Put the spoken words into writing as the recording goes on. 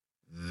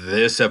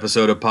This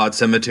episode of Pod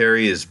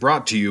Cemetery is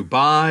brought to you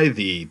by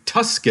the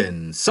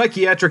Tuscan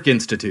Psychiatric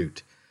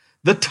Institute.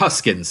 The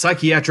Tuscan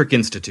Psychiatric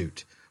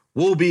Institute.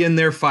 We'll be in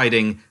there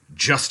fighting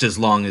just as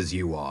long as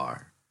you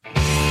are. Under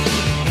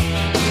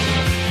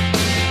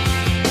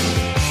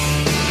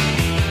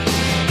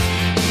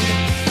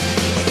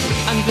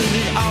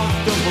the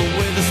October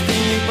with the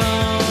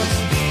steamboats,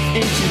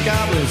 ancient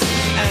goblins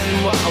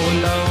and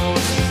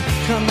wallows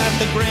come at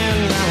the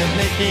grand line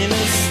making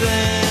a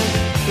sound.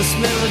 The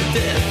smell of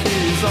death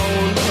is all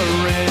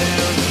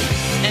around.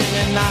 And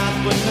at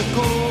night when the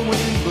cold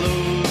wind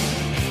blows,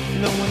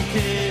 no one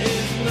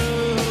cares,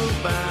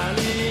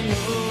 nobody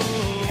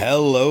knows.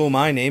 Hello,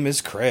 my name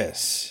is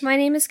Chris. My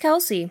name is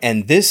Kelsey.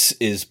 And this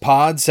is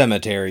Pod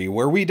Cemetery,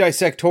 where we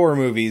dissect horror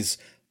movies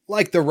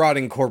like the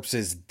rotting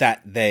corpses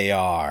that they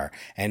are.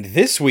 And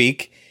this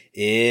week,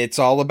 it's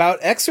all about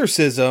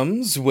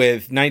exorcisms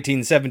with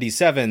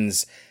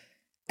 1977's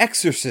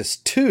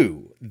Exorcist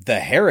II, The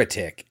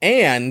Heretic,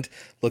 and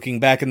looking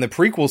back in the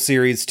prequel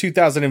series,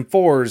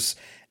 2004's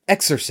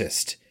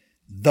Exorcist,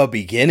 The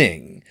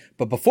Beginning.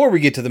 But before we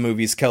get to the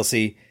movies,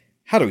 Kelsey,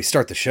 how do we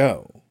start the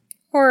show?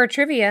 Horror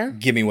trivia.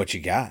 Give me what you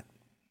got.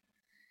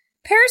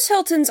 Paris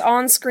Hilton's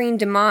on-screen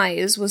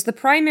demise was the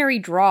primary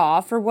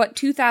draw for what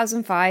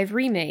 2005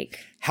 remake?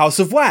 House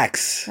of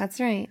Wax.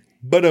 That's right.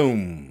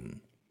 Ba-doom.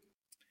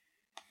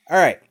 All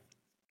right.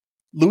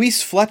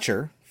 Louise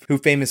Fletcher, who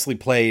famously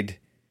played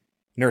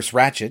Nurse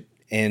Ratched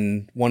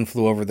in One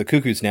Flew Over the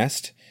Cuckoo's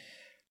Nest,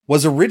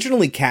 was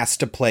originally cast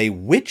to play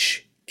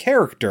which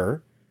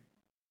character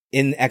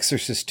in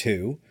Exorcist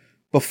II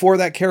before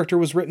that character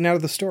was written out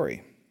of the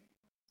story?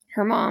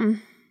 Her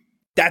mom.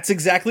 That's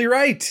exactly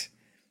right.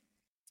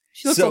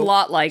 She looks a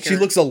lot like her. She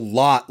looks a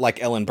lot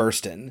like Ellen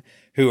Burstyn,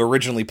 who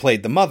originally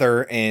played the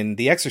mother in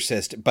The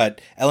Exorcist,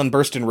 but Ellen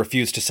Burstyn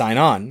refused to sign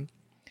on.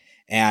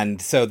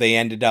 And so they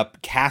ended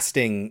up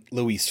casting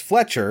Louise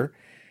Fletcher,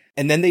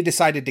 and then they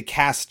decided to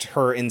cast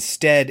her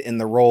instead in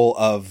the role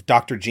of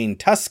Dr. Jean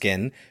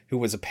Tuscan, who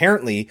was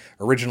apparently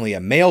originally a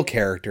male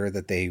character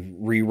that they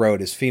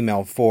rewrote as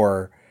female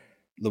for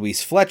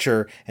Louise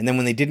Fletcher. And then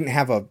when they didn't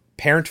have a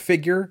parent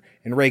figure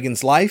in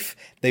Reagan's life,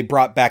 they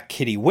brought back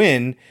Kitty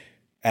Wynn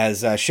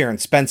as Sharon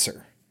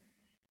Spencer,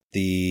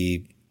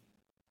 the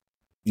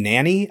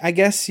nanny, I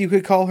guess you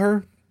could call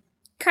her.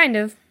 Kind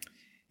of.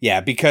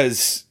 Yeah,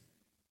 because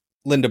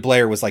Linda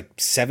Blair was like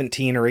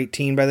 17 or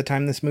 18 by the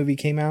time this movie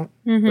came out.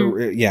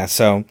 Mm-hmm.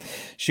 So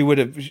she would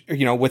have,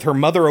 with her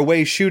mother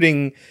away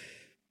shooting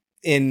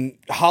in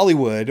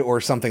Hollywood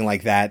or something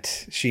like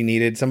that, she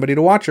needed somebody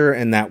to watch her,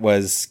 and that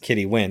was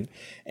Kitty Wynn.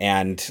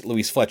 And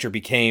Louise Fletcher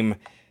became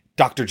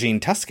Dr. Jean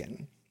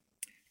Tuscan.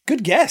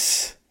 Good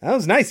guess. That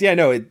was nice. Yeah,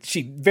 no,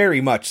 she very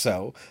much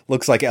so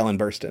looks like Ellen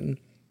Burstyn.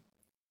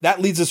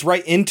 That leads us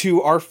right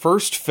into our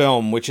first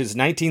film, which is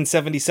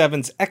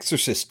 1977's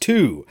Exorcist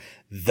II,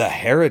 The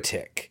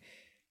Heretic.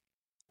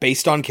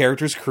 Based on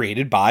characters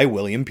created by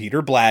William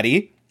Peter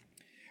Blatty,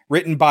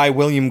 written by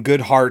William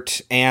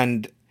Goodhart,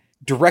 and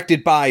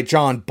directed by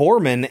John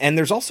Boorman. And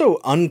there's also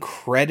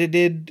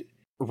uncredited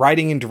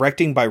writing and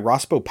directing by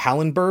Rospo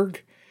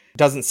Pallenberg.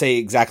 Doesn't say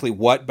exactly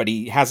what, but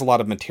he has a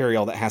lot of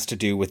material that has to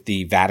do with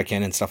the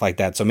Vatican and stuff like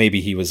that. So maybe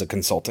he was a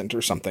consultant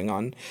or something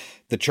on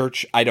the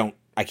church.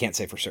 I can't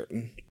say for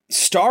certain.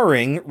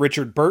 Starring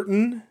Richard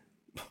Burton,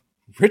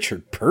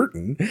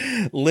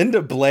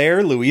 Linda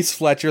Blair, Louise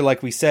Fletcher,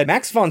 like we said.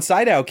 Max von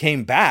Sydow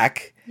came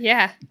back.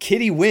 Yeah.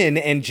 Kitty Wynn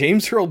and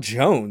James Earl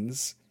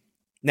Jones.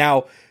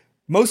 Now,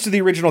 most of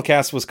the original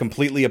cast was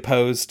completely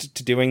opposed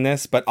to doing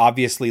this, but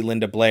obviously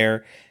Linda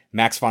Blair,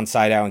 Max von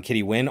Sydow, and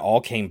Kitty Wynn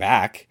all came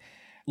back.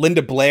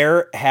 Linda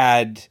Blair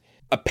had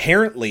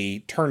apparently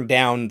turned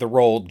down the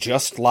role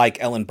just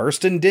like Ellen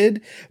Burstyn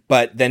did,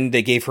 but then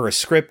they gave her a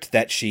script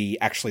that she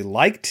actually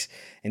liked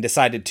and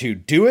decided to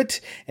do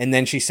it. And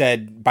then she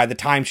said by the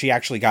time she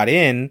actually got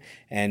in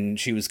and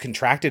she was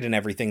contracted and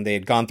everything, they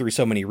had gone through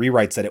so many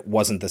rewrites that it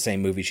wasn't the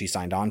same movie she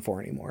signed on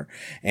for anymore.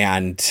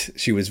 And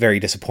she was very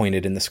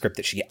disappointed in the script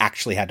that she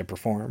actually had to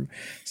perform.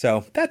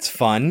 So that's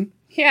fun.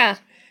 Yeah.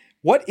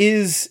 What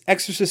is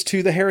Exorcist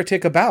II: The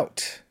Heretic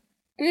about?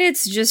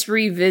 It's just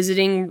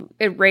revisiting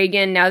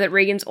Reagan now that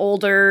Reagan's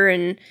older,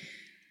 and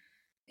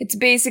it's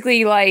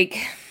basically like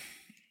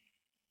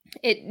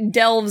it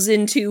delves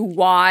into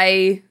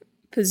why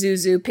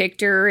Pazuzu picked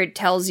her. It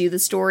tells you the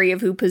story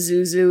of who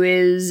Pazuzu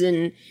is,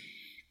 and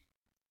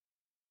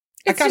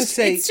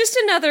it's just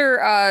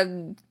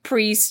another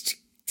priest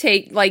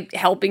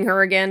helping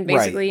her again,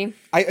 basically.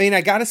 Right.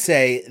 I gotta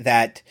say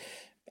that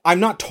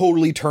I'm not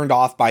totally turned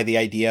off by the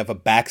idea of a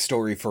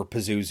backstory for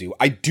Pazuzu.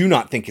 I do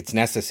not think it's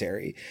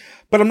necessary,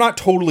 but I'm not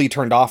totally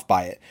turned off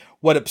by it.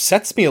 What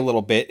upsets me a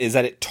little bit is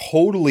that it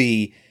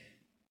totally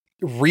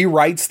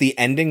rewrites the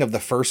ending of the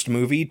first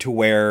movie to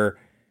where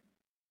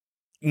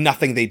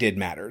nothing they did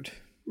mattered.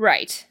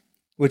 Right.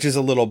 Which is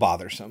a little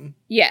bothersome.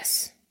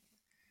 Yes.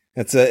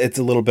 It's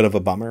a little bit of a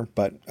bummer,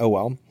 but oh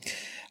well.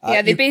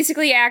 Yeah, they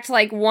basically act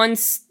like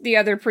once the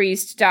other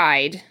priest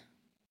died,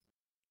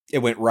 it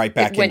went right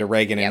back into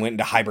Reagan and went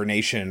into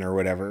hibernation or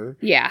whatever.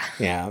 Yeah.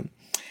 Yeah.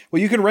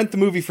 Well, you can rent the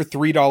movie for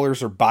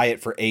 $3 or buy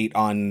it for $8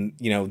 on,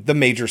 the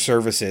major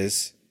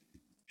services.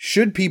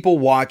 Should people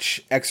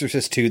watch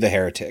Exorcist II: The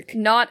Heretic?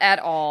 Not at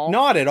all.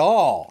 Not at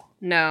all.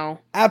 No.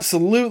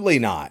 Absolutely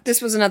not.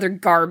 This was another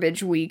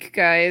garbage week,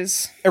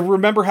 guys. And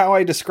remember how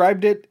I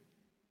described it?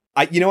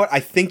 You know what? I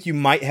think you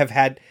might have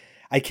had...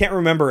 I can't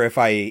remember if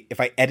I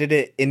edited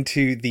it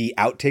into the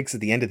outtakes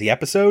at the end of the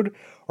episode,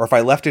 or if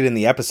I left it in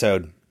the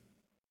episode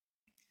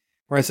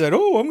where I said, I'm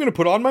going to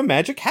put on my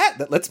magic hat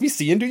that lets me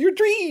see into your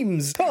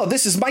dreams. Oh,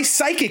 this is my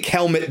psychic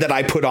helmet that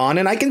I put on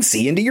and I can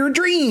see into your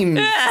dreams.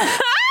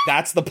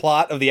 That's the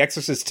plot of The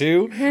Exorcist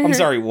 2. I'm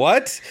sorry,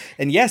 what?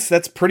 And yes,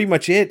 that's pretty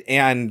much it.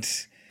 And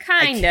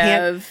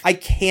I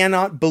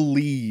cannot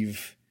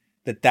believe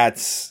that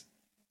that's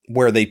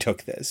where they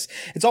took this.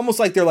 It's almost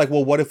like they're like,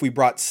 well, what if we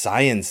brought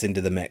science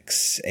into the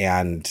mix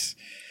and,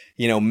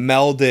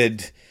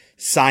 melded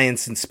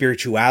science and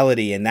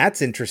spirituality? And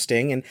that's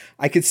interesting. And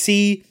I could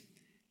see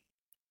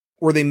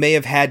where they may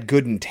have had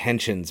good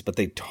intentions, but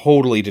they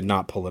totally did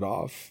not pull it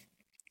off.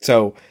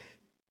 So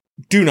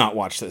do not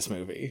watch this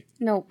movie.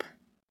 Nope.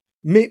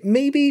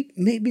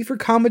 Maybe for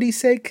comedy's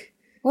sake.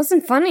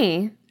 Wasn't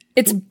funny.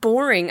 It's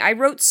boring. I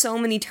wrote so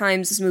many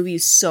times this movie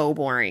is so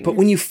boring. But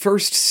when you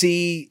first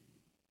see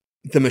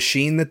the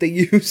machine that they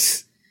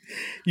use,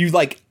 you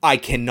I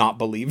cannot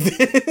believe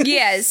this.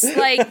 Yes,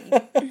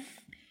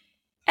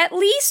 at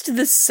least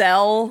the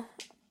cell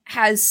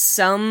has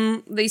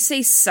they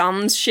say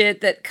some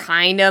shit that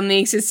kind of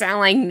makes it sound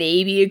like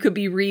maybe it could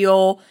be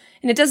real,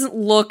 and it doesn't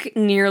look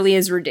nearly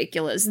as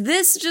ridiculous.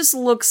 This just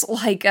looks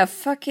like a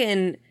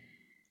fucking...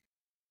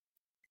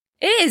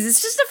 It is.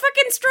 It's just a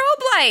fucking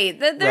strobe light.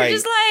 They're right.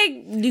 Just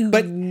like... Doom,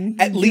 but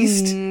at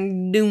least...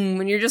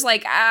 Doom. And you're just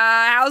like,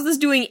 how's this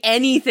doing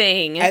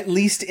anything? At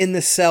least in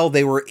the cell,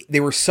 they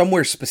were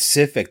somewhere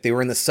specific. They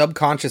were in the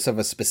subconscious of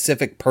a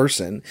specific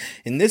person.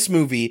 In this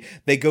movie,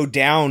 they go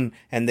down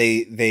and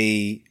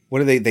they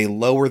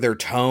lower their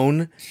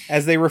tone,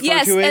 as they refer to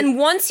it. Yes, and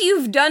once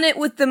you've done it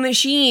with the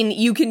machine,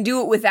 you can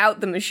do it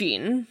without the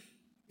machine.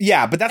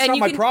 Yeah, but that's not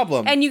my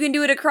problem. And you can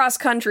do it across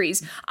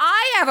countries.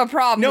 I have a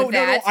problem with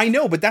that. No, I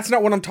know, but that's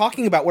not what I'm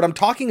talking about. What I'm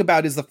talking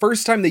about is the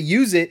first time they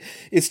use it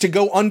is to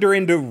go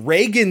into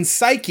Regan's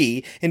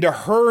psyche, into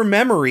her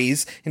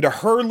memories, into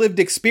her lived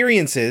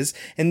experiences,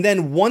 and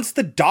then once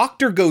the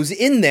doctor goes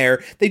in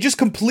there, they just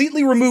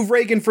completely remove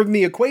Regan from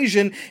the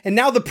equation, and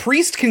now the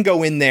priest can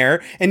go in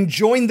there and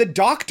join the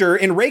doctor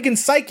in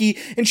Regan's psyche,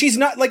 and she's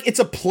not, it's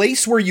a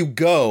place where you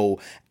go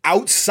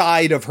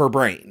outside of her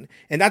brain,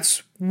 and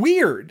that's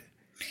weird.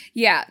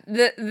 Yeah,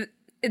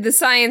 the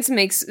science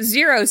makes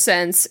zero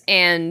sense,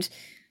 and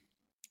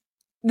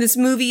this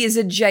movie is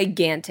a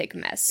gigantic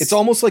mess. It's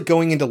almost like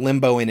going into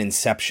limbo in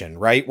Inception,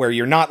 right? Where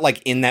you're not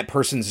in that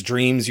person's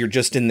dreams, you're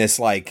just in this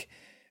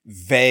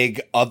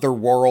vague other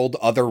world,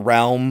 other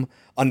realm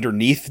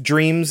underneath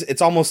dreams.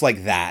 It's almost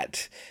like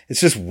that.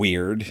 It's just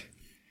weird.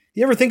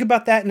 You ever think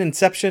about that in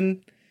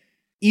Inception?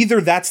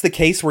 Either that's the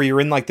case where you're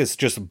in this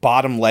just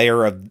bottom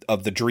layer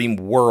of the dream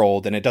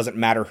world and it doesn't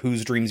matter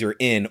whose dreams you're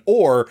in,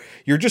 or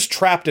you're just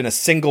trapped in a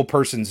single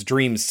person's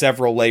dream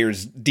several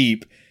layers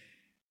deep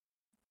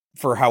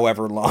for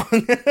however long.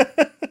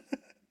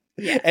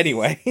 Yes.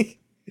 Anyway,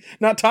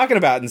 not talking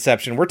about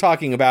Inception. We're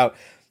talking about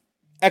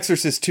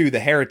Exorcist II: The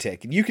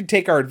Heretic. And you can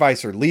take our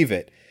advice or leave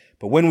it.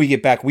 But when we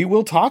get back, we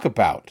will talk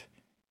about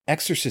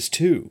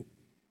Exorcist II: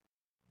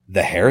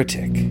 The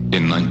Heretic.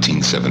 In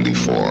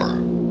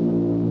 1974...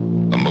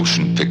 a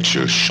motion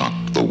picture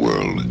shocked the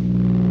world.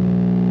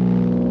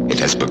 It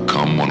has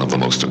become one of the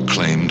most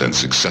acclaimed and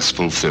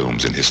successful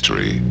films in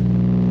history.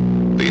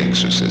 The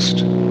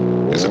Exorcist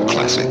is a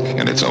classic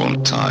in its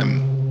own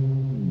time.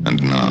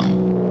 And now,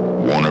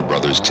 Warner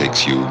Brothers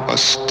takes you a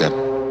step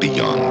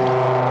beyond.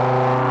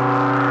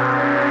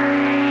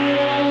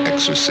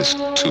 Exorcist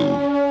II: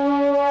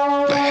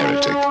 The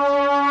Heretic.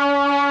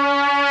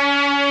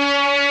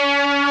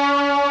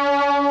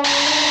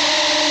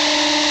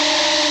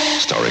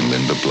 Starring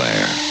Linda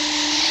Blair,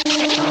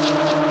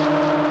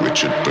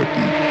 Richard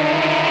Burton,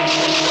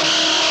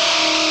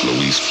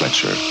 Louise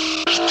Fletcher,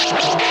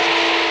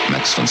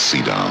 Max von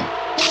Sydow,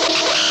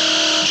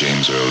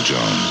 James Earl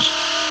Jones.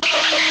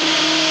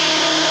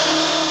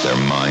 Their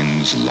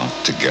minds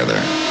locked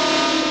together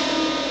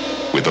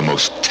with the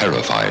most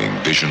terrifying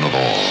vision of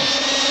all.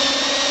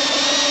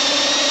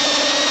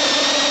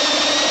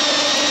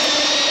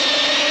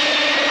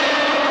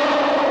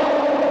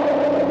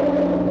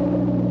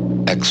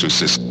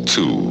 Exorcist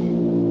II: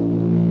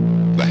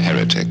 The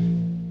Heretic.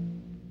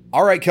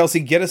 All right, Kelsey,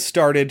 get us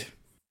started.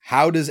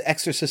 How does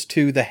Exorcist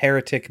II: The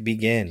Heretic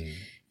begin?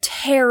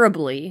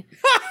 Terribly.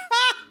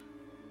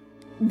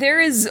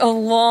 There is a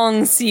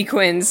long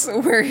sequence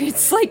where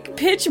it's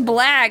pitch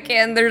black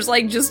and there's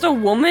just a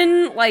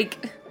woman, I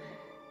don't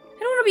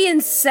want to be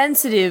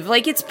insensitive.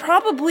 It's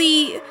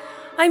probably,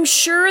 I'm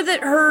sure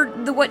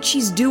that what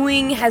she's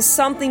doing has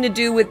something to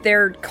do with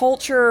their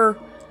culture.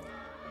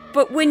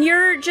 But when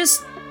you're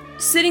just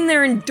sitting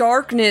there in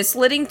darkness,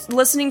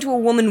 listening to a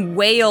woman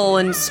wail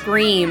and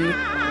scream.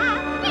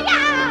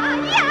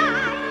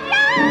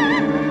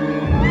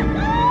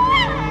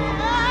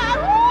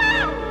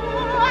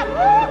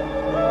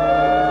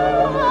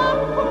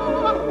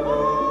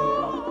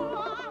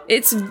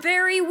 It's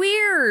very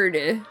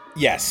weird.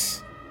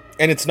 Yes.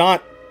 And it's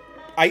not...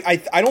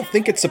 I don't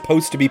think it's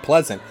supposed to be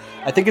pleasant.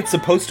 I think it's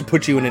supposed to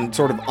put you in a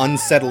sort of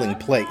unsettling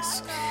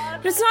place.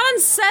 But it's not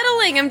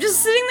unsettling. I'm just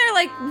sitting there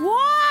like,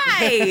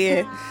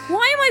 why?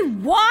 Why am I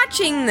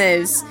watching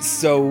this?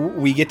 So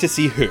we get to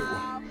see who?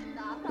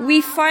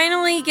 We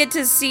finally get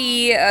to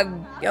see a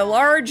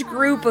large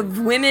group of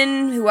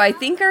women who I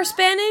think are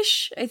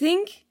Spanish, I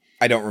think.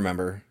 I don't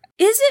remember.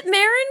 Is it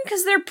Marin?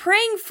 Because they're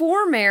praying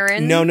for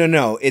Marin.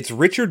 No. It's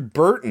Richard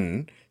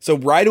Burton. So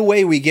right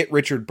away we get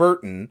Richard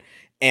Burton,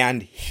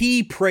 and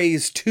he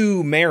prays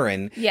to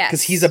Marin Yes.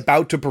 because he's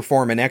about to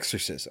perform an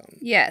exorcism.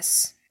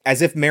 Yes.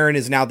 As if Marin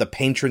is now the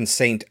patron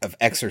saint of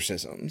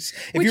exorcisms.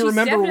 If Which you he's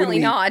remember when definitely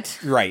we, not.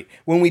 Right.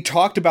 When we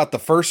talked about the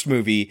first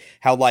movie,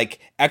 how like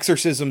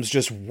exorcisms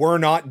just were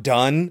not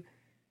done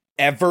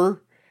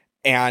ever,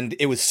 and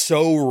it was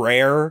so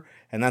rare,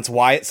 and that's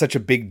why it's such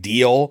a big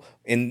deal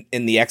in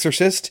The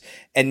Exorcist.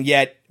 And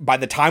yet, by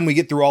the time we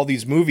get through all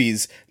these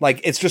movies,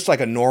 like, it's just like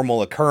a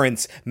normal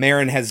occurrence.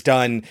 Marin has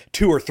done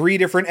 2 or 3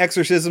 different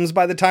exorcisms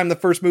by the time the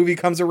first movie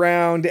comes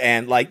around,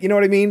 and like, you know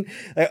what I mean?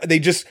 They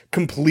just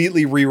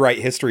completely rewrite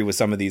history with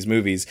some of these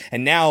movies.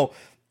 And now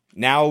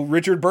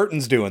Richard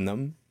Burton's doing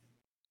them.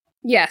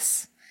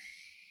 Yes.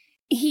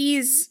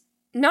 He's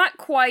not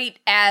quite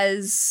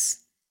as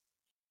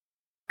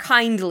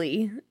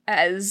kindly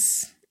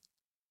as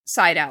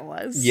Sydow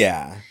was.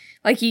 Yeah.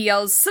 Like, he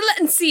yells,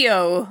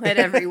 "Silencio!" at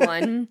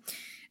everyone.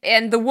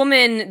 And the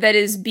woman that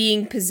is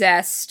being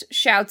possessed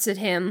shouts at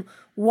him,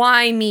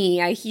 "Why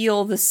me? I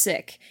heal the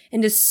sick."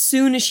 And as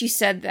soon as she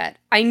said that,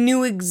 I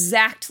knew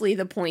exactly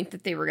the point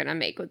that they were going to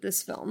make with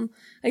this film.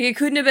 Like, it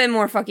couldn't have been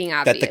more fucking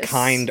obvious. That the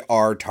kind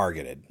are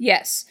targeted.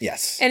 Yes.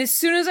 Yes. And as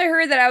soon as I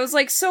heard that, I was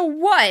like, so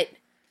what?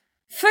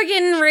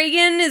 Fucking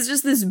Reagan is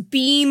just this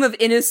beam of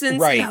innocence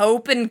Right. and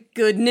hope and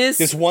goodness.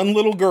 This one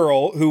little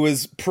girl who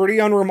was pretty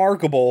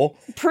unremarkable.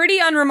 Pretty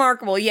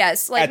unremarkable,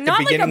 yes. Like, At the not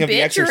like a beginning of The bitch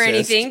or Exorcist.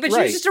 anything, but she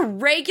Right. was just a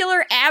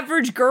regular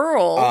average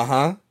girl.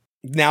 Uh-huh.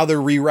 Now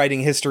they're rewriting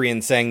history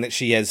and saying that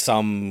she has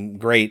some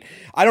great...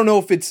 I don't know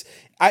if it's...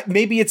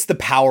 maybe it's the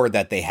power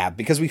that they have,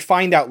 because we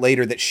find out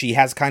later that she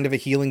has kind of a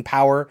healing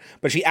power,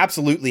 but she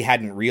absolutely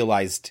hadn't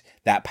realized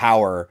that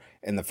power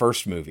in the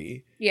first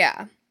movie.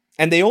 Yeah.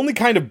 And they only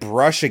kind of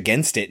brush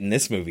against it in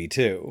this movie,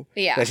 too.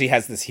 Yeah. That she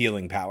has this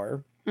healing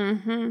power.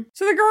 Mm-hmm.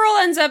 So the girl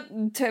ends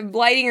up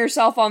lighting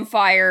herself on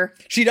fire.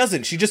 She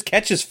doesn't. She just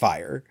catches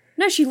fire.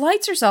 No, she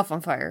lights herself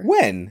on fire.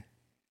 When?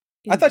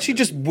 I thought she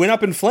just went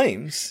up in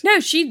flames. No,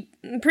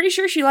 I'm pretty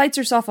sure she lights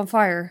herself on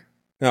fire.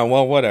 Oh,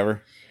 well,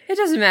 whatever. It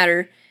doesn't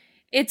matter.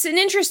 It's an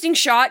interesting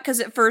shot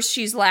because at first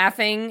she's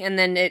laughing, and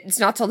then it's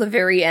not till the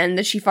very end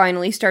that she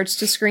finally starts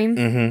to scream.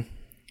 Mm-hmm.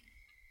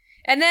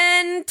 And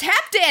then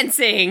tap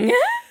dancing.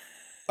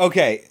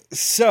 Okay,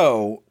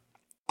 so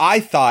I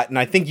thought, and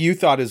I think you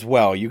thought as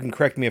well, you can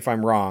correct me if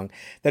I'm wrong,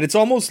 that it's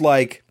almost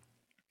like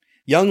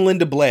young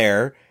Linda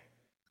Blair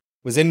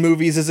was in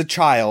movies as a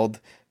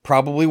child,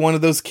 probably one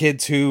of those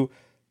kids who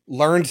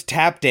learned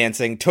tap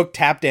dancing, took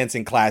tap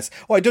dancing class.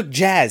 Oh, I took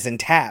jazz and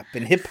tap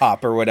and hip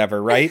hop or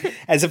whatever, right?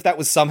 As if that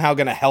was somehow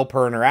going to help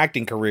her in her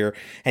acting career.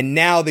 And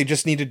now they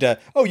just needed to,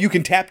 oh, you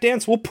can tap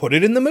dance? We'll put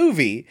it in the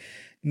movie.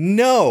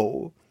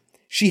 No.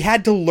 She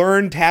had to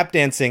learn tap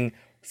dancing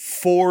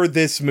for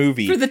this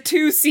movie. For the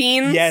 2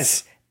 scenes?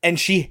 Yes, and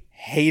she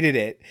hated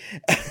it.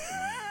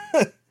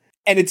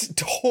 And it's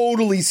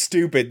totally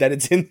stupid that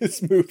it's in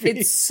this movie.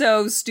 It's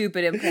so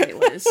stupid and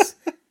pointless.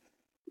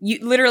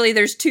 Literally,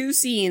 there's 2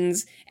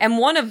 scenes, and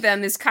one of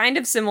them is kind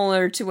of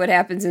similar to what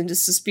happens in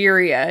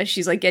Suspiria.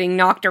 She's like getting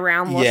knocked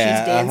around while she's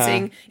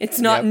dancing. Uh-huh.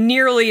 It's not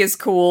nearly as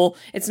cool.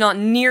 It's not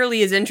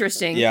nearly as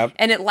interesting. Yep.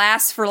 And it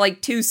lasts for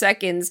like 2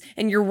 seconds,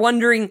 and you're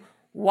wondering,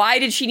 why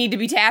did she need to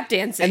be tap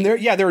dancing? And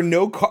there are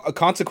no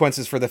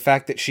consequences for the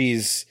fact that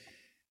she's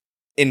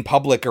in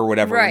public or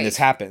whatever when this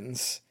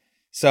happens.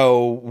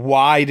 So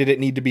why did it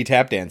need to be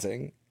tap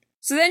dancing?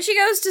 So then she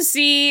goes to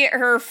see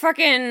her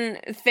fucking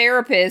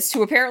therapist,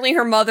 who apparently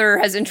her mother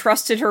has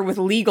entrusted her with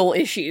legal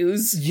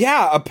issues.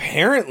 Yeah,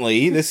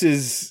 apparently. This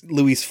is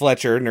Louise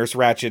Fletcher, Nurse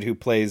Ratched, who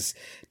plays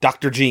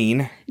Dr.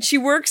 Jean. She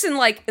works in,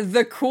 like,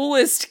 the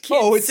coolest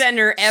kids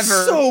center ever.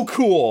 So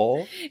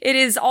cool. It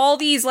is all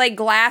these, like,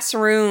 glass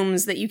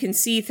rooms that you can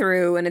see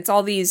through, and it's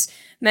all these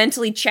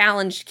mentally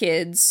challenged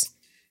kids.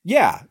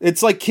 Yeah,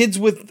 it's like kids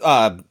with,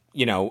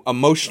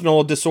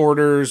 emotional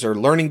disorders or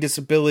learning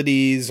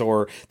disabilities,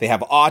 or they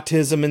have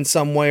autism in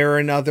some way or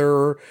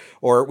another,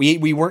 or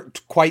we weren't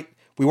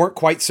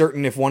quite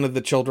certain if one of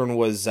the children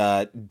was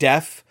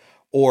deaf,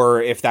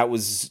 or if that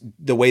was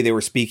the way they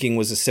were speaking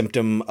was a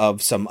symptom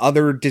of some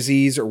other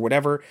disease or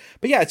whatever.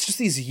 But yeah, it's just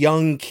these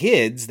young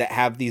kids that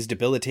have these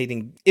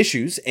debilitating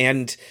issues,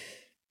 and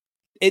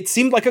it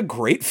seemed like a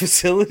great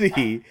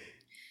facility.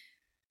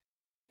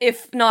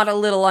 If not a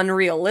little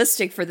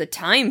unrealistic for the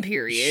time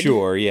period.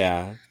 Sure,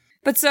 yeah.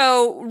 But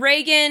so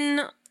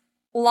Reagan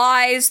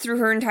lies through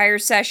her entire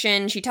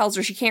session. She tells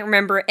her she can't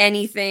remember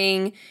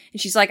anything.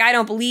 And she's like, I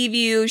don't believe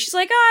you. She's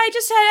like, oh,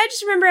 I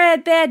just remember I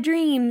had bad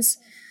dreams.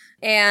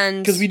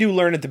 And because we do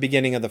learn at the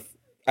beginning of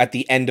at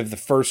the end of the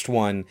first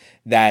one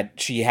that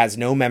she has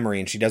no memory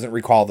and she doesn't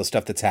recall the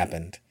stuff that's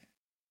happened.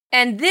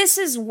 And this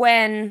is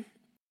when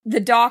the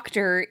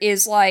doctor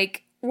is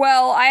like,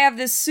 well, I have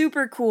this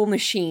super cool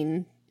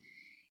machine.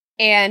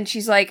 And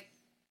she's like,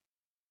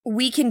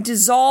 we can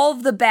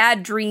dissolve the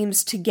bad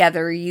dreams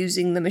together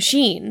using the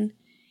machine.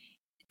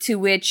 To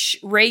which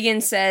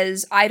Reagan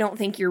says, I don't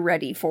think you're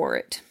ready for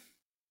it.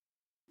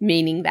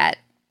 Meaning that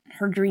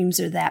her dreams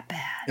are that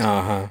bad.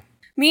 Uh-huh.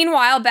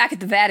 Meanwhile, back at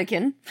the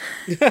Vatican,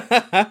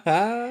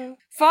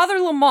 Father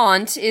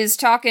Lamont is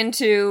talking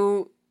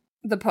to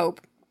the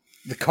Pope.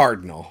 The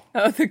Cardinal.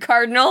 Oh, the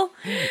Cardinal?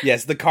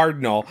 Yes, the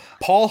Cardinal.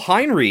 Paul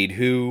Heinried,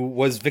 who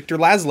was Victor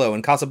Laszlo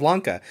in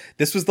Casablanca.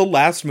 This was the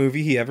last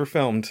movie he ever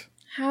filmed.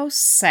 How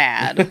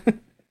sad.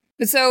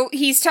 So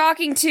he's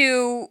talking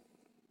to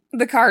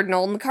the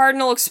Cardinal, and the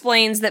Cardinal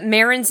explains that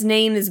Marin's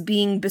name is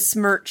being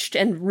besmirched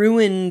and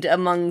ruined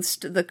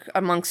amongst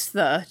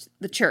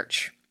the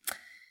church.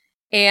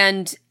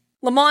 And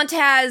Lamont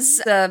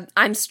has the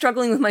I'm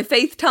struggling with my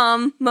faith,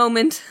 Tom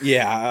moment.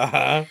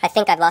 Yeah. I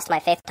think I've lost my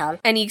faith, Tom.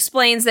 And he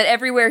explains that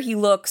everywhere he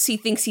looks, he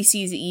thinks he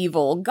sees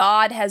evil.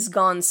 God has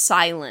gone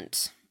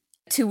silent.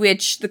 To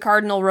which the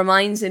Cardinal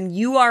reminds him,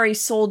 you are a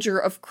soldier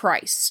of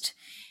Christ.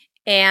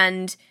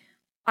 And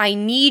I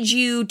need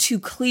you to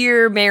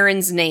clear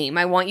Marin's name.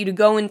 I want you to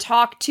go and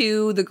talk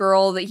to the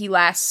girl that he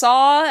last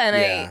saw, and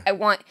Yeah. I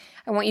want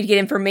you to get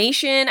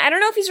information. I don't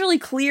know if he's really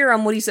clear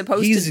on what he's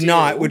supposed to do. He's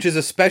not, which is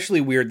especially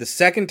weird the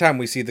second time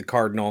we see the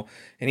Cardinal,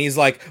 and he's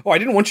like, oh, I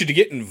didn't want you to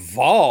get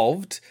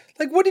involved.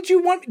 Like, what did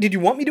you want? Did you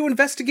want me to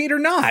investigate or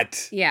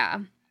not?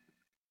 Yeah.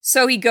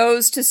 So he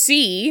goes to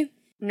see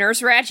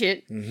Nurse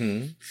Ratched,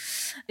 and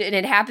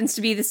it happens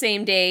to be the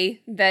same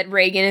day that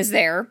Reagan is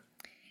there.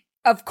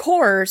 Of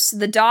course,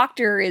 the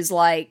doctor is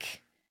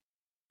like,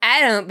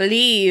 I don't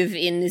believe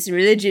in this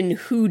religion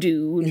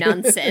hoodoo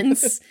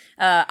nonsense.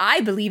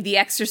 I believe the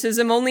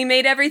exorcism only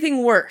made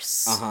everything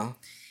worse. Uh-huh.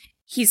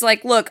 He's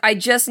like, look, I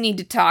just need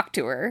to talk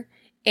to her.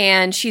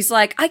 And she's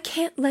like, I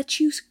can't let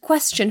you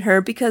question her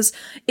because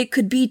it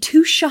could be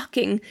too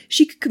shocking.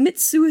 She could commit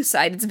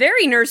suicide. It's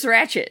very Nurse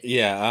Ratched.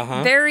 Yeah,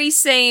 uh-huh. Very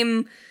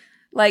same,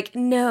 like,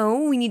 no,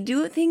 we need to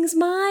do things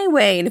my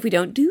way. And if we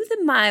don't do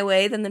them my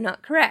way, then they're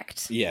not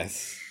correct.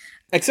 Yes.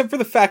 Except for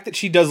the fact that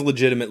she does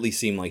legitimately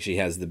seem like she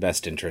has the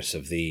best interests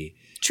of the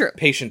True.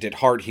 patient at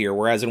heart here,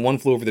 whereas in One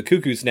Flew Over the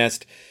Cuckoo's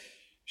Nest,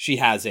 she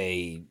has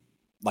a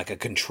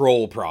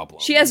control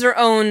problem. She has her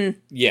own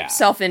Yeah.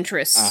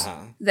 self-interests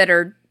that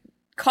are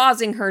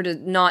causing her to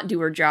not do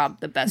her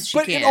job the best she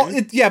But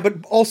can. but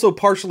also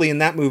partially in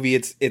that movie,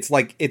 it's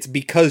like it's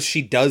because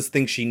she does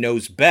think she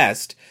knows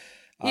best.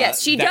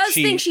 Yes, she that does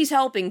think she's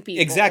helping people.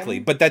 Exactly,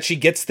 but that she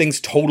gets things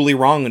totally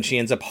wrong and she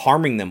ends up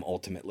harming them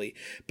ultimately.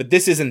 But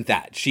this isn't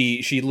that.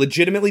 She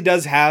legitimately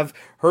does have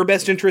her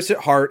best interests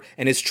at heart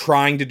and is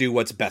trying to do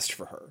what's best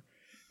for her.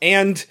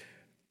 And,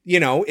 you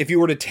know, if you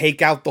were to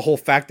take out the whole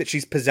fact that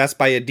she's possessed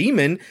by a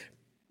demon,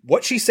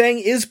 what she's saying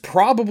is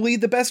probably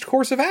the best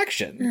course of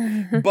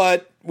action.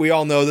 But we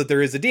all know that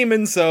there is a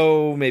demon,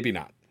 so maybe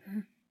not.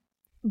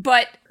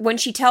 But when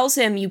she tells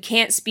him you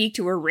can't speak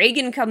to her,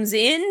 Reagan comes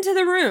into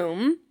the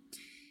room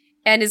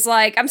and is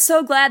like, I'm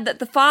so glad that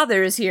the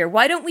father is here.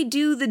 Why don't we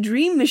do the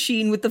dream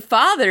machine with the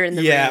father in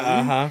the room? Yeah,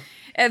 uh-huh.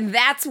 And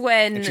that's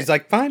when... And she's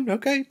like, fine,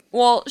 okay.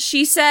 Well,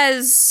 she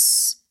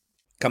says...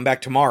 Come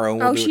back tomorrow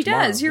and we'll do it she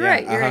tomorrow. does. You're Yeah,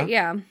 right. You're uh-huh. right.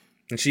 Yeah.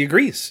 And she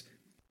agrees.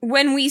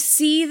 When we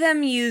see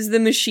them use the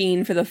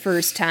machine for the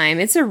first time,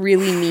 it's a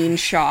really mean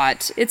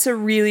shot. It's a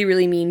really,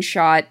 really mean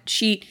shot.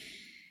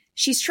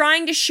 She's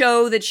trying to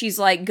show that she's,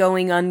 like,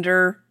 going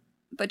under,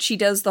 but she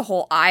does the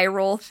whole eye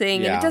roll thing,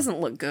 and Yeah. it doesn't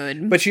look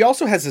good. But she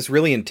also has this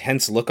really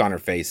intense look on her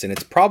face, and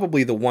it's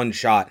probably the one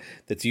shot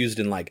that's used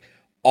in, like,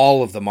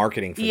 all of the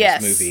marketing for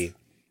Yes. this movie.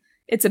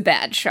 It's a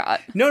bad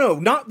shot. No,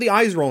 not the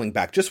eyes rolling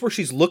back, just where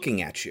she's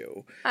looking at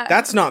you.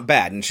 That's not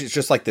bad, and she's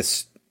just like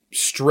this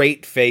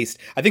straight-faced...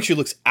 I think she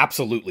looks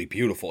absolutely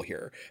beautiful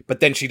here. But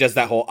then she does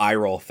that whole eye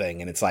roll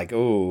thing, and it's like,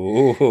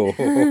 ooh.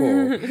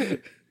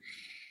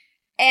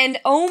 And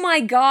oh my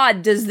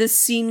god, does this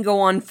scene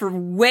go on for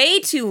way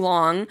too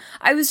long.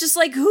 I was just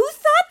like, who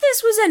thought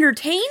this was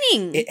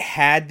entertaining? It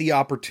had the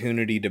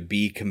opportunity to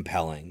be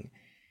compelling,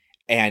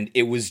 and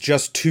it was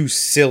just too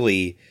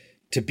silly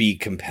to be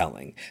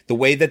compelling. The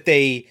way that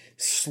they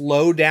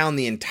slow down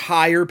the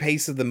entire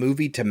pace of the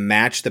movie to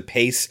match the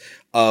pace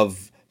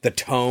of the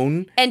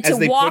tone, and to as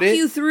they walk put it,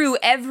 you through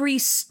every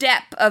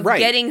step of Right.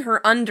 getting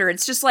her under.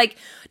 It's just like,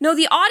 no,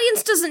 the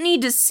audience doesn't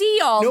need to see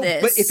all No,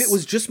 this. but if it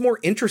was just more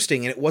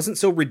interesting and it wasn't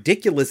so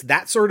ridiculous,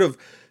 that sort of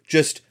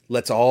just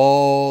let's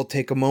all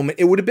take a moment.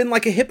 It would have been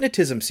like a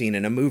hypnotism scene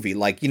in a movie.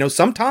 Like, you know,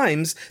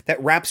 sometimes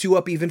that wraps you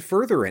up even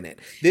further in it.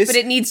 But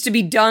it needs to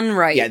be done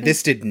right. Yeah,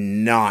 this did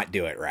not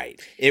do it right.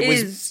 It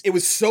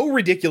was so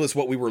ridiculous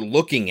what we were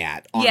looking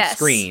at on Yes.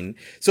 screen.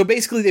 So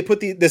basically they put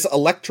this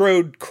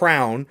electrode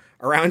crown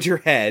around your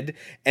head,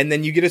 and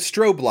then you get a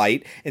strobe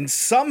light, and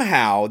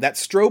somehow that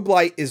strobe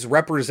light is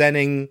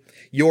representing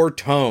your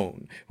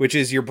tone, which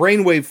is your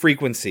brainwave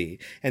frequency,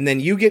 and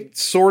then you get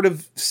sort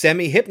of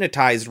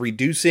semi-hypnotized,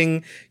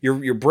 reducing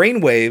your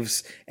brain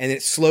waves, and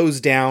it slows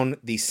down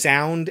the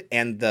sound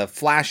and the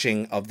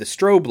flashing of the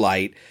strobe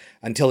light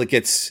until it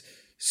gets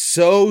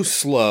so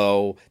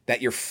slow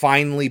that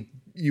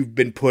you've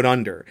been put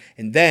under.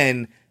 And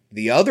then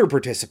the other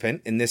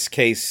participant, in this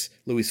case,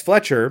 Louise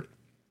Fletcher,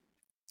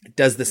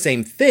 does the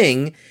same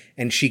thing,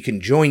 and she can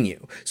join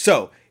you.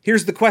 So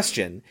here's the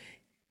question.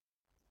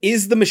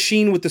 Is the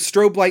machine with the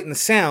strobe light and the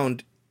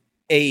sound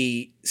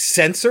a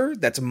sensor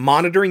that's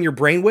monitoring your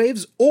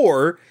brainwaves,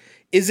 or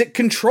is it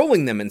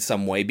controlling them in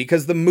some way?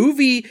 Because the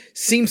movie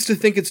seems to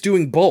think it's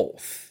doing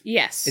both.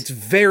 Yes. It's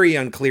very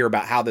unclear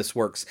about how this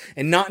works,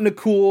 and not in a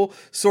cool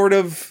sort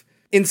of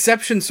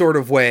Inception sort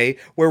of way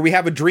where we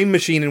have a dream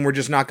machine and we're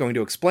just not going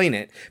to explain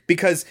it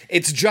because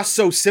it's just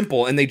so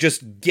simple and they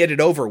just get it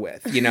over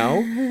with, you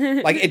know?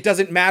 Like, it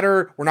doesn't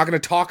matter. We're not going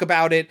to talk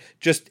about it.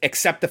 Just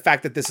accept the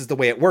fact that this is the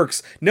way it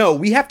works. No,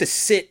 we have to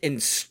sit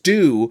and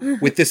stew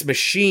with this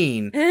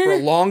machine for a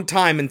long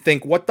time and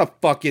think, what the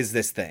fuck is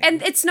this thing?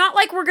 And it's not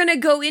like we're going to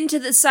go into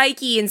the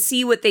psyche and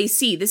see what they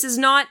see. This is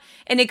not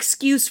an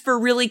excuse for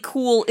really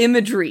cool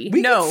imagery.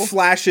 We get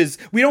flashes.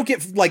 We don't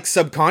get like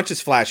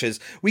subconscious flashes.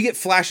 We get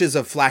flashes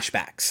of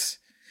flashbacks.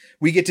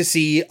 We get to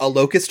see a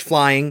locust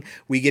flying.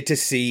 We get to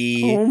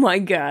see... Oh my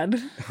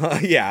god.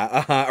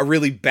 A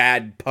really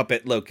bad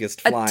puppet locust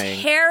flying.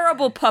 A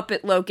terrible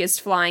puppet locust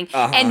flying.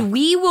 And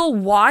we will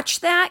watch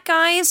that,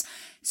 guys,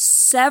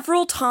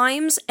 several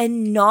times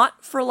and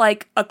not for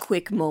like a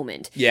quick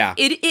moment. Yeah.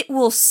 It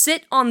will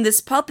sit on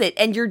this puppet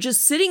and you're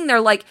just sitting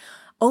there like,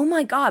 oh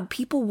my god,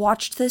 people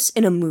watched this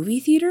in a movie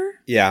theater?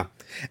 Yeah.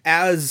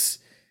 As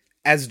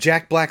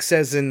Jack Black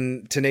says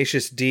in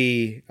Tenacious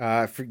D,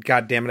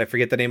 God damn it, I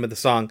forget the name of the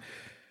song.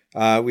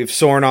 We've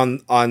soared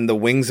on the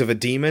wings of a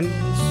demon.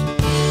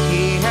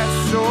 He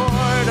has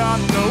soared on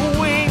the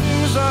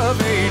wings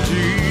of a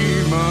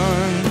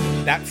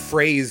demon. That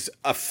phrase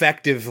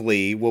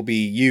effectively will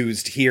be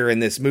used here in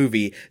this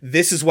movie.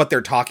 This is what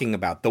they're talking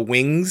about. The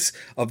wings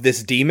of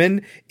this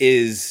demon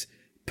is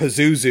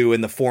Pazuzu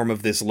in the form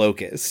of this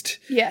locust.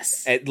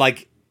 Yes.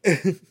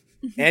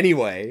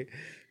 Anyway.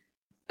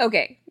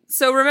 Okay.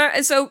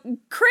 So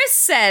Chris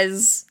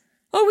says,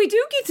 oh, we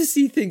do get to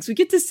see things. We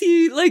get to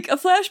see like a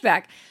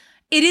flashback.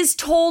 It is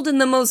told in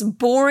the most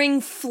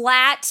boring,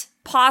 flat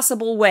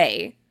possible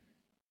way.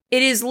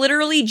 It is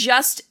literally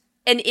just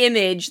an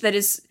image that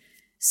is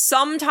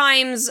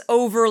sometimes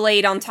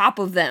overlaid on top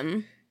of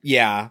them.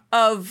 Yeah.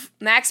 Of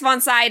Max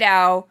von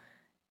Sydow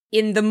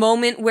in the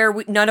moment where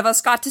none of us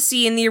got to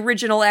see in the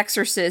original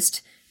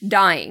Exorcist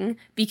dying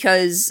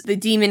because the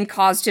demon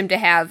caused him to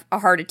have a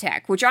heart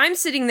attack, which I'm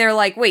sitting there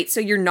like, wait, so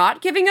you're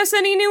not giving us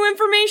any new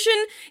information?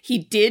 He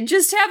did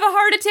just have a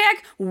heart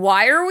attack?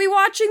 Why are we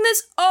watching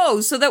this?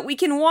 Oh, so that we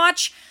can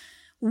watch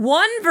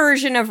one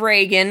version of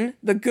Reagan,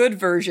 the good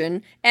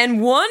version, and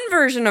one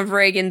version of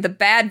Reagan, the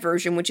bad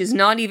version, which is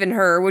not even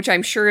her, which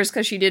I'm sure is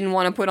because she didn't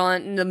want to put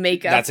on the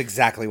makeup. That's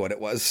exactly what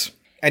it was.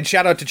 And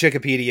shout out to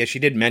Chickapedia, she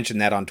did mention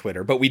that on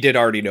Twitter, but we did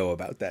already know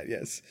about that,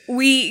 yes.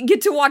 We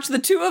get to watch the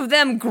two of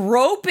them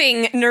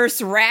groping Nurse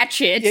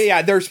Ratched.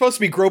 Yeah, they're supposed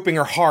to be groping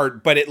her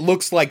heart, but it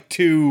looks like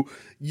two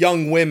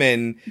young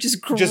women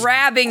just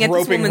grabbing at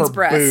this woman's her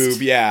breast.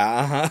 Boob.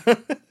 Yeah,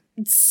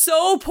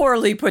 So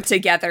poorly put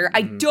together.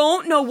 I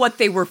don't know what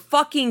they were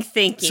fucking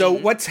thinking. So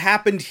what's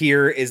happened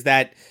here is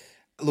that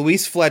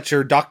Louise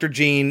Fletcher, Dr.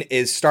 Jean,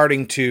 is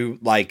starting to,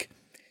 have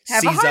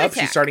seize up.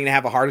 She's starting to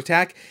have a heart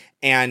attack.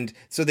 And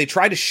so they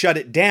try to shut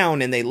it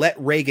down and they let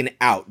Reagan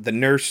out. The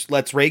nurse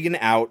lets Reagan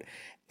out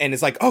and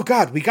is like, oh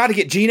God, we got to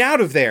get Jean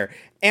out of there.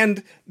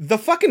 And the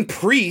fucking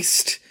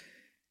priest,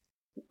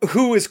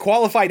 who is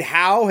qualified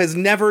has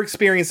never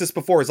experienced this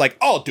before, is like,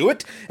 I'll do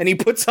it. And he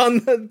puts on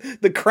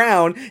the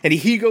crown and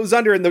he goes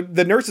under and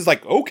the nurse is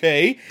like,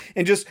 okay.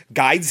 And just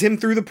guides him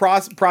through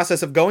the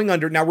process of going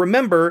under. Now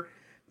remember,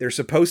 they're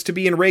supposed to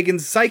be in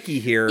Reagan's psyche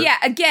here. Yeah,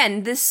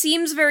 again, this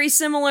seems very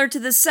similar to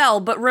The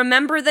Cell, but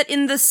remember that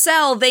in The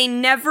Cell, they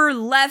never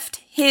left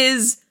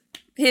his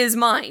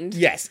mind.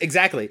 Yes,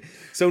 exactly.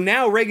 So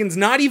now Reagan's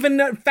not even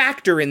a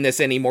factor in this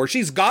anymore.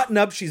 She's gotten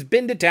up, she's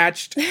been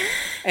detached,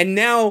 and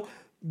now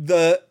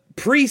the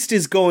priest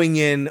is going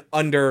in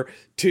under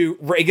to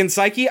Reagan's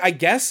psyche, I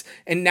guess,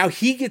 and now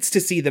he gets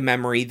to see the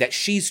memory that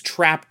she's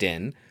trapped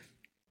in,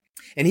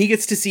 and he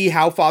gets to see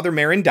how Father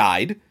Merrin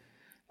died.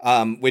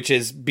 Which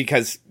is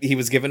because he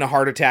was given a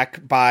heart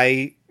attack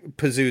by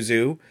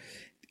Pazuzu.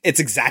 It's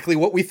exactly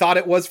what we thought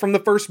it was from the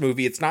first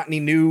movie. It's not any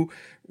new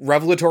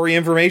revelatory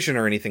information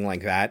or anything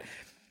like that.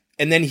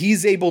 And then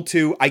he's able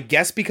to, I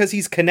guess because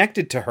he's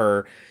connected to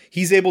her,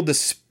 he's able to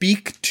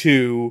speak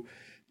to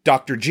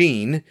Dr.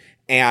 Jean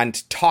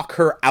and talk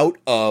her out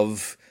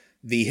of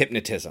the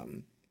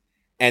hypnotism.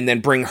 And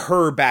then bring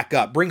her back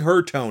up, bring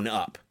her tone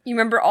up. You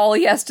remember all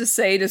he has to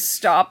say to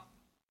stop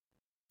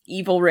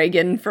evil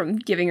Reagan from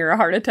giving her a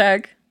heart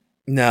attack?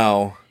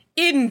 No.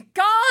 In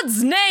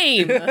God's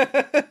name!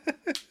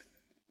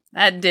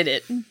 That did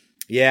it.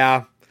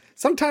 Yeah.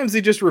 Sometimes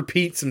they just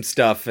repeat some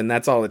stuff and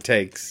that's all it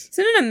takes.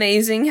 Isn't it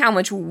amazing how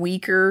much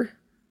weaker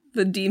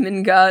the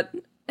demon got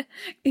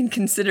in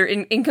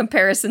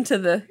comparison to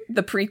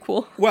the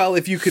prequel. Well,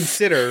 if you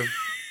consider,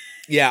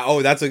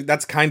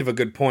 that's kind of a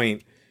good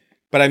point.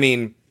 But I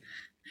mean,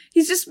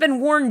 he's just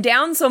been worn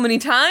down so many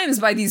times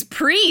by these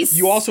priests.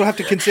 You also have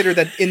to consider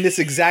that in this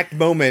exact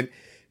moment,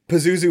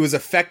 Pazuzu is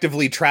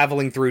effectively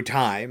traveling through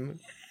time.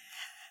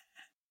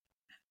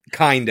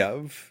 Kind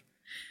of.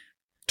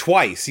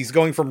 Twice. He's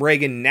going from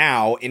Reagan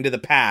now into the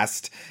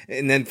past,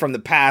 and then from the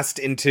past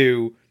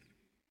into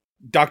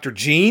Dr.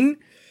 Jean.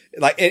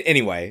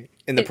 Anyway,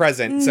 in the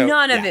present. So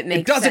none of it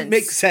makes sense. It doesn't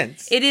make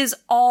sense. It is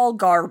all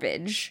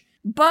garbage.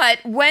 But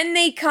when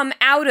they come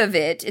out of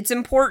it, it's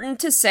important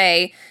to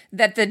say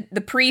that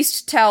the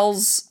priest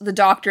tells the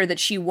doctor that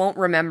she won't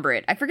remember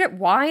it. I forget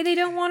why they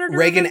don't want her to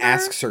Reagan remember.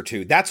 asks her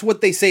to. That's what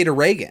they say to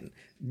Reagan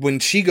when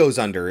she goes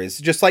under, is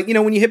just like,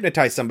 when you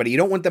hypnotize somebody, you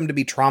don't want them to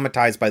be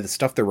traumatized by the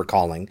stuff they're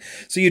recalling.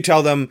 So you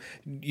tell them,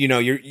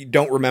 you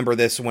don't remember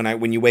this.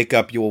 When you wake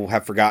up, you will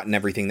have forgotten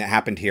everything that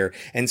happened here.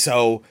 And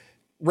so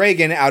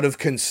Reagan, out of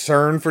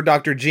concern for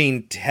Dr.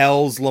 Jean,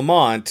 tells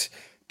Lamont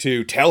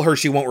to tell her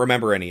she won't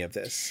remember any of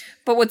this.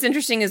 But what's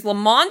interesting is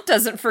Lamont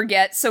doesn't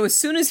forget, so as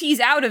soon as he's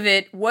out of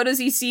it, what does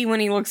he see when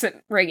he looks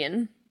at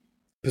Reagan?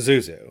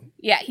 Pazuzu.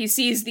 Yeah, he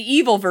sees the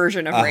evil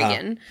version of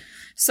Reagan.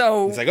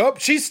 So he's like, oh,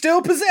 she's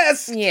still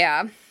possessed.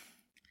 Yeah.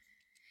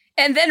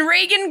 And then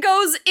Reagan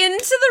goes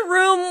into the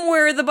room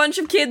where the bunch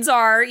of kids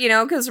are,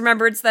 because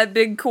remember, it's that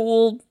big,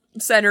 cool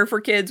center for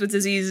kids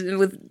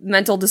with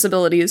mental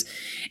disabilities.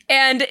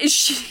 And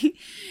she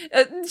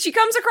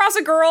comes across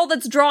a girl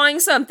that's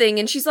drawing something,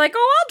 and she's like,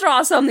 oh, I'll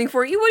draw something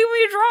for you. What do you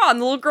want me to draw? And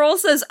the little girl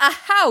says, a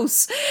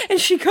house. And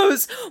she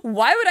goes,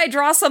 why would I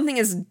draw something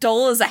as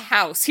dull as a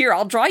house? Here,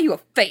 I'll draw you a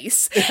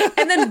face.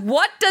 And then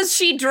what does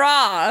she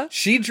draw?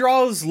 She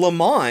draws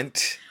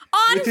Lamont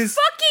on with his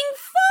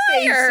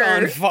fucking fire. Face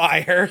on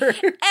fire.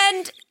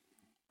 And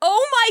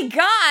oh my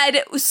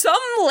God, some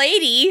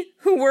lady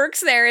who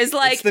works there is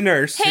like, it's the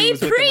nurse hey, who was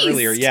priest, with them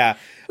earlier. Yeah.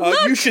 Look,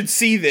 you should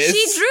see this.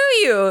 She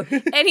drew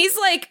you. And he's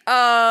like,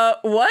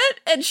 what?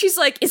 And she's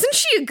like, isn't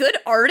she a good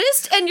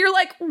artist? And you're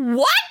like,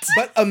 what?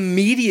 But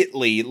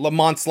immediately,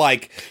 Lamont's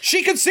like,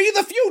 she can see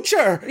the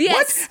future.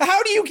 Yes. What?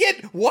 How do you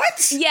get,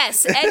 what?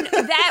 Yes, and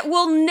that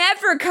will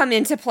never come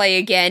into play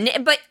again.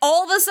 But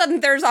all of a sudden,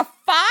 there's a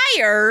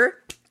fire.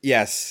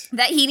 Yes.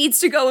 That he needs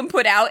to go and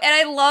put out. And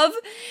I love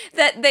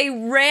that they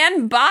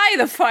ran by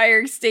the fire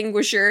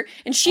extinguisher,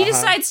 and she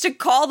decides to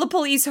call the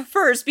police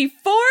first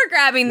before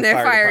grabbing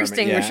their fire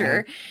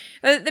extinguisher.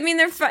 Yeah. I mean,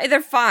 they're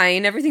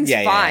fine. Everything's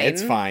fine. Yeah,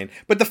 it's fine.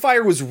 But the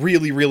fire was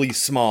really, really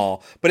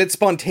small, but it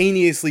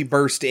spontaneously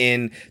burst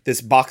in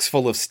this box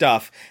full of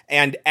stuff.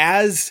 And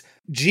as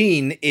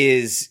Jean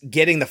is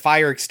getting the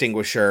fire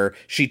extinguisher,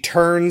 she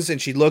turns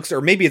and she looks,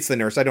 or maybe it's the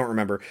nurse, I don't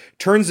remember,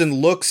 turns and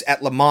looks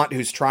at Lamont,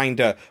 who's trying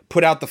to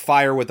put out the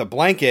fire with a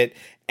blanket,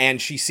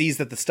 and she sees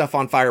that the stuff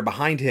on fire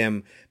behind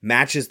him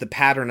matches the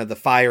pattern of the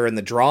fire in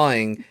the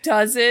drawing.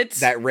 Does it?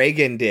 That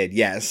Reagan did,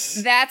 yes.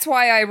 That's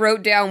why I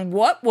wrote down,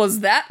 what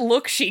was that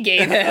look she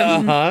gave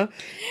him?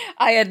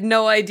 I had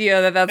no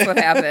idea that that's what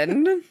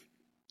happened.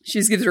 She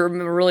just gives her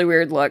a really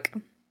weird look.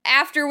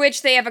 After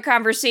which they have a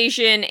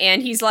conversation,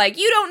 and he's like,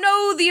 you don't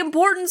know the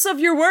importance of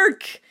your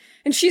work.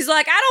 And she's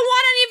like, I don't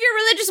want any of your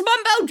religious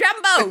mumbo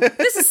jumbo.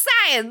 This is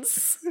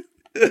science.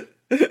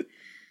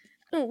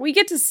 We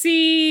get to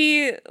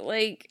see,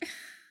 like...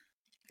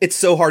 It's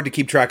so hard to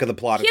keep track of the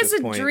plot at this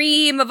point. He has a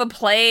dream of a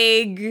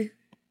plague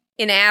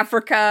in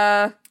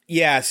Africa.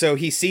 Yeah, so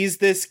he sees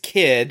this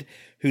kid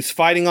who's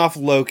fighting off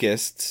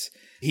locusts.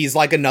 He's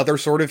like another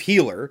sort of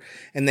healer.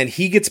 And then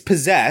he gets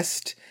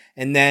possessed,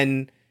 and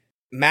then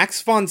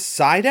Max von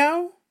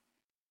Sydow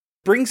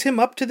brings him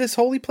up to this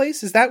holy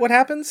place? Is that what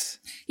happens?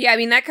 Yeah, I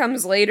mean, that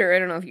comes later. I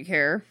don't know if you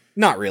care.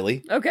 Not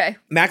really. Okay.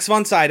 Max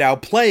von Sydow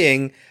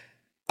playing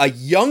a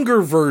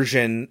younger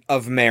version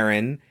of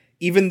Marin,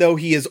 even though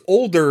he is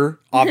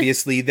older,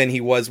 obviously, than he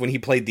was when he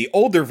played the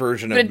older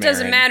version of Marin. But it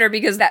doesn't matter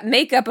because that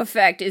makeup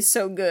effect is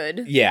so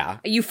good. Yeah.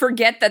 You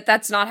forget that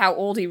that's not how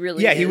old he really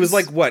is. Yeah, he was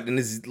like, what, in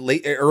his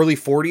early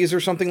 40s or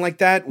something like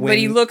that? But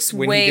he looks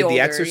way he did older.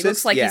 The Exorcist? He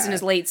looks like he's in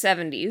his late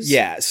 70s.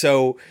 Yeah,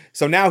 so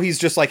now he's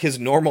just like his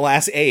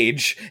normal-ass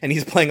age, and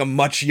he's playing a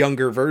much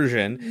younger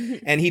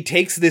version. And he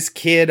takes this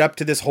kid up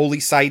to this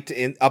holy site,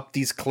 up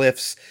these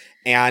cliffs,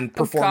 and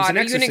performs an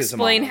exorcism. Are you going to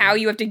explain how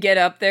you have to get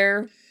up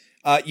there?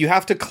 You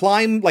have to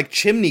climb, like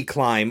chimney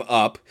climb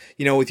up,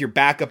 with your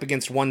back up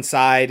against one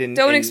side. And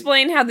Don't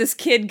explain how this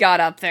kid got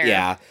up there.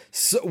 Yeah.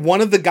 So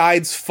one of the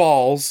guides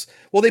falls.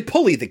 Well, they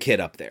pulley the kid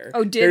up there.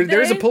 Oh, did they?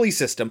 There's a pulley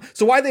system.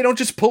 So why they don't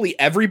just pulley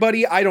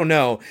everybody, I don't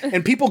know.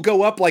 And people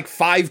go up like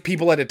 5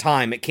 people at a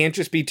time. It can't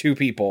just be 2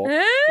 people.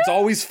 It's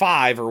always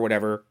 5 or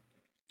whatever.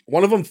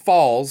 One of them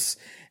falls,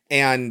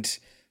 and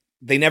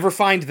they never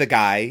find the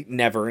guy,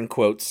 never in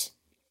quotes.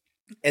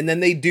 And then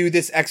they do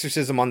this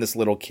exorcism on this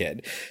little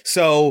kid.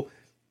 So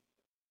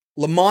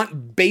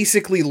Lamont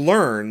basically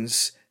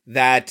learns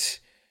that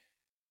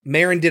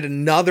Marin did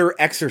another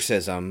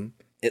exorcism.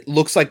 It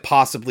looks like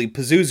possibly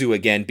Pazuzu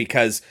again,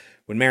 because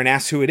when Marin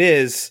asks who it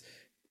is,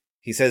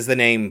 he says the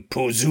name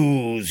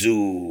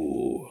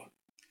Pazuzu.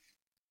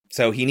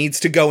 So he needs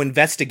to go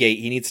investigate.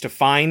 He needs to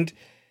find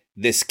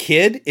this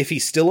kid, if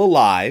he's still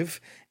alive,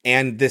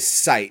 and this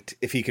site,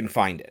 if he can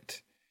find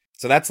it.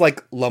 So that's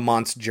like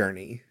Lamont's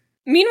journey.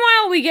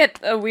 Meanwhile, we get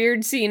a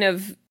weird scene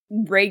of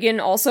Reagan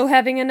also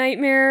having a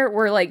nightmare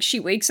where, like, she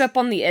wakes up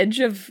on the edge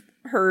of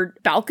her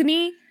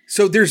balcony.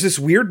 So there's this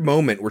weird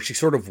moment where she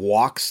sort of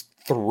walks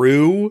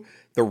through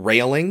the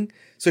railing.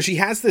 So she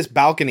has this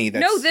balcony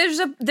that's...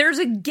 No, there's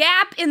a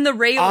gap in the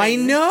railing. I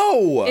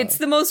know! It's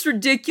the most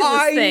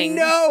ridiculous thing. I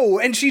know!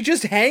 And she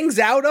just hangs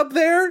out up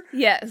there?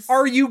 Yes.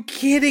 Are you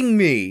kidding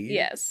me?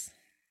 Yes.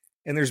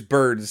 And there's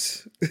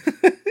birds.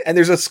 And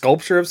there's a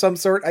sculpture of some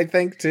sort, I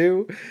think,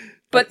 too.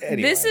 But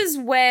anyway. This is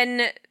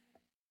when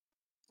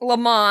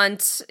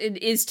Lamont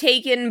is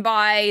taken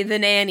by the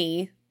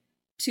nanny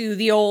to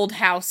the old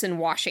house in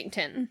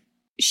Washington.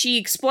 She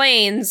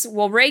explains,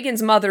 well,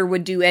 Reagan's mother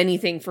would do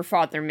anything for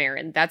Father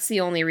Merrin. That's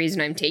the only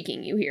reason I'm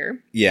taking you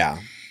here. Yeah.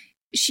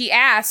 She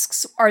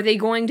asks, are they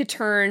going to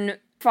turn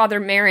Father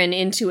Merrin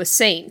into a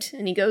saint?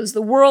 And he goes,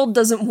 the world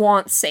doesn't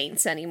want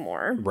saints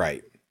anymore.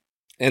 Right.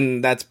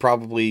 And that's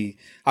probably,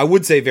 I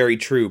would say very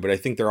true, but I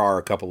think there are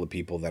a couple of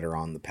people that are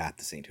on the path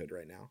to sainthood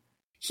right now.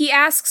 He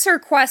asks her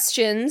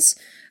questions.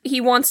 He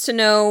wants to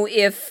know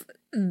if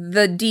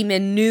the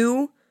demon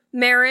knew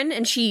Merrin,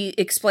 and she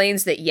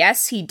explains that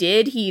yes, he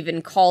did. He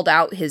even called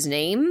out his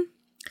name.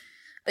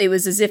 It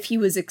was as if he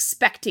was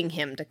expecting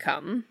him to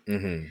come.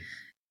 Mm-hmm.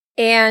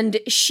 And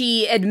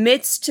she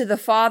admits to the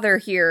father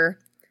here,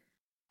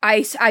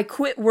 I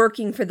quit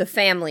working for the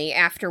family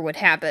after what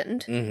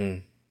happened.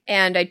 Mm-hmm.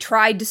 And I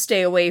tried to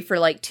stay away for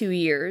like 2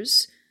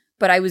 years,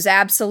 but I was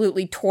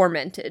absolutely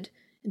tormented.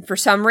 And for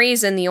some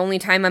reason, the only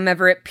time I'm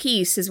ever at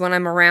peace is when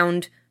I'm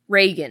around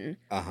Reagan.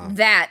 Uh-huh.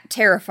 That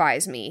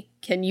terrifies me.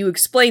 Can you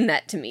explain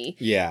that to me?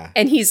 Yeah.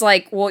 And he's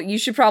like, well, you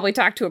should probably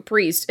talk to a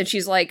priest. And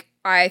she's like,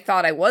 I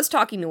thought I was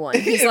talking to one.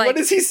 He's like, what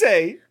does he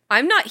say?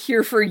 I'm not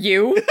here for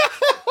you.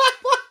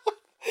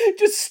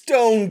 Just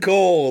stone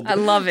cold. I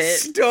love it.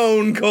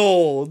 Stone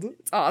cold.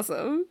 It's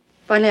awesome.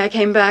 Finally, I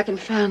came back and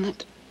found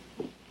that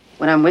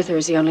when I'm with her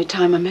is the only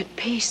time I'm at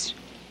peace.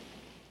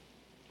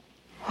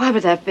 Why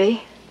would that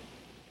be?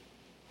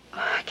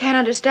 I can't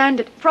understand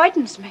it. It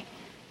frightens me.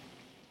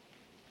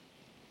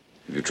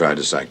 Have you tried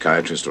a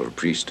psychiatrist or a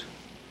priest?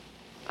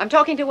 I'm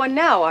talking to one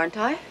now, aren't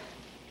I?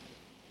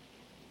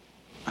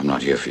 I'm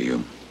not here for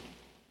you.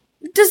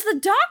 Does the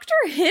doctor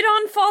hit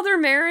on Father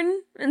Merrin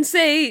and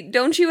say,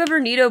 don't you ever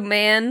need a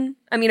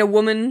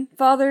woman,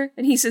 Father?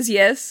 And he says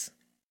yes.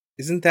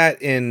 Isn't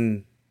that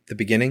in the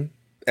beginning?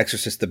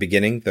 Exorcist the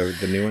beginning,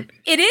 the new one?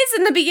 It is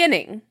in the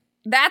beginning.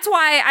 That's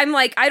why I'm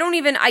like, I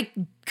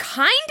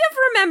kind of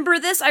remember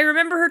this. I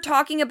remember her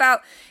talking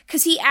about,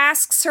 because he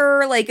asks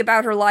her, like,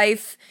 about her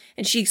life,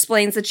 and she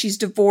explains that she's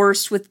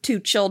divorced with 2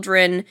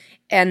 children,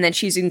 and that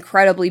she's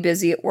incredibly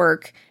busy at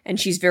work, and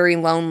she's very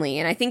lonely.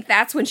 And I think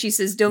that's when she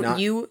says,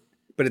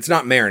 But it's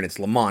not Merrin, it's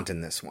Lamont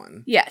in this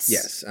one. Yes.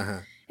 Yes, uh-huh.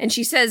 And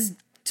she says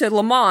to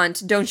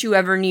Lamont, don't you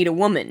ever need a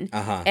woman?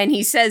 Uh-huh. And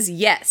he says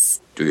yes.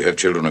 Do you have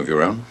children of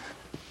your own?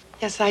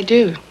 Yes, I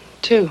do.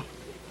 2.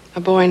 A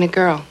boy and a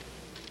girl.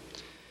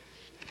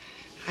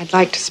 I'd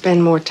like to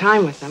spend more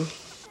time with them.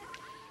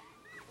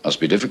 Must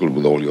be difficult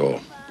with all your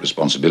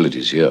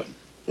responsibilities here.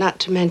 Not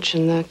to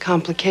mention the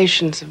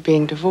complications of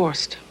being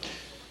divorced.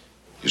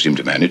 You seem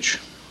to manage.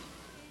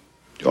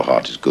 Your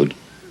heart is good.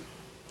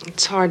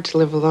 It's hard to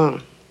live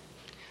alone.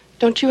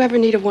 Don't you ever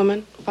need a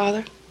woman,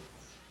 Father?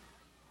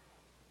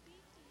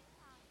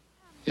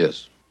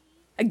 Yes.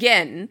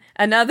 Again,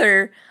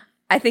 another,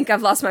 I think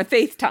I've lost my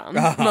faith, Tom,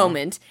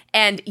 moment.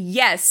 And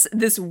yes,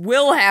 this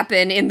will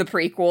happen in the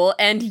prequel.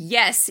 And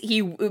yes,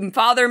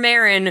 Father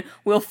Merrin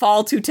will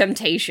fall to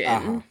temptation.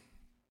 Uh-huh.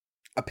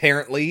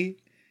 Apparently,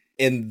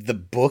 in the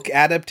book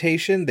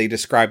adaptation, they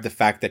describe the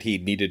fact that he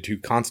needed to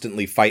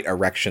constantly fight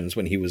erections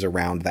when he was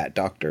around that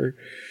doctor.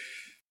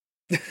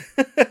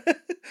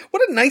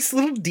 What a nice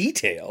little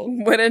detail.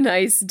 What a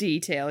nice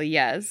detail,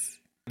 yes.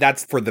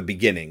 That's for the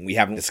beginning. We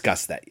haven't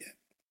discussed that yet.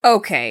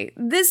 Okay,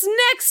 this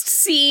next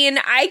scene,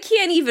 I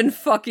can't even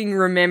fucking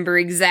remember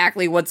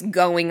exactly what's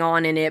going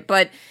on in it,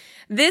 but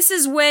this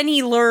is when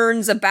he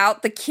learns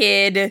about the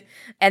kid,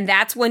 and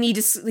that's when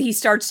he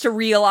starts to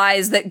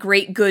realize that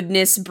great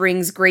goodness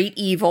brings great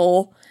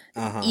evil.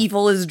 Uh-huh.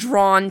 Evil is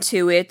drawn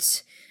to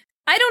it.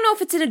 I don't know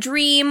if it's in a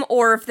dream,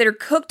 or if they're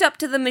cooked up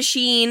to the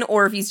machine,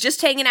 or if he's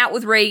just hanging out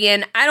with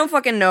Reagan. I don't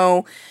fucking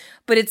know.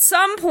 But at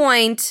some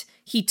point,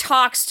 he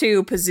talks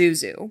to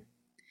Pazuzu.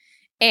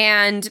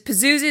 And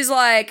Pazuzu's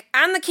like,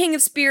 I'm the king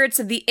of spirits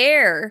of the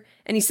air.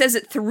 And he says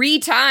it 3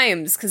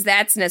 times, because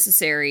that's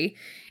necessary.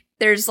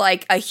 There's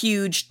like a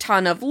huge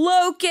ton of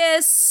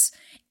locusts.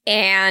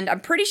 And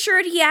I'm pretty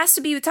sure he has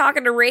to be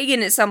talking to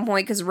Reagan at some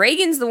point, because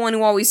Reagan's the one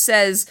who always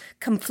says,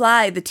 come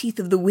fly the teeth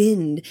of the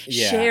wind,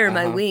 share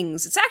my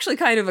wings. It's actually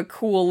kind of a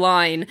cool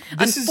line.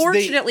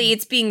 Unfortunately,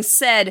 it's being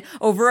said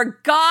over a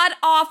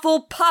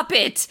god-awful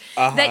puppet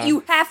that you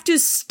have to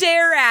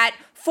stare at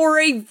for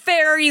a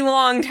very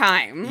long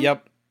time.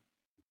 Yep.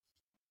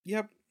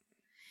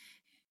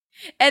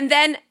 And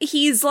then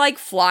he's like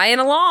flying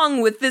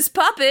along with this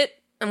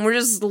puppet, and we're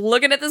just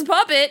looking at this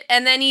puppet,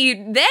 and then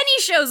he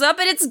shows up,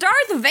 and it's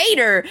Darth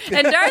Vader,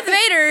 and Darth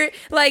Vader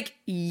like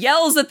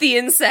yells at the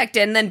insect,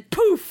 and then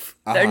poof,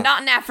 they're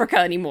not in Africa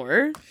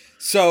anymore.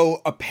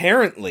 So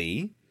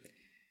apparently,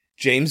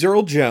 James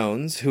Earl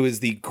Jones, who is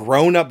the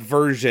grown-up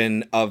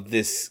version of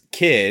this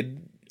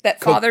kid that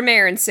Father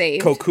Merrin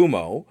saved,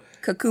 Kokumo,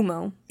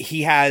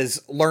 he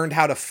has learned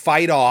how to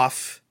fight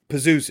off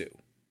Pazuzu.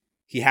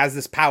 He has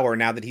this power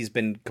now that he's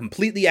been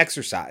completely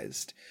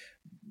exorcised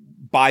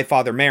by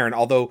Father Merrin,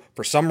 although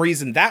for some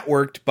reason that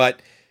worked,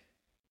 but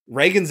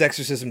Regan's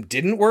exorcism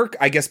didn't work,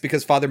 I guess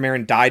because Father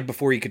Merrin died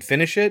before he could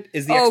finish it,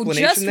 is the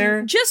explanation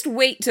there. Just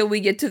wait till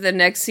we get to the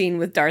next scene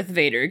with Darth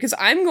Vader, because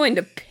I'm going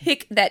to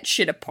pick that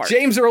shit apart.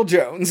 James Earl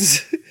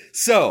Jones.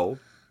 So,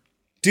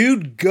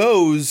 dude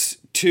goes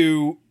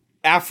to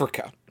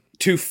Africa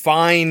to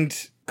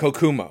find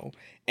Kokumo,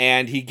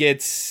 and he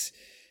gets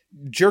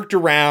jerked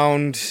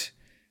around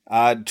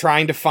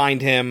trying to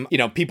find him. You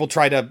know, people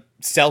try to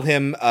sell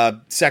him a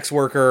sex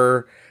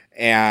worker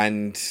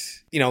and,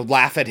 you know,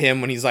 laugh at him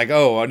when he's like,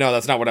 oh, no,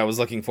 that's not what I was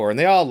looking for. And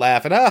they all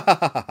laugh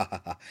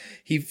and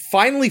he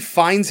finally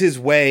finds his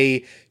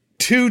way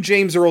to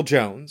James Earl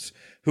Jones,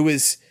 who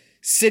is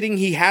sitting.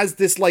 He has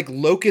this like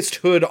locust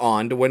hood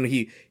on to when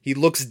he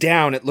looks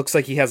down, it looks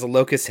like he has a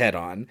locust head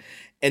on.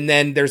 And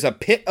then there's a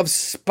pit of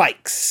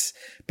spikes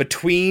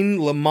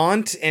between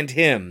Lamont and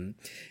him.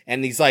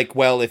 And he's like,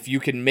 well, if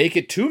you can make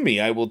it to me,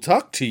 I will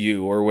talk to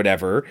you or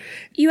whatever.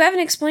 You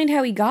haven't explained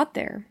how he got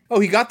there. Oh,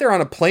 he got there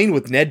on a plane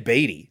with Ned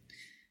Beatty.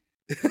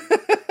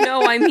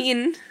 No, I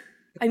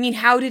mean,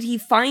 how did he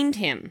find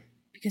him?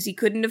 Because he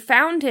couldn't have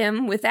found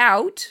him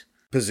without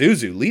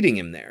Pazuzu leading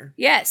him there.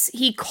 Yes,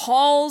 he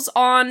calls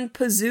on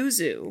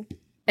Pazuzu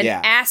and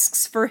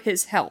asks for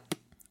his help.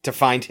 To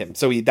find him.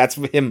 So that's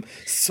him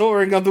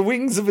soaring on the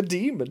wings of a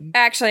demon.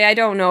 Actually, I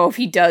don't know if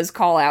he does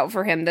call out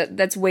for him.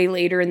 That's way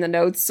later in the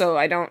notes, so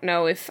I don't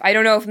know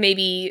if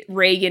maybe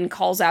Regan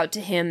calls out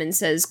to him and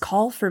says,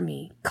 "Call for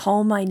me.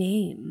 Call my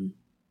name."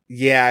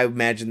 Yeah, I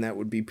imagine that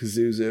would be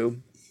Pazuzu.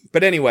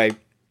 But anyway,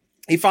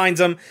 he finds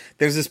him.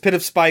 There's this pit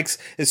of spikes.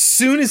 As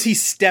soon as he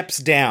steps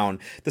down,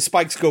 the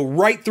spikes go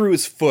right through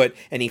his foot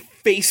and he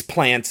face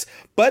plants,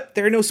 but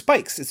there are no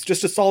spikes. It's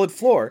just a solid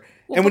floor.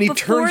 Well, and when he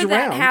before turns around,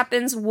 that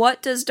happens,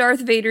 what does Darth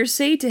Vader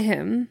say to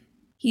him?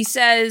 He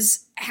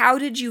says, "How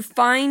did you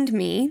find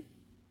me?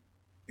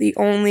 The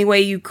only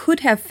way you could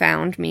have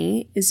found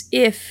me is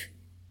if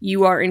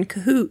you are in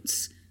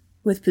cahoots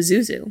with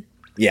Pazuzu."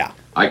 Yeah.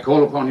 I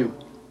call upon you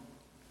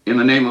in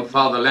the name of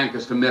Father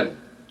Lancaster Merrin.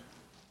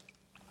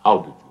 How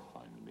did you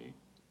find me?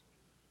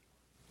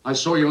 I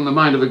saw you in the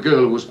mind of a girl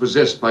who was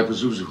possessed by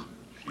Pazuzu.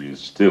 She is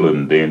still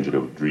in danger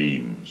of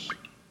dreams.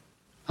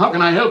 How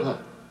can I help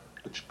her?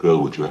 Which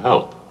girl would you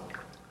help?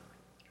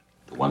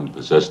 The one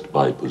possessed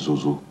by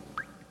Pazuzu,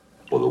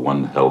 or the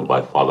one held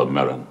by Father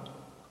Merrin?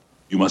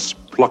 You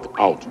must pluck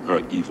out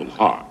her evil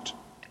heart.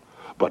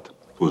 But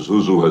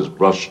Pazuzu has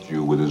brushed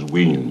you with his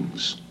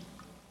wings.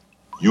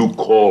 You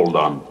called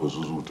on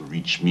Pazuzu to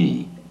reach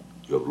me.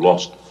 You have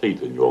lost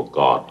faith in your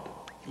God.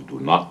 You do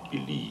not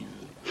believe.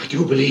 I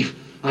do believe.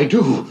 I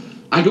do.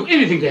 I'd do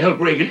anything to help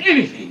Regan.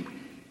 Anything.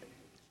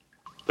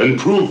 Then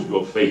prove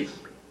your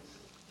faith.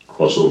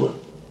 Cross over.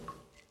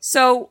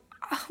 So,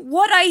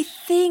 what I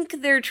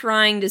think they're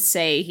trying to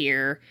say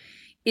here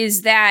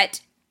is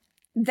that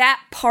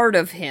part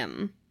of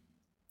him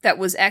that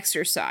was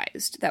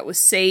exorcised, that was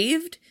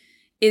saved,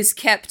 is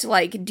kept,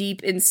 like,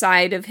 deep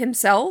inside of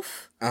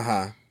himself.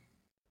 Uh-huh.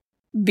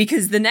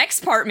 Because the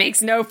next part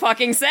makes no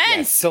fucking sense.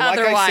 Yes. So, like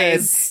I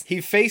said,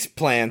 he face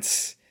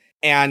plants,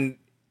 and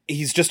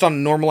he's just on a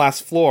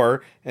normal-ass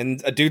floor,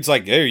 and a dude's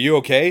like, hey, are you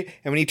okay?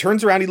 And when he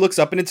turns around, he looks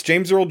up, and it's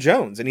James Earl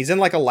Jones, and he's in,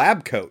 like, a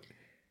lab coat.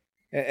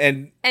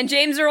 And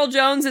James Earl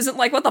Jones isn't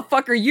like, what the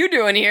fuck are you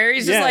doing here?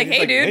 He's just like,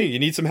 hey, dude. Hey, you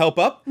need some help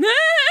up?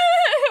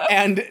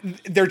 And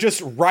they're just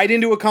right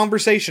into a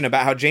conversation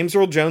about how James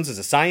Earl Jones is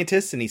a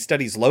scientist and he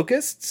studies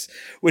locusts,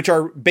 which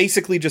are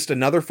basically just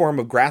another form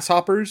of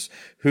grasshoppers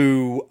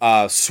who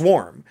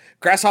swarm.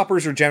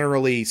 Grasshoppers are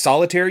generally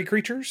solitary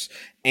creatures,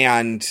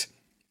 and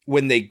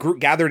when they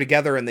gather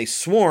together and they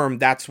swarm,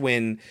 that's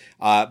when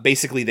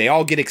basically they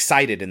all get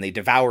excited and they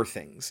devour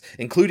things,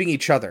 including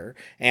each other.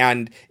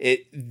 And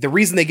the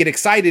reason they get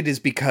excited is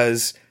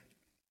because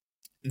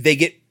they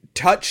get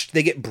touched,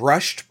 they get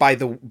brushed by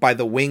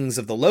the wings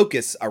of the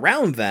locusts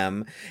around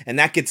them, and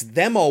that gets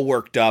them all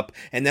worked up,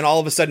 and then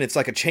all of a sudden it's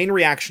like a chain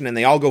reaction and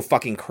they all go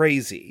fucking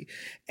crazy.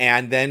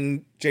 And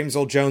then James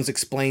Earl Jones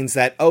explains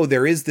that, oh,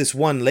 there is this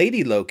one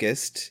lady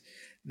locust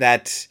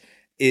that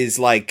is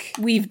like...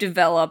 We've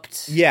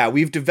developed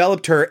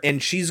her,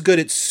 and she's good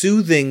at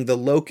soothing the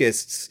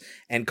locusts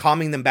and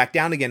calming them back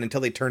down again until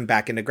they turn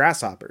back into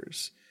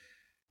grasshoppers.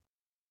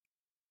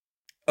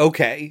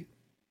 Okay.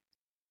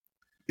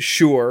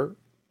 Sure.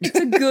 It's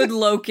a good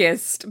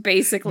locust,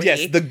 basically.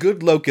 Yes, the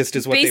good locust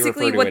is what they refer to it as.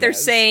 Basically, what they're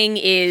saying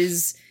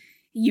is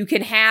you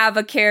can have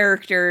a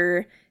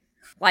character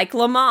like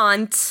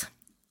Lamont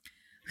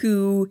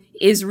who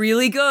is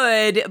really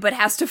good, but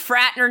has to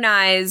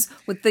fraternize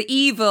with the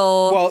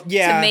evil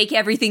to make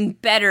everything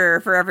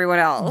better for everyone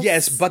else.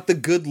 Yes, but the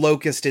good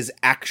Locust is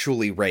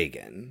actually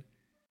Reagan.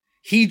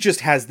 He just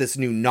has this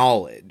new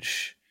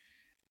knowledge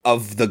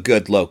of the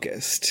good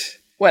Locust.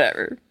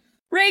 Whatever.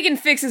 Reagan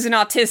fixes an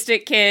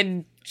autistic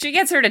kid. She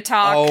gets her to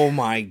talk. Oh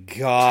my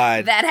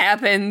god. That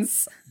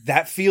happens.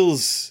 That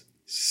feels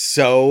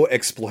so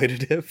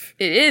exploitative.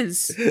 It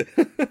is.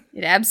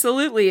 It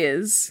absolutely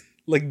is.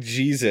 Like,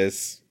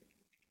 Jesus.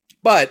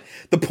 But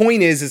the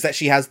point is that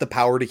she has the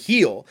power to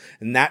heal.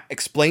 And that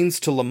explains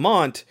to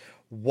Lamont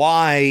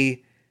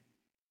why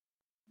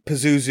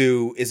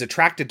Pazuzu is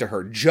attracted to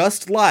her.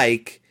 Just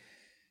like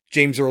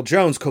James Earl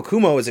Jones,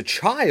 Kokumo as a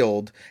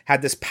child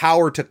had this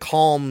power to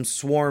calm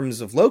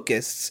swarms of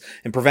locusts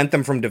and prevent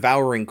them from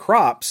devouring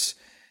crops.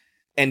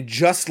 And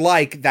just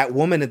like that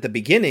woman at the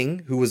beginning,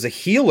 who was a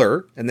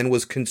healer and then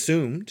was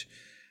consumed,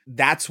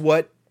 that's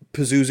what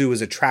Pazuzu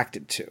is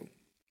attracted to.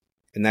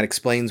 And that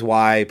explains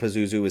why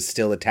Pazuzu is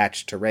still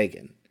attached to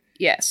Reagan.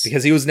 Yes.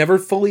 Because he was never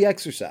fully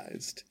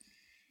exorcised.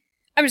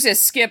 I'm just gonna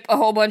skip a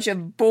whole bunch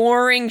of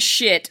boring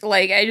shit.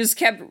 Like, I just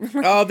kept...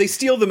 Oh, they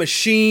steal the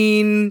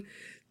machine.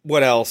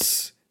 What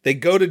else? They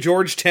go to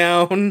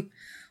Georgetown.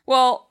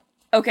 Well,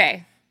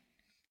 okay.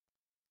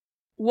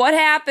 What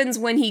happens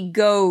when he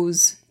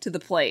goes to the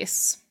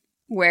place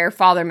where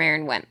Father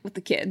Merrin went with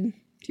the kid?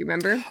 Do you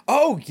remember?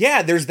 Oh,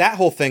 yeah, there's that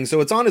whole thing.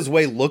 So it's on his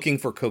way looking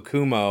for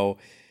Kokumo.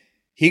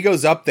 He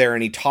goes up there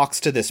and he talks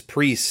to this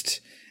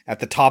priest at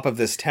the top of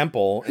this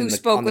temple. Who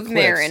spoke with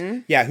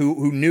Merrin. Yeah,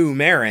 who knew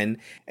Merrin.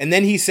 And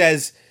then he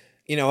says,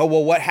 you know,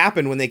 well, what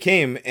happened when they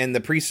came? And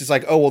the priest is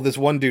like, oh, well, this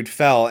one dude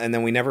fell and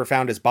then we never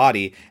found his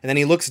body. And then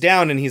he looks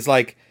down and he's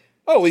like,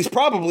 oh, he's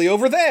probably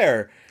over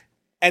there.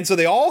 And so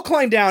they all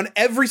climb down,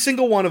 every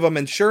single one of them.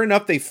 And sure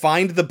enough, they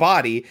find the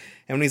body.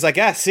 And when he's like,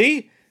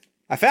 see,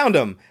 I found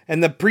him.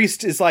 And the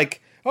priest is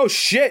like, oh,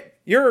 shit,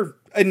 you're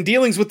in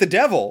dealings with the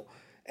devil.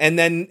 And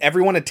then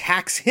everyone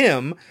attacks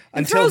him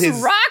until throws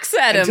rocks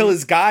at him. Until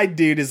his guide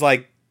dude is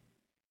like,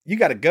 you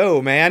gotta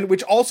go, man.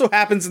 Which also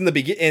happens in the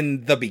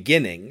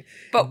beginning.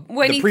 But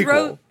when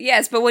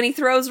he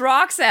throws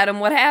rocks at him,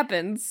 what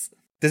happens?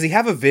 Does he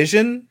have a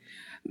vision?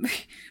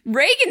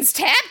 Reagan's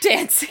tap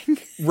dancing.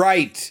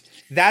 Right.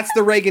 That's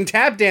the Reagan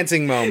tap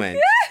dancing moment.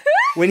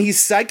 When he's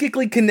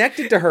psychically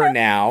connected to her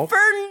now. For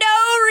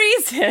no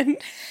reason.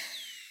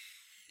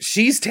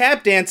 She's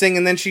tap dancing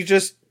and then she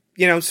just,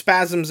 you know,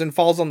 spasms and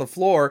falls on the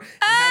floor and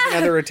has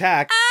another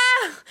attack.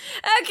 Oh,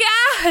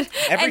 God.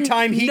 Every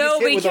time he gets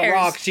hit with a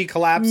rock, she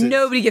collapses.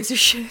 Nobody gives a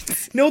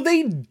shit. No,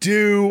 they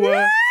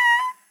do.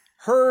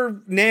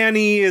 Her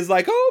nanny is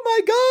like, oh, my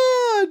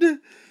God.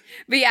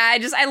 But yeah,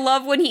 I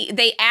love when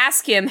they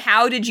ask him,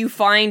 how did you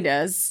find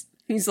us?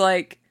 He's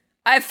like,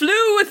 I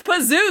flew with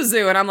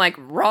Pazuzu. And I'm like,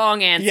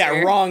 wrong answer.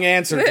 Yeah, wrong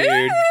answer,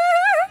 dude.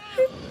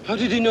 How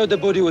did he know the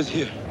body was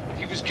here?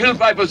 He was killed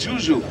by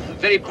Pazuzu, a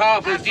very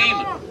powerful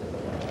demon.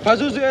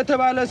 Pazuzu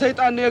የተባለ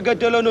ሰይጣን ነው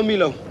የገደለው ነው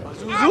የሚለው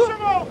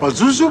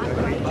Pazuzu?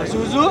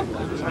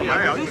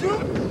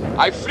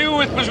 I flew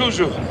with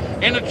Pazuzu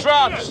in a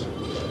trance.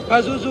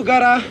 Pazuzu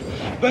ጋራ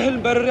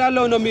በህልም በርር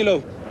ያለው ነው የሚለው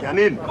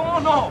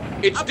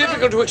It's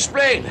difficult to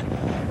explain.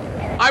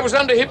 I was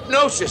under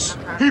hypnosis.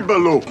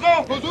 Hibalo.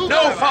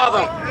 No,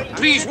 Father.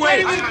 Please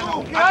wait.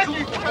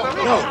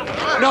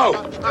 No.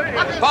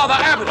 Father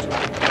Abbott,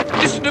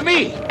 listen to me.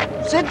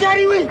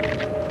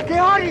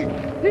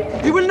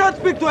 He will not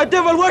speak to a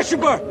devil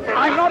worshipper.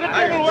 I'm not a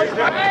devil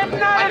worshipper.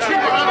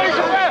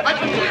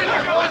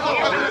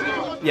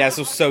 Yeah,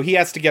 so he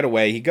has to get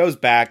away. He goes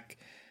back.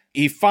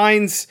 He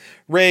finds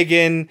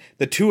Reagan.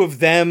 The two of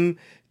them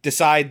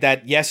decide that,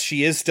 yes,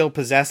 she is still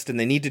possessed and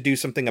they need to do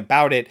something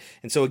about it.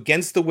 And so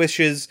against the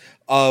wishes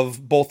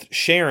of both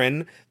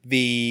Sharon,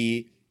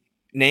 the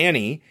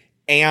nanny,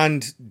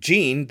 and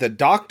Jean, the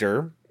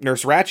doctor,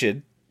 Nurse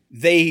Ratched,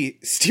 they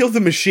steal the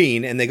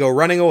machine and they go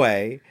running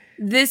away.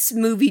 This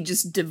movie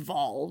just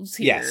devolves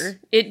here. Yes.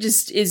 It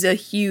just is a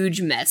huge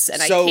mess and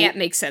I can't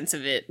make sense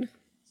of it.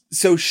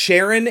 So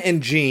Sharon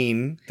and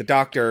Jean, the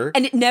doctor...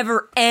 And it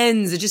never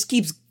ends. It just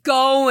keeps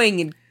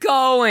going and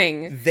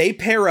going. They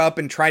pair up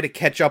and try to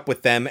catch up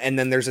with them, and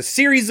then there's a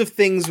series of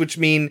things which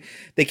mean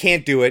they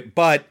can't do it,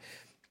 but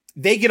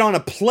they get on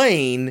a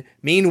plane.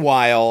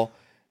 Meanwhile,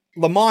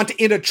 Lamont,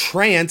 in a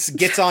trance,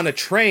 gets on a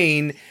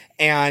train,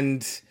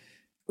 and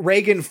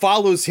Reagan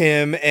follows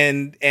him,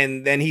 and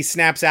then he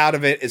snaps out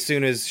of it as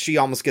soon as she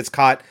almost gets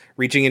caught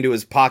reaching into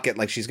his pocket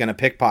like she's going to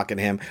pickpocket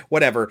him.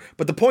 Whatever.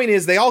 But the point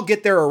is, they all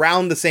get there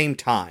around the same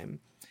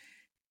time.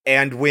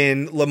 And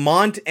when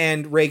Lamont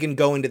and Reagan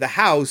go into the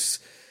house,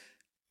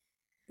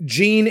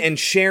 Jean and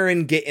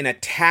Sharon get in a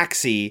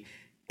taxi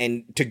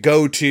and to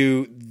go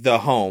to the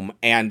home.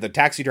 And the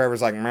taxi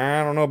driver's like,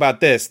 I don't know about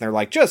this. And they're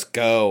like, just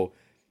go.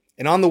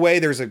 And on the way,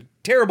 there's a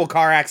terrible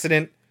car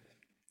accident.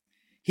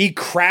 He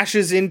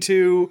crashes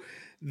into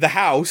the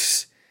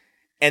house.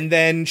 And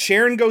then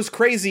Sharon goes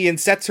crazy and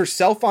sets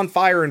herself on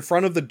fire in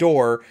front of the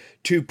door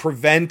to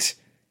prevent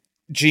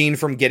Jean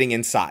from getting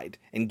inside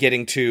and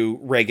getting to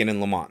Reagan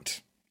and Lamont.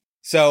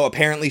 So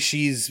apparently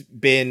she's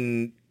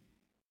been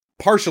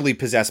partially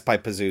possessed by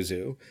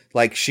Pazuzu.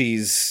 Like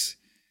she's,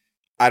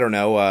 I don't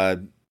know,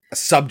 a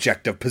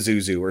subject of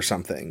Pazuzu or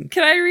something.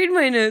 Can I read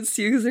my notes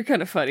to you because they're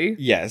kind of funny?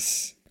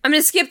 Yes. I'm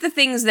going to skip the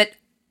things that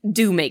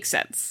do make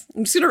sense.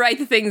 I'm just going to write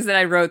the things that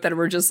I wrote that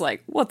were just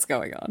like, what's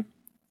going on?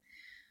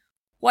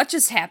 What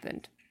just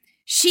happened?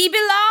 She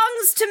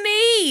belongs to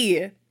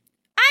me!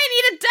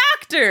 I need a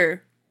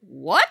doctor!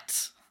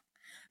 What?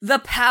 The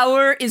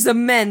power is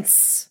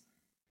immense.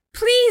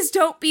 Please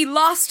don't be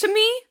lost to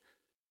me.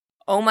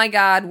 Oh my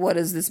god, what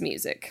is this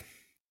music?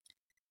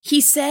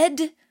 He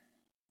said,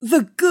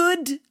 the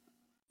good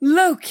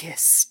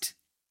locust.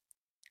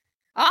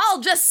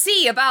 I'll just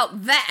see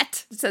about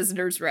that, says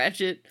Nurse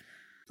Ratched.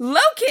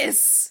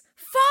 Locusts!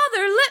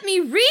 Father, let me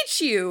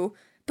reach you!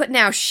 But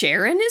now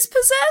Sharon is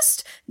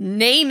possessed?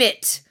 Name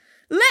it!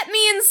 Let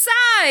me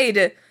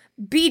inside!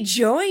 Be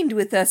joined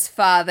with us,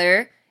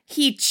 Father.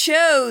 He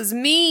chose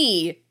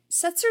me.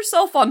 Sets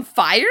herself on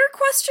fire? ?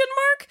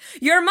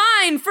 You're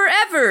mine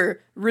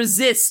forever.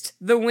 Resist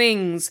the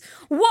wings.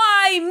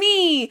 Why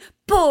me?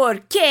 ¿Por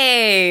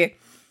qué?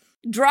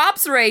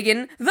 Drops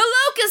Reagan. The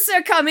locusts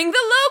are coming.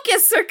 The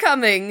locusts are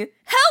coming.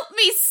 Help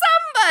me,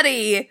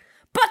 somebody.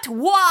 But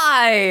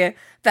why?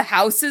 The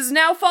house is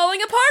now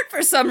falling apart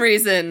for some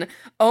reason.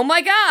 Oh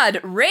my god,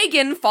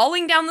 Reagan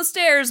falling down the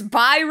stairs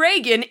by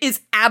Reagan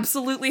is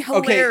absolutely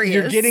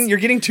hilarious. Okay, you're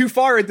getting too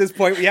far at this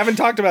point. We haven't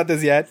talked about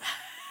this yet.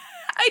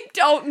 I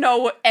don't know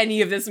what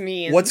any of this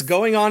means. What's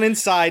going on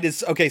inside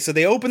is, okay, so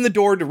they open the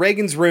door to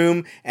Reagan's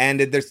room, and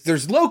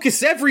there's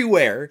locusts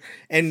everywhere,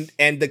 and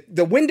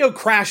the window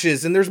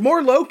crashes, and there's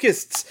more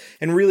locusts.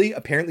 And really,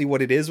 apparently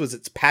what it is was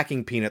it's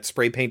packing peanuts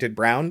spray-painted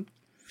brown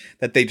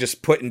that they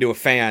just put into a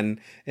fan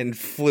and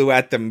flew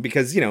at them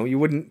because, you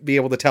wouldn't be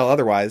able to tell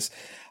otherwise.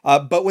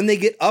 But when they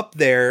get up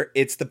there,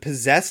 it's the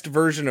possessed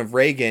version of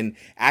Reagan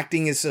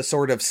acting as a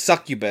sort of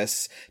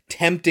succubus,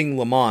 tempting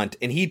Lamont,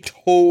 and he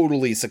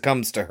totally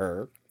succumbs to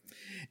her.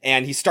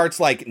 And he starts,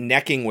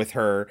 necking with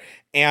her.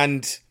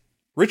 And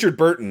Richard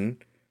Burton,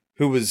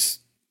 who was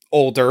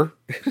older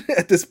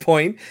at this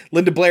point,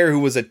 Linda Blair, who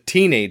was a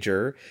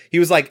teenager, he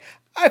was like,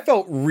 I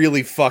felt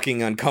really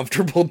fucking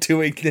uncomfortable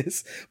doing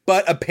this.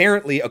 But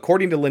apparently,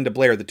 according to Linda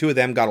Blair, the two of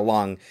them got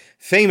along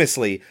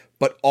famously,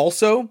 but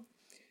also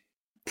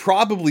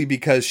probably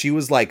because she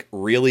was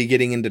really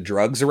getting into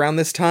drugs around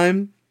this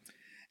time,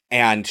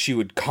 and she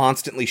would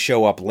constantly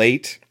show up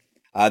late.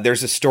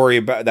 There's a story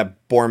about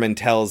that Borman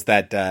tells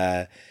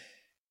that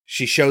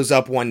she shows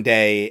up one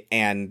day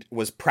and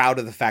was proud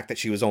of the fact that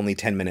she was only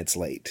 10 minutes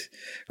late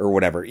or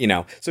whatever,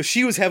 So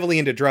she was heavily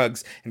into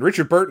drugs, and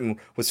Richard Burton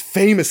was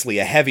famously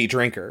a heavy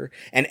drinker.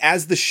 And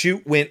as the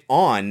shoot went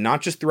on,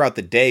 not just throughout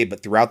the day,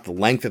 but throughout the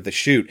length of the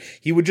shoot,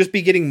 he would just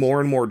be getting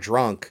more and more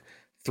drunk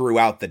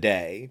throughout the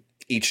day.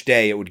 Each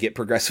day it would get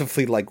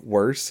progressively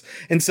worse.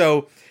 And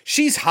so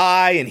she's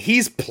high and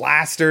he's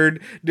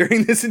plastered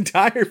during this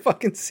entire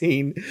fucking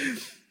scene.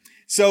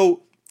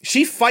 So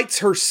she fights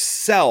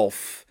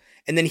herself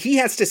and then he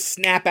has to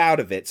snap out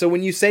of it. So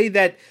when you say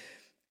that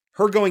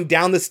her going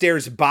down the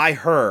stairs by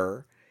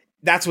her,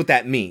 that's what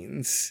that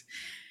means.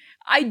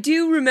 I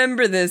do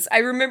remember this. I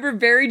remember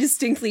very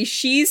distinctly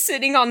she's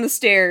sitting on the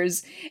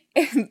stairs.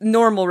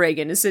 Normal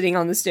Reagan is sitting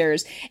on the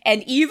stairs.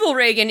 And evil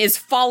Reagan is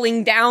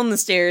falling down the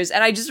stairs.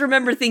 And I just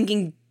remember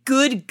thinking,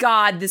 good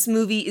God, this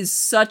movie is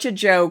such a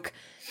joke.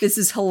 This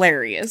is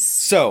hilarious.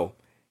 So,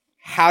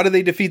 how do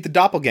they defeat the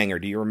doppelganger?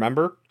 Do you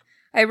remember?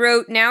 I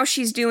wrote, now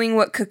she's doing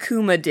what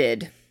Kakuma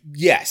did.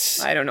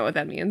 Yes. I don't know what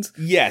that means.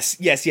 Yes.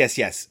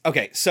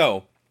 Okay,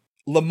 so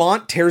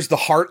Lamont tears the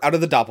heart out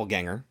of the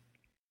doppelganger.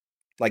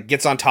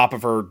 Gets on top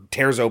of her,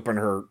 tears open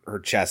her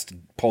chest,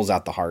 pulls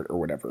out the heart or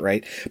whatever,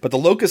 right? But the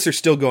locusts are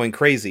still going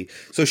crazy.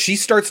 So she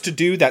starts to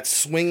do that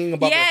swinging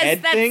above her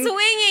head thing.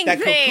 That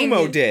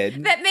Kokumo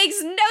did. That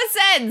makes no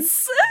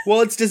sense.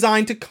 Well, it's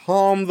designed to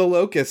calm the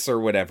locusts or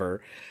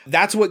whatever.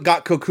 That's what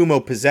got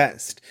Kokumo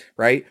possessed,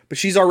 right? But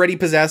she's already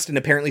possessed, and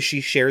apparently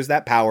she shares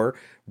that power.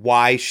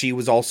 Why she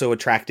was also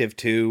attractive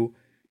to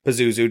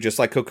Pazuzu, just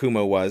like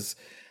Kokumo was.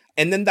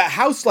 And then the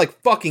house,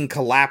 fucking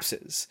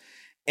collapses.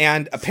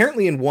 And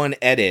apparently in one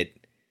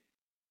edit,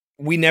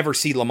 we never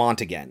see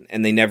Lamont again.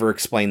 And they never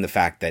explain the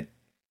fact that,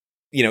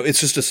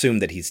 it's just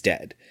assumed that he's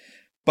dead.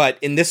 But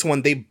in this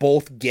one, they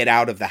both get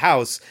out of the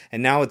house.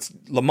 And now it's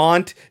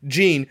Lamont,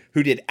 Jean,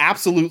 who did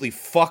absolutely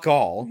fuck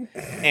all,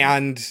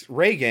 and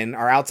Reagan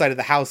are outside of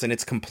the house and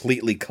it's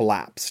completely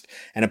collapsed.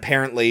 And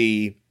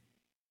apparently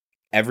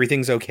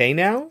everything's okay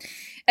now?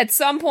 At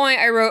some point,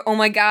 I wrote, oh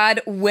my God,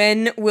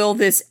 when will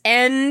this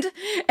end?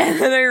 And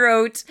then I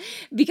wrote,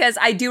 because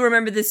I do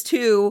remember this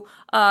too,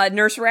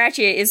 Nurse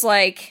Ratched is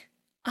like,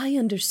 I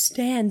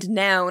understand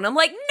now. And I'm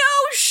like, no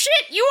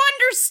shit, you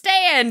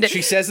understand.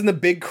 She says in the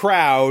big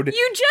crowd.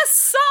 You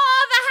just saw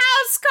the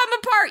house come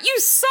apart. You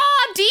saw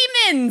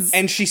demons.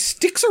 And she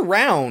sticks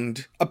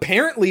around,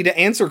 apparently to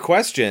answer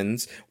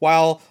questions,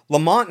 while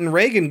Lamont and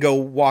Reagan go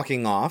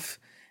walking off.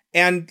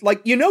 And,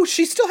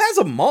 she still has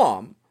a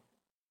mom.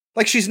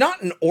 Like, she's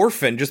not an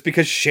orphan just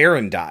because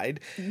Sharon died.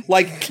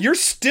 Like, you're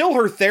still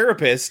her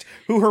therapist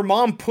who her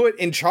mom put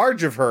in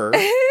charge of her.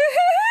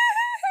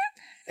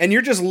 And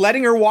you're just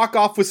letting her walk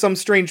off with some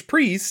strange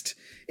priest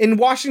in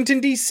Washington,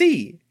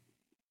 D.C.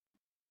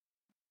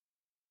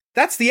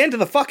 That's the end of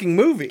the fucking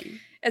movie.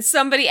 As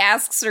somebody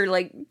asks her,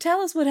 like,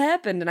 tell us what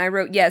happened. And I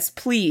wrote, yes,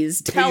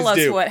 please tell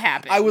us what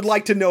happened. I would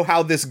like to know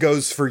how this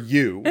goes for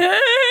you.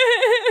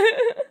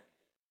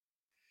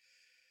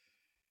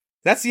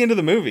 That's the end of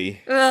the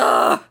movie.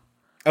 Ugh.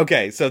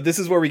 Okay, so this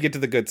is where we get to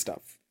the good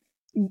stuff.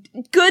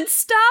 Good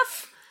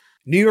stuff?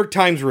 New York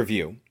Times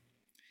review.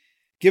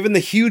 Given the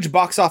huge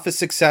box office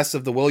success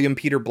of the William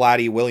Peter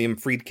Blatty, William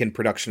Friedkin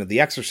production of The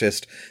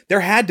Exorcist,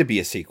 there had to be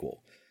a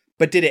sequel.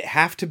 But did it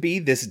have to be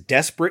this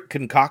desperate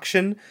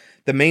concoction,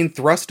 the main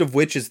thrust of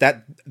which is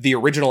that the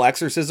original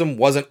exorcism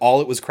wasn't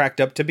all it was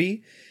cracked up to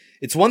be?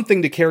 It's one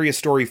thing to carry a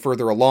story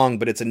further along,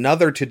 but it's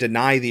another to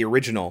deny the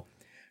original,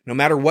 no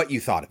matter what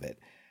you thought of it.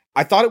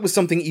 I thought it was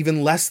something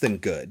even less than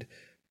good.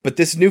 But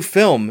this new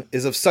film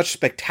is of such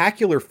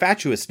spectacular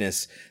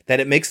fatuousness that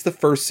it makes the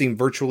first seem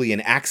virtually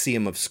an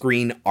axiom of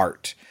screen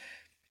art.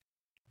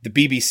 The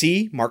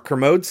BBC, Mark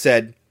Kermode,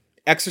 said,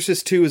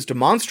 Exorcist 2 is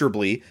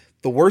demonstrably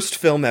the worst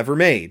film ever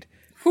made.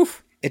 Whew.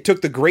 It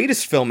took the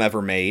greatest film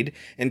ever made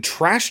and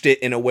trashed it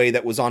in a way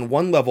that was on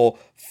one level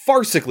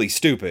farcically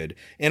stupid,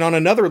 and on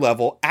another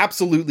level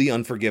absolutely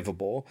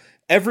unforgivable.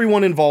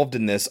 Everyone involved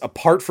in this,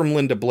 apart from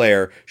Linda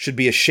Blair, should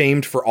be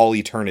ashamed for all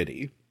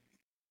eternity.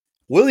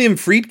 William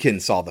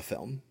Friedkin saw the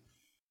film.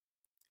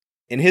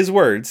 In his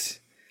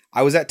words,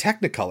 I was at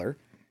Technicolor,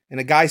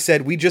 and a guy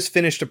said, we just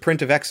finished a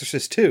print of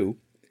Exorcist 2.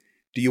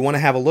 Do you want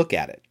to have a look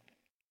at it?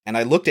 And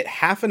I looked at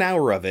half an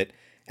hour of it,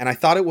 and I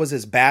thought it was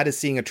as bad as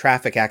seeing a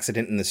traffic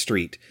accident in the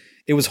street.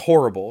 It was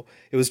horrible.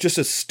 It was just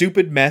a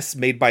stupid mess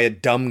made by a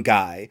dumb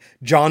guy,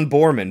 John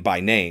Borman by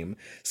name,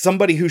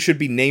 somebody who should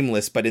be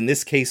nameless, but in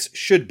this case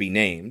should be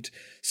named.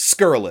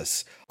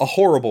 Scurrilous, a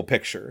horrible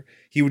picture.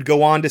 He would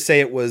go on to say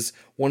it was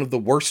one of the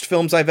worst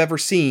films I've ever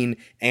seen,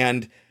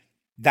 and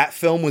that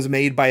film was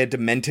made by a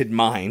demented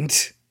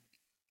mind.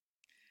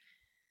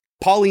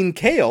 Pauline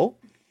Kael,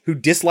 who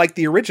disliked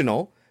the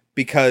original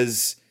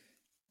because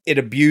it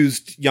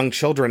abused young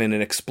children and it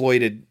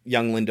exploited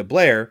young Linda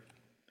Blair,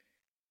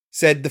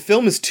 said the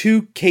film is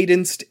too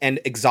cadenced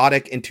and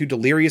exotic and too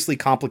deliriously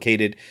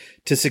complicated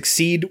to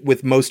succeed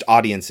with most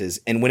audiences,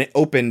 and when it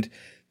opened,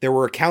 there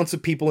were accounts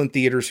of people in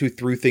theaters who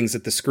threw things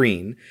at the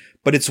screen.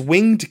 But it's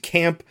winged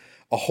camp,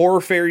 a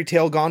horror fairy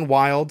tale gone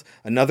wild,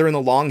 another in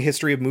the long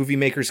history of movie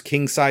makers'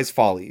 king-size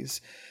follies.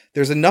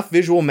 There's enough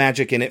visual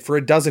magic in it for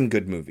a dozen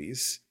good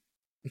movies.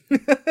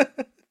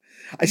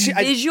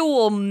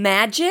 Visual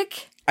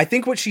magic? I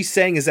think what she's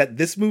saying is that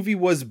this movie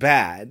was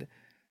bad,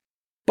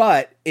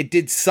 but it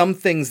did some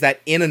things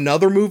that in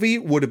another movie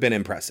would have been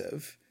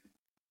impressive.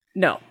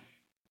 No.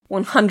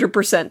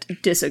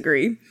 100%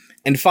 disagree.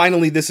 And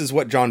finally, this is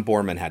what John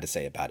Borman had to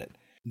say about it.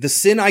 The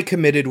sin I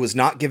committed was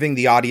not giving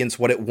the audience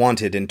what it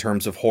wanted in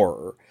terms of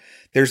horror.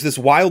 There's this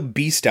wild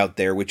beast out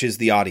there, which is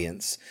the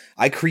audience.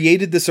 I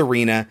created this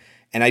arena,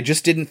 and I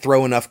just didn't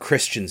throw enough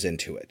Christians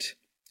into it.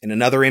 In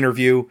another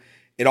interview,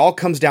 it all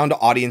comes down to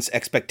audience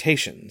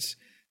expectations.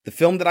 The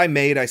film that I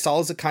made, I saw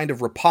as a kind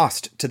of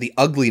riposte to the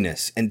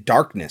ugliness and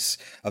darkness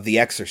of The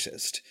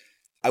Exorcist.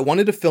 I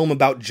wanted a film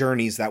about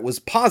journeys that was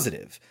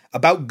positive,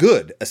 about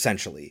good,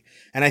 essentially.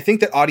 And I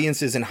think that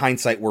audiences in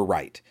hindsight were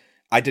right.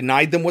 I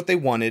denied them what they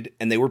wanted,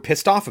 and they were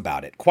pissed off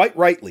about it. Quite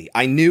rightly.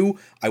 I knew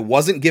I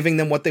wasn't giving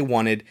them what they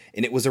wanted,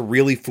 and it was a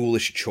really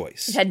foolish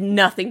choice. It had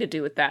nothing to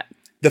do with that.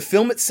 The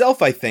film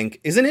itself, I think,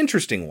 is an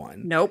interesting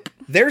one. Nope.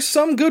 There's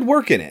some good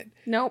work in it.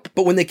 Nope.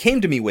 But when they came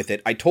to me with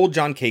it, I told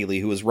John Cayley,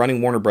 who was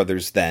running Warner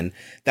Brothers then,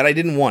 that I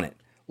didn't want it.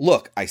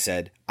 Look, I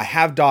said, I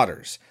have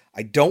daughters.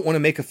 I don't want to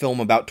make a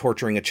film about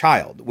torturing a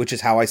child, which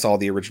is how I saw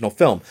the original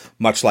film,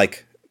 much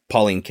like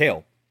Pauline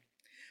Kael.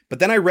 But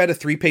then I read a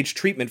 3-page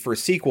treatment for a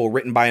sequel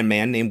written by a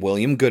man named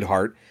William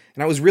Goodhart,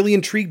 and I was really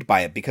intrigued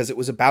by it because it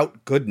was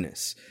about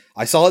goodness.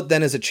 I saw it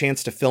then as a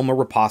chance to film a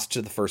riposte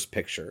to the first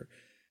picture.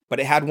 But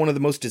it had one of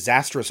the most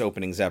disastrous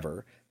openings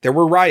ever. There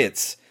were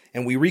riots,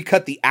 and we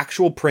recut the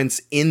actual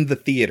prints in the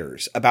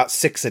theaters, about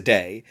 6 a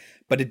day.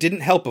 But it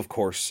didn't help, of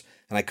course,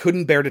 and I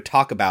couldn't bear to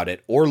talk about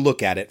it or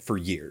look at it for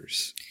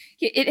years.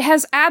 It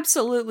has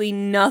absolutely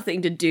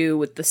nothing to do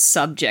with the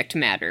subject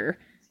matter.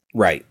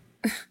 Right.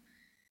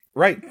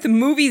 Right. The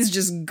movie's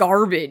just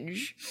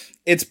garbage.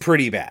 It's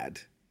pretty bad.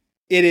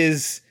 It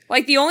is.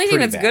 Like, the only thing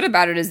that's bad. good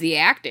about it is the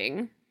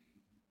acting.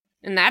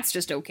 And that's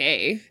just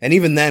okay. And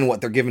even then,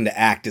 what they're given to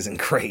act isn't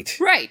great.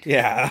 Right.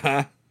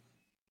 Yeah.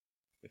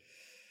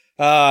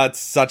 It's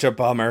such a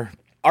bummer.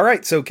 All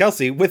right, so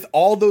Kelsey, with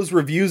all those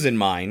reviews in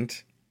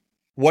mind,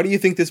 what do you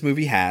think this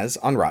movie has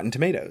on Rotten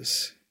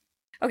Tomatoes?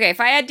 Okay,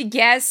 if I had to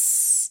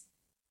guess,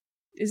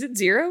 is it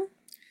 0?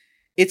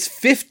 It's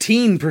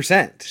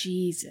 15%.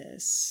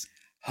 Jesus.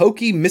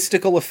 Hokey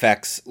mystical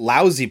effects,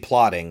 lousy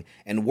plotting,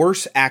 and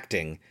worse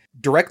acting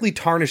directly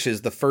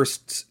tarnishes the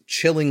first's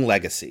chilling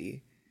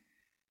legacy.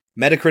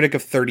 Metacritic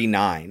of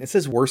 39. It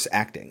says worse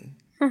acting.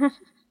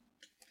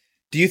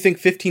 Do you think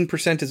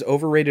 15% is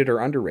overrated or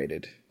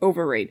underrated?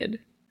 Overrated.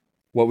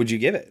 What would you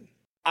give it?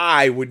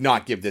 I would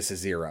not give this a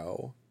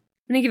 0.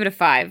 I'm gonna give it a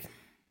 5.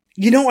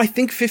 You know, I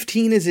think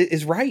 15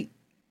 is right.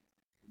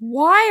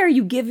 Why are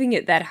you giving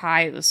it that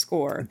high of a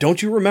score?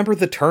 Don't you remember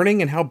The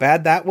Turning and how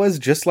bad that was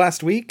just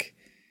last week?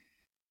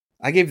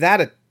 I gave that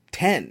a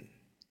 10.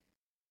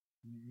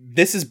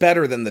 This is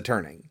better than The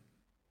Turning.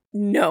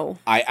 No.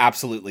 I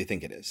absolutely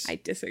think it is. I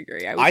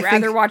disagree. I would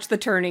rather watch The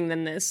Turning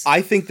than this.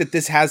 I think that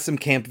this has some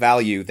camp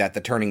value that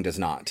The Turning does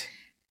not.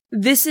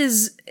 This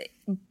is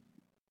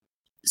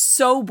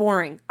so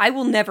boring. I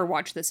will never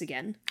watch this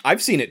again.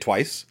 I've seen it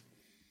twice.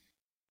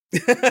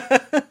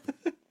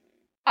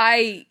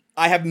 I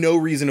have no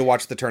reason to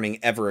watch The Turning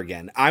ever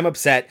again. I'm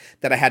upset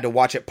that I had to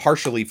watch it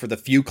partially for the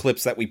few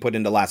clips that we put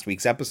into last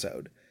week's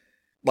episode.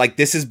 Like,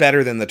 this is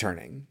better than The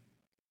Turning.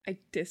 I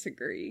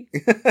disagree.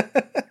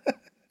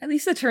 At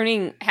least The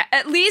Turning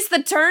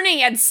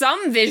had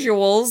some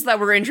visuals that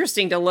were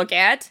interesting to look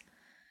at.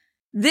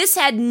 This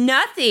had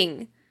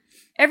nothing.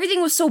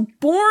 Everything was so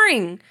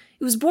boring.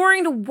 It was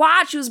boring to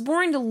watch. It was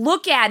boring to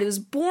look at. It was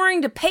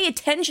boring to pay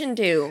attention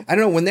to. I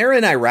don't know, when they're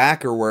in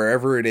Iraq or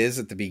wherever it is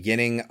at the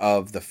beginning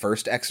of the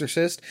first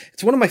Exorcist,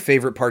 it's one of my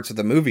favorite parts of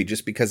the movie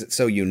just because it's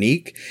so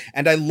unique.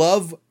 And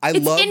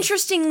it's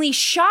interestingly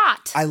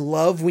shot. I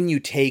love when you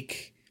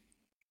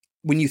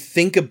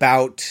think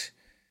about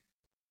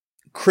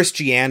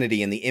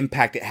Christianity and the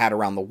impact it had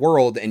around the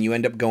world, and you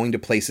end up going to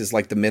places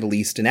like the Middle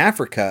East and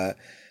Africa,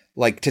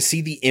 like to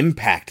see the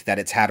impact that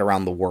it's had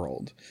around the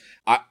world.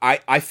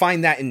 I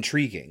find that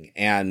intriguing,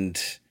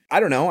 and I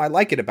don't know, I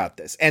like it about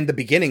this. And the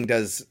beginning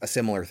does a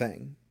similar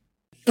thing.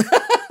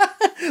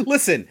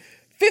 Listen,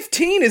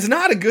 15 is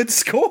not a good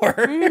score.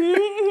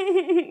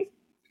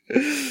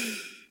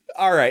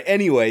 All right,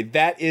 anyway,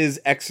 that is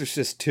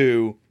Exorcist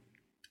 2,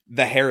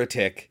 The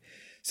Heretic.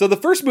 So the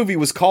first movie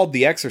was called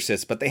The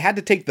Exorcist, but they had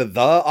to take the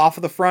off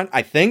of the front,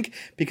 I think,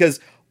 because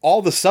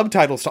all the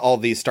subtitles to all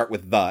of these start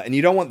with the, and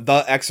you don't want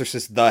The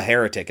Exorcist, The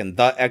Heretic, and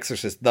The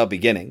Exorcist, The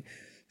Beginning.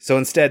 So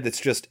instead,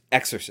 it's just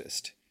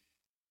Exorcist,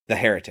 The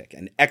Heretic,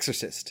 and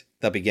Exorcist,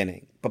 The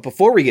Beginning. But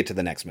before we get to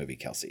the next movie,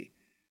 Kelsey,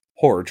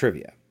 horror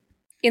trivia.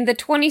 In the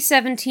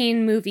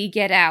 2017 movie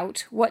Get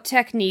Out, what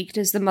technique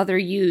does the mother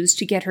use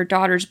to get her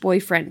daughter's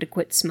boyfriend to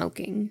quit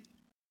smoking?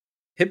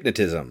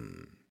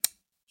 Hypnotism.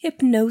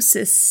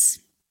 Hypnosis.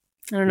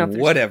 I don't know if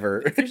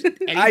whatever.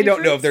 I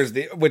don't know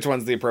if which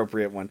one's the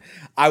appropriate one.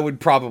 I would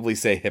probably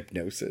say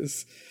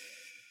hypnosis.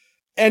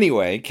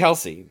 Anyway,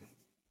 Kelsey,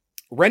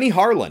 Renny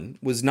Harlin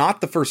was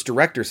not the first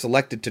director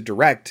selected to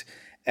direct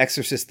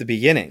Exorcist: The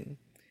Beginning.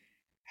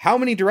 How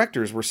many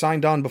directors were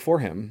signed on before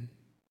him?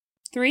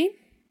 3?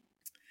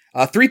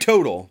 3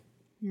 total.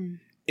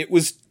 It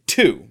was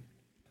 2.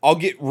 I'll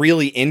get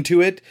really into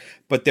it,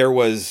 but there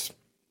was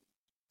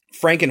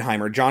John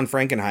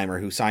Frankenheimer,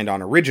 who signed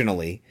on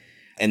originally,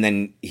 and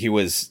then he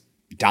was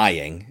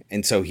dying,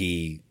 and so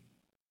he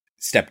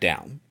stepped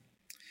down.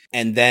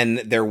 And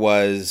then there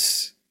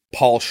was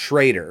Paul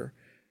Schrader,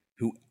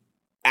 who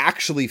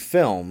actually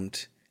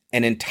filmed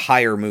an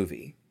entire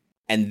movie.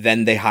 And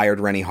then they hired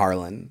Renny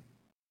Harlin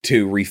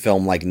to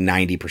refilm like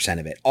 90%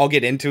 of it. I'll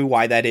get into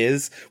why that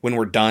is when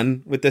we're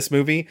done with this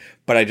movie,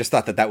 but I just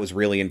thought that was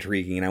really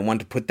intriguing, and I wanted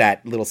to put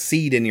that little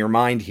seed in your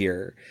mind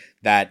here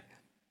that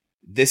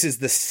this is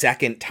the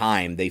second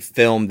time they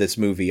filmed this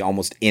movie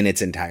almost in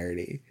its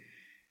entirety.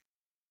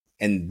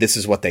 And this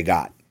is what they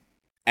got.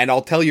 And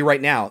I'll tell you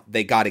right now,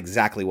 they got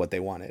exactly what they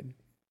wanted.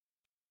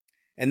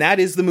 And that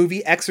is the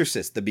movie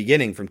Exorcist: The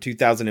Beginning from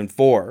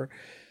 2004.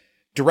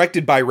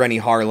 Directed by Renny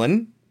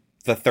Harlin,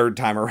 the third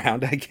time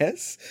around, I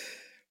guess.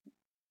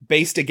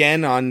 Based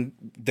again on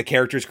the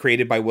characters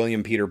created by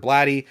William Peter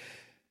Blatty.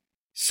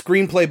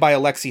 Screenplay by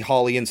Alexi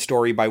Hawley and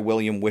story by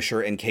William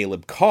Wisher and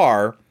Caleb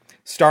Carr.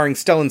 Starring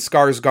Stellan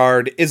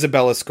Skarsgård,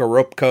 Isabella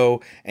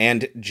Scorupco,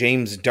 and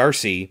James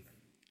Darcy.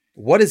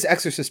 What is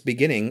Exorcist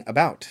Beginning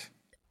about?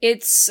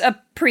 It's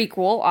a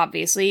prequel,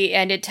 obviously,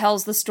 and it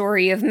tells the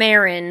story of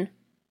Marin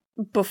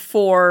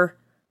before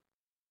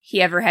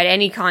he ever had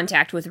any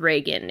contact with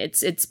Regan.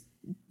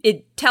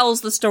 It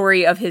tells the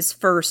story of his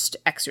first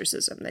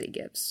exorcism that he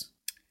gives.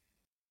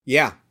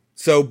 Yeah.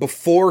 So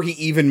before he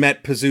even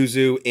met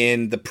Pazuzu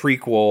in the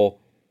prequel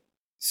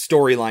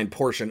storyline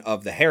portion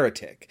of The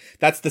Heretic.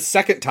 That's the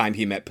second time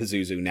he met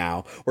Pazuzu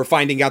now. We're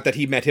finding out that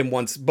he met him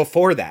once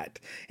before that.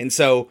 And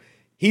so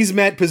he's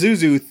met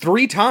Pazuzu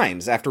 3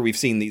 times after we've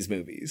seen these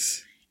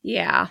movies.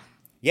 Yeah.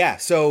 Yeah,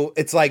 so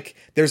it's like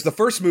there's the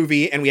first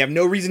movie, and we have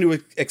no reason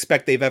to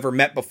expect they've ever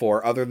met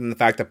before, other than the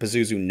fact that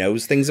Pazuzu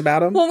knows things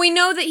about him. Well, we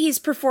know that he's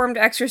performed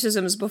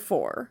exorcisms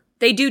before.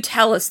 They do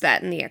tell us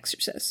that in The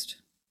Exorcist.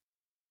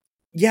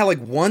 Yeah, like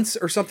once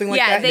or something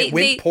like that, and it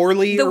went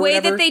poorly the or way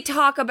whatever. that they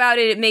talk about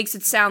it, it makes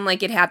it sound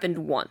like it happened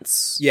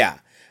once. Yeah,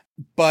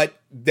 but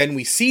then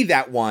we see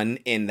that one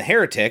in The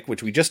Heretic,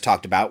 which we just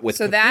talked about with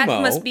So Kakumo. that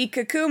must be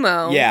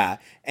Kakumo. Yeah,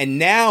 and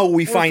now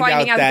we're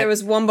finding out that there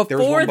was one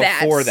before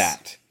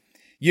that.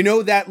 You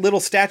know that little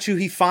statue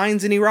he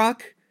finds in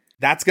Iraq?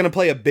 That's going to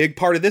play a big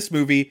part of this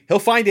movie. He'll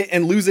find it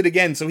and lose it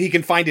again so he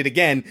can find it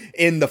again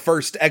in the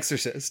first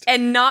Exorcist.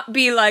 And not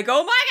be like,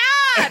 oh my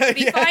God! When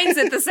he finds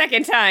it the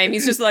second time.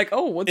 He's just like,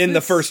 oh, what's in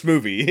this? the first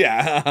movie,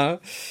 yeah.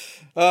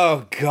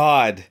 Oh,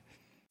 God.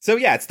 So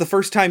yeah, it's the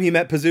first time he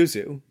met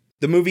Pazuzu.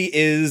 The movie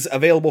is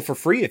available for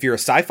free if you're a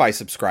Sci-Fi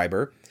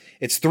subscriber.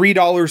 It's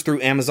 $3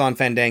 through Amazon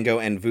Fandango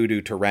and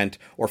Vudu to rent,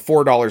 or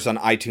 $4 on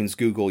iTunes,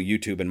 Google,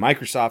 YouTube, and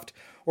Microsoft,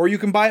 or you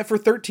can buy it for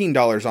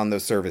 $13 on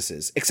those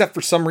services, except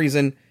for some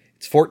reason,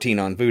 it's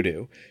 $14 on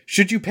Vudu.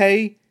 Should you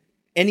pay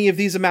any of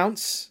these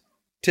amounts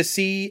to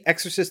see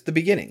Exorcist the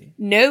Beginning?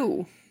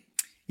 No.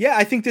 Yeah,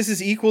 I think this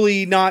is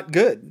equally not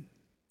good.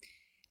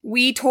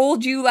 We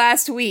told you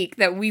last week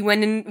that we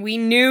went and we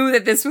knew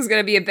that this was going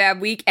to be a bad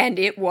week, and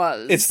it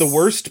was. It's the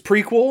worst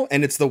prequel,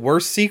 and it's the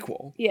worst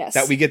sequel Yes.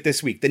 that we get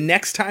this week. The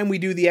next time we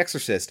do The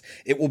Exorcist,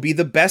 it will be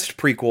the best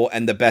prequel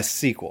and the best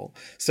sequel.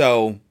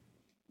 So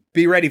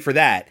be ready for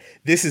that.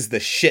 This is the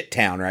shit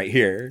town right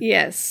here.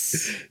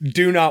 Yes.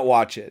 Do not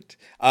watch it.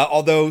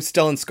 Although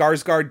Stellan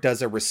Skarsgård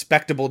does a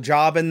respectable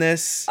job in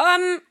this.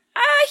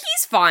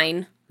 He's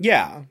fine.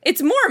 Yeah.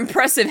 It's more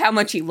impressive how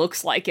much he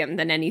looks like him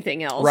than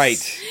anything else.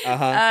 Right.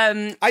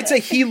 I'd say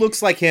he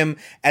looks like him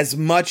as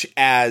much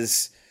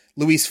as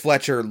Louise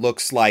Fletcher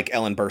looks like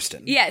Ellen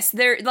Burstyn. Yes,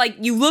 they're like,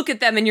 you look at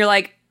them and you're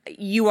like,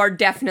 you are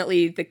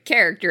definitely the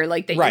character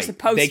like that you're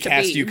supposed to be. They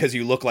cast you because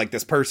you look like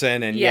this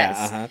person, and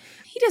yes.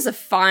 He does a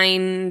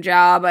fine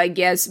job, I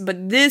guess,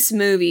 but this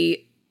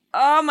movie,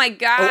 oh my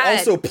God. Oh,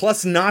 also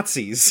plus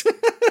Nazis.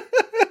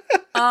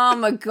 Oh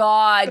my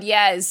God,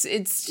 yes.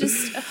 It's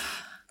just...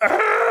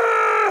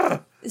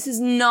 This is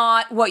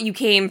not what you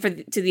came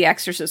to The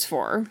Exorcist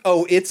for.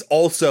 Oh, it's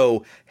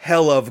also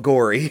hell of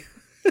gory.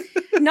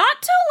 Not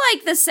till,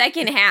 like, the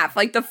second half.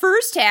 Like, the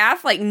first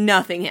half, like,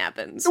 nothing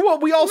happens. Well,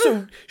 we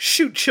also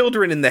shoot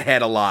children in the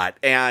head a lot.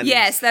 And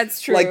yes,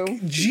 that's true.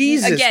 Like,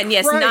 Jesus Again,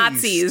 yes, Christ.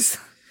 Nazis.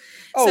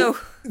 Oh,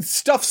 so,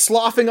 stuff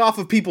sloughing off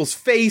of people's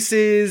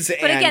faces.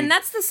 But again,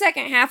 that's the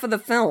second half of the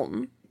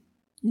film.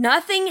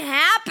 Nothing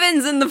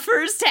happens in the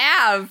first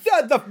half.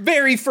 Yeah, the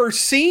very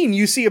first scene,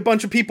 you see a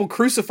bunch of people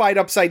crucified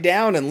upside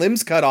down and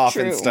limbs cut off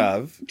and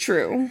stuff.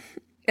 True.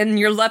 And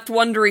you're left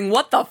wondering,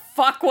 what the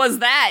fuck was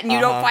that? And you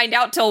don't find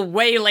out till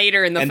way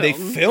later in the film. And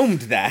they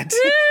filmed that.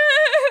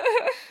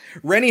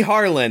 Rennie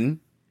Harlin,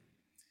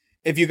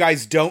 if you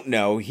guys don't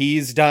know,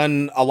 he's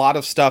done a lot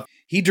of stuff.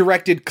 He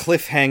directed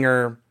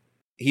Cliffhanger.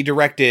 He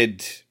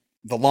directed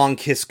The Long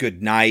Kiss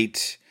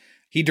Goodnight.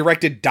 He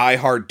directed Die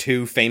Hard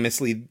 2,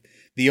 famously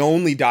the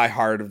only Die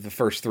Hard of the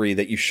first three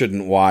that you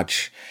shouldn't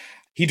watch.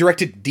 He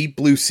directed Deep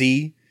Blue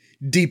Sea.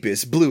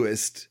 Deepest,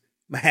 bluest.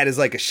 My head is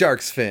like a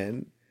shark's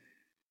fin.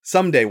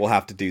 Someday we'll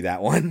have to do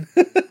that one.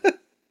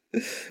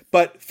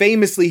 But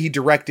famously, he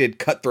directed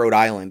Cutthroat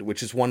Island,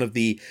 which is one of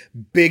the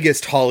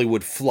biggest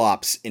Hollywood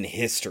flops in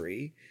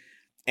history.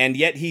 And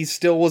yet he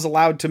still was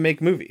allowed to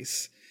make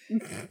movies.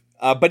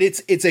 But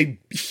it's a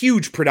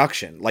huge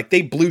production. Like,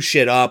 they blew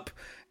shit up,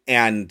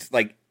 and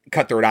like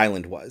Cutthroat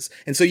Island was.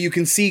 And so you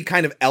can see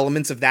kind of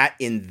elements of that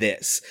in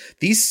this.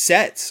 These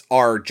sets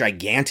are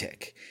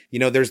gigantic. You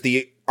know, there's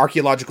the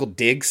archaeological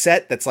dig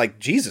set that's like,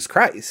 Jesus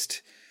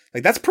Christ.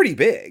 Like, that's pretty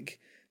big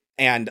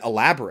and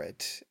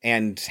elaborate.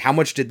 And how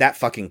much did that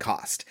fucking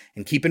cost?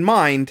 And keep in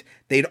mind,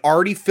 they'd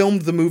already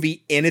filmed the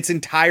movie in its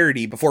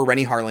entirety before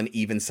Rennie Harlin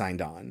even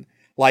signed on.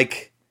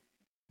 Like,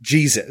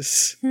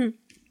 Jesus.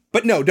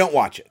 But no, don't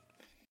watch it.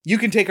 You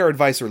can take our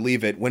advice or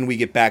leave it. When we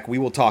get back, we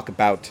will talk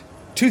about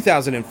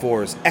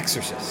 2004's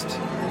Exorcist,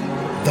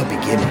 The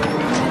Beginning.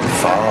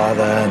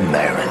 Father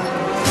Merrin.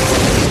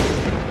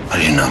 How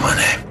do you know my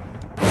name?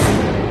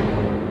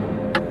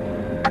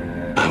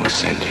 I was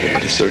sent here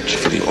to search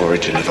for the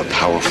origin of a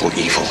powerful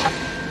evil.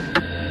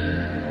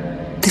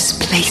 This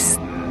place,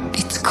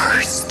 it's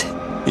cursed.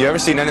 You ever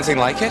seen anything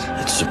like it?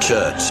 It's a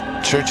church.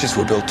 Churches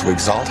were built to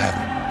exalt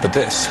heaven. But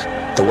this,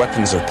 the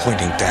weapons are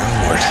pointing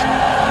downward.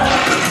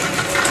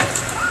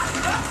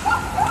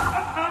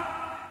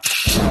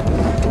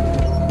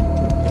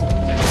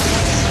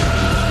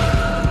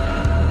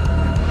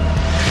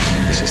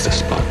 This is the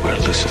spot where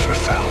Lucifer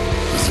fell.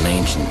 It's an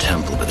ancient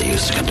temple where they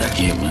used to conduct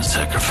human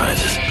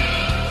sacrifices.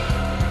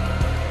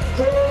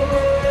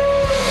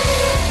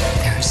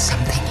 There's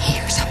something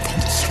here, something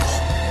evil.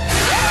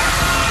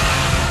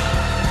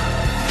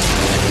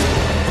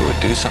 Who would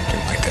do something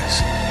like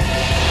this?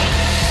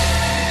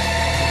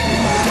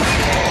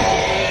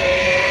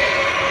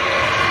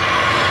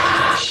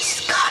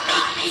 He's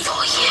coming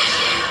for you.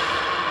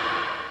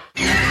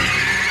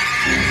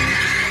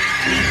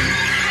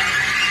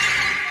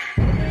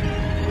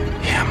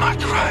 Hear my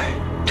cry.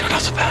 Do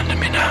not abandon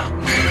me now.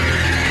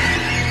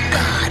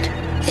 God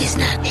is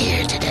not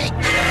here today.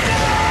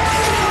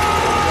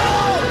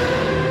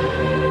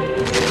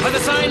 By the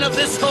sign of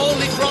this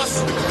holy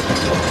cross,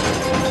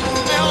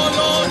 our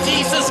Lord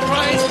Jesus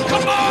Christ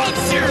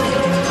commands you!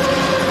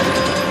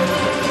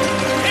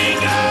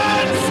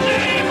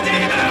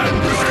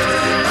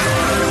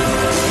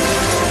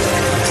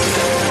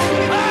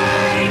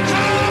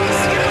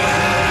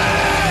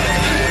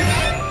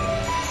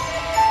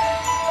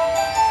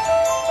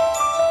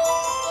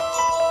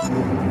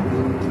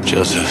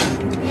 Joseph.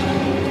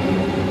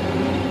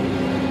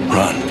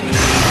 Run.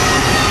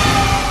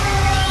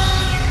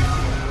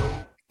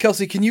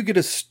 Kelsey, can you get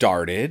us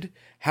started?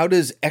 How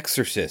does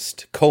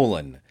Exorcist,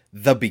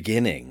 the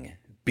beginning,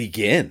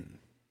 begin?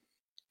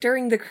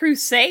 During the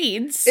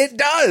Crusades. It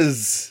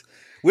does!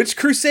 Which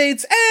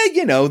Crusades?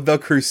 The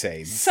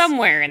Crusades.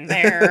 Somewhere in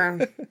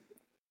there.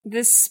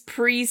 This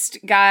priest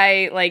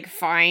guy,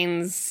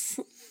 finds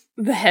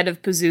the head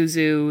of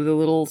Pazuzu, the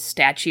little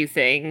statue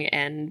thing,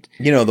 and...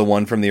 The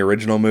one from the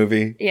original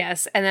movie?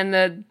 Yes, and then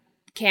the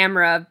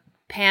camera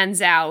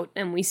pans out,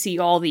 and we see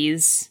all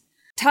these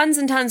tons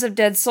and tons of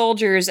dead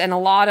soldiers, and a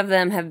lot of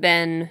them have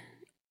been...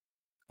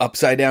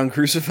 Upside down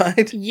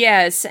crucified?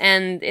 Yes,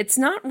 and it's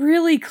not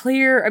really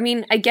clear. I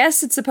mean, I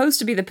guess it's supposed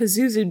to be the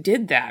Pazuzu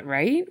did that,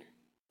 right?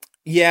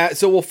 Yeah,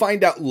 so we'll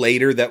find out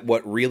later that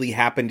what really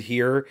happened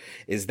here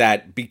is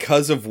that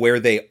because of where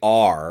they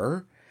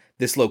are,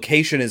 this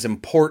location is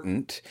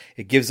important.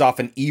 It gives off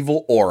an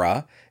evil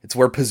aura. It's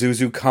where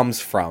Pazuzu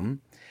comes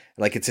from.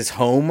 It's his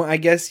home, I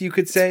guess you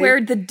could say. It's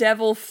where the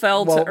devil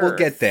fell to earth.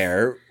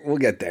 We'll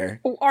get there.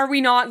 Are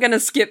we not going to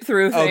skip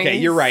through things? Okay,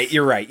 you're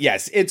right.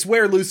 Yes, it's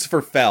where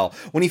Lucifer fell.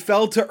 When he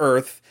fell to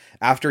earth,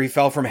 after he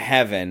fell from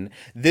heaven,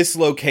 this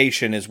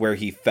location is where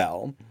he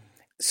fell.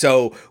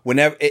 So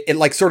whenever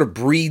it sort of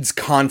breeds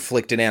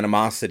conflict and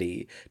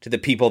animosity to the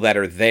people that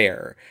are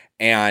there.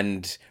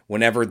 And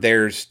whenever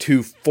there's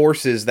two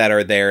forces that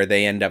are there,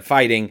 they end up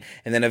fighting.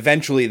 And then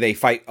eventually they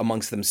fight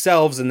amongst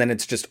themselves. And then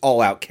it's just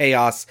all out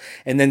chaos.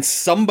 And then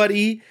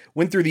somebody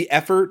went through the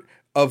effort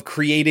of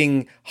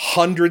creating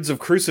hundreds of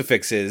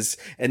crucifixes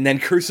and then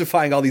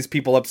crucifying all these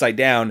people upside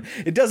down.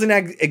 It doesn't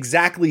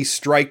exactly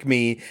strike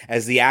me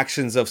as the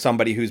actions of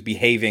somebody who's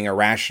behaving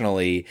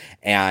irrationally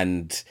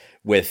and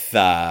with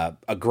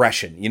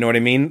aggression. You know what I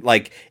mean?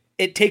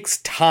 It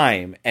takes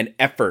time and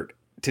effort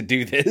to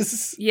do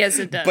this. Yes,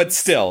 it does. But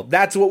still,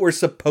 that's what we're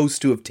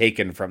supposed to have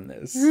taken from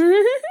this.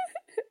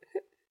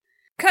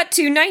 Cut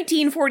to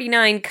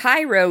 1949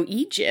 Cairo,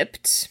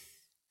 Egypt.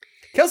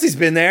 Kelsey's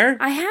been there.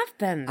 I have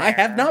been there. I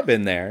have not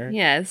been there.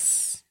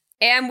 Yes.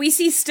 And we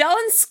see Stellan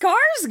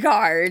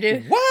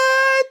Skarsgård.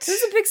 What? This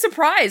is a big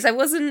surprise.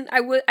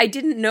 I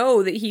didn't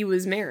know that he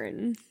was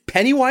Marin.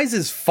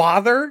 Pennywise's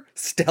father,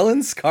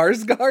 Stellan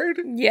Skarsgård?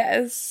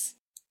 Yes.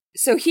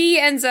 So he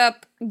ends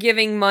up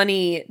giving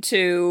money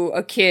to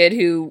a kid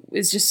who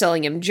is just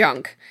selling him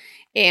junk.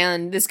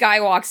 And this guy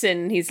walks in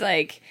and he's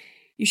like,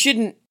 you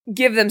shouldn't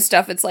give them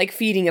stuff. It's like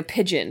feeding a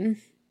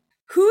pigeon.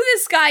 Who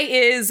this guy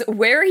is,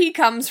 where he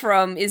comes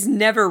from, is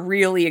never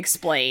really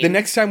explained. The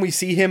next time we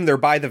see him, they're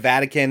by the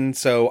Vatican,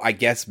 so I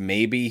guess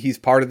maybe he's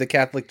part of the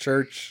Catholic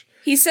Church.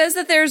 He says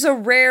that there's a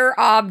rare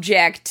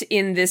object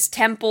in this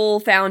temple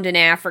found in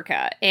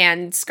Africa,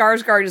 and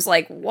Skarsgård is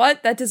like,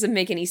 what? That doesn't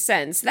make any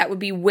sense. That would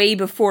be way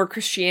before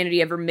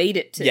Christianity ever made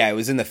it to... Yeah, it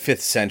was in the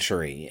 5th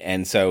century,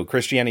 and so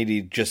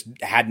Christianity just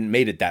hadn't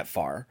made it that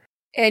far.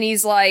 And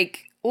he's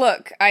like,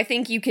 look, I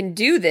think you can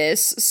do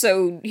this,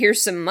 so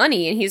here's some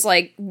money. And he's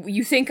like,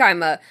 you think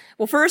I'm a...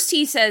 Well, first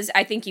he says,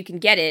 I think you can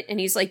get it,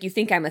 and he's like, you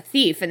think I'm a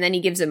thief, and then he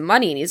gives him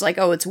money, and he's like,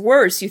 oh, it's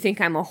worse, you think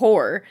I'm a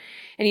whore.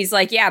 And he's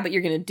like, yeah, but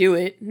you're gonna do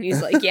it. And he's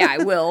like, yeah,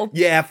 I will.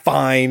 Yeah,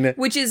 fine.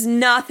 Which is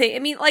nothing. I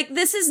mean,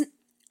 this is...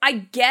 I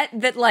get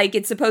that,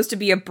 it's supposed to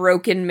be a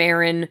broken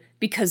Marin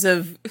because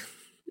of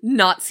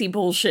Nazi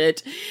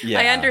bullshit.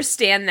 Yeah. I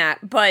understand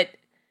that, but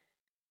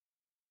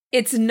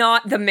it's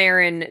not the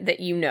Marin that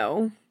you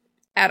know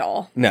at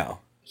all. No.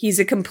 He's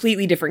a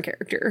completely different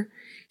character.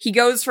 He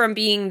goes from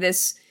being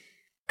this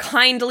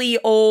kindly,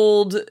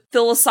 old,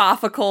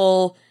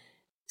 philosophical,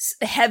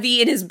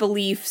 heavy in his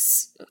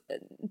beliefs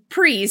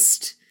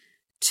priest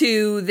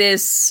to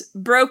this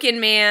broken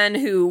man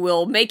who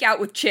will make out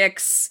with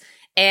chicks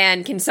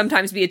and can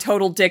sometimes be a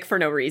total dick for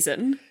no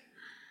reason.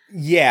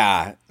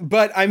 Yeah,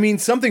 but I mean,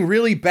 something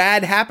really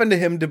bad happened to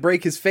him to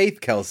break his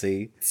faith,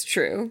 Kelsey. It's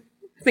true.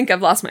 I think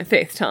I've lost my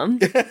faith, Tom.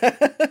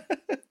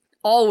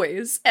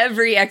 Always.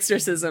 Every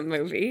exorcism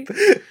movie.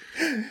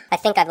 I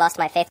think I've lost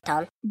my faith,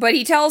 Tom. But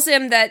he tells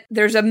him that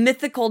there's a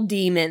mythical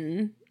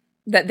demon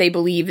that they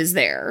believe is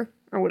there,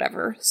 or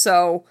whatever.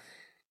 So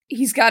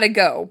he's got to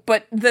go.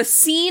 But the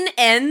scene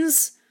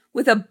ends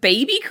with a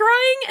baby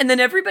crying, and then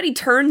everybody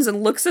turns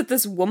and looks at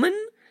this woman.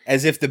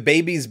 As if the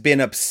baby's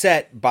been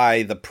upset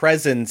by the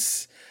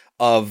presence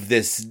of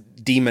this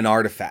demon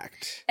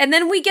artifact. And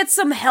then we get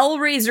some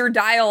Hellraiser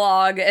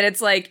dialogue, and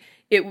it's like,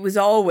 it was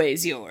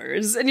always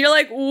yours. And you're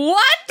like,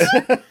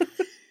 what?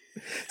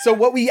 So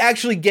what we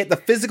actually get, the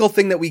physical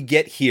thing that we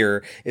get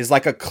here is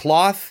like a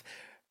cloth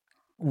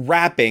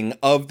wrapping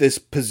of this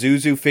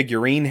Pazuzu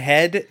figurine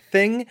head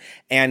thing,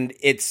 and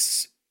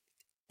it's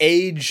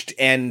aged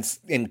and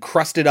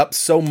crusted up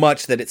so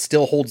much that it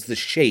still holds the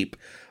shape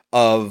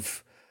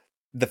of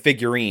the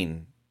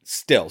figurine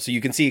still. So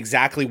you can see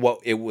exactly what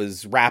it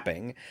was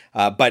wrapping.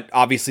 But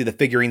obviously the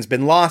figurine's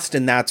been lost,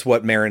 and that's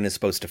what Marin is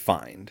supposed to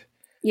find.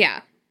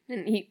 Yeah.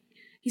 And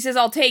he says,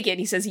 I'll take it.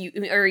 He says,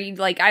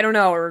 I don't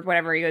know, or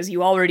whatever. He goes,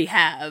 you already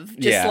have.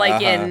 Just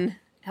in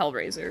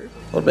Hellraiser.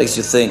 What makes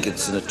you think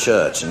it's in a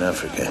church in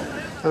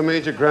Africa?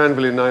 Major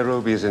Granville in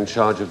Nairobi is in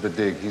charge of the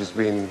dig. He's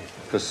been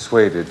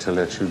persuaded to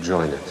let you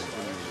join it.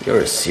 You're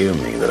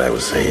assuming that I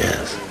would say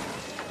yes.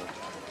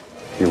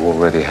 You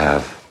already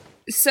have.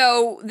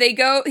 So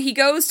he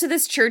goes to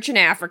this church in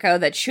Africa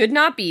that should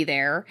not be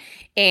there,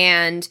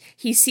 and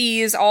he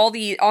sees on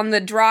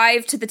the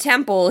drive to the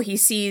temple, he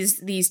sees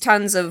these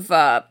tons of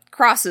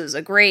crosses,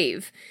 a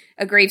grave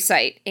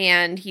site,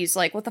 and he's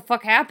like, what the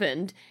fuck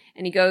happened?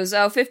 And he goes,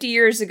 50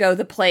 years ago,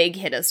 the plague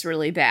hit us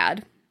really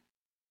bad.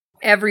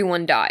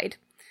 Everyone died.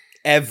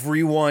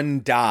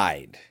 Everyone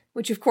died.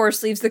 Which, of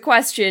course, leaves the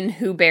question,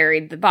 who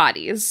buried the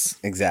bodies?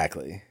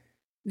 Exactly.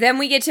 Then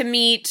we get to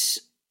meet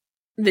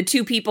the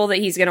two people that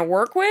he's going to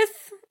work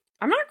with.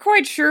 I'm not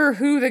quite sure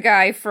who the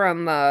guy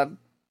from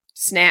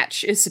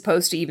Snatch is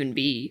supposed to even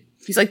be.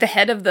 He's like the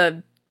head of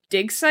the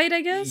dig site,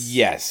 I guess?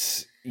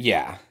 Yes.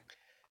 Yeah.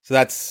 So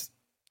that's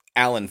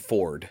Alan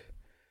Ford.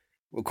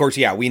 Of course,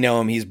 yeah, we know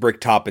him. He's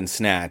Bricktop in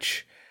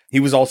Snatch. He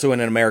was also in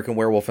An American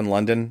Werewolf in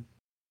London.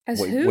 As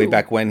who? Way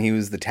back when he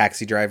was the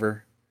taxi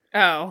driver.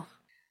 Oh.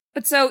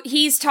 But so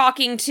he's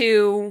talking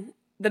to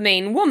the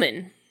main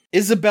woman.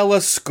 Isabella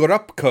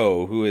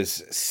Skorupko, who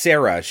is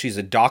Sarah. She's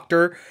a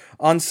doctor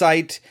on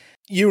site.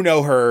 You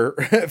know her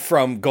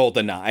from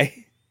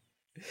GoldenEye.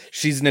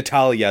 She's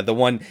Natalia, the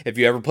one, if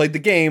you ever played the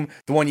game,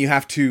 the one you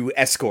have to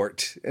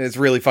escort. It's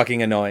really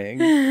fucking annoying.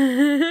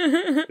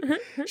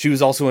 She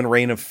was also in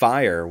Reign of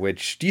Fire,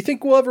 which, do you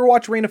think we'll ever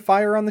watch Reign of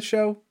Fire on the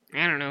show?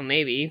 I don't know,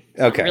 maybe.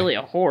 It's okay. Not really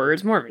a horror,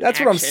 it's more of an That's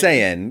action. what I'm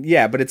saying.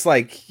 Yeah, but it's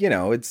like,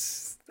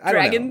 it's... I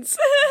Dragons.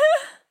 Don't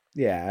know.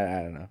 Yeah,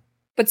 I don't know.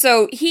 But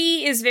so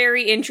he is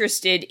very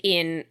interested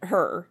in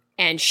her,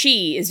 and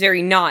she is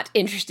very not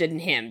interested in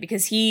him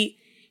because he's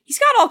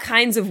got all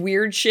kinds of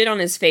weird shit on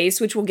his face,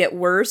 which will get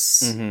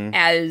worse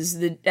as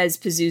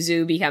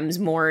Pazuzu becomes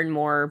more and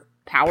more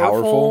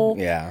powerful.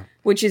 Yeah,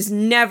 which is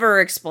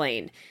never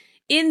explained.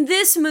 In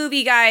this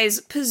movie,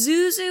 guys,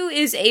 Pazuzu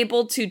is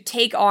able to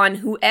take on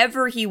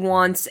whoever he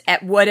wants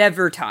at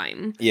whatever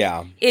time.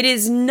 Yeah, it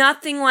is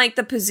nothing like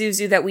the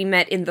Pazuzu that we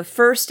met in the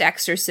first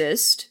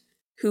Exorcist,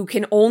 who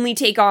can only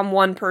take on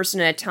one person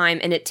at a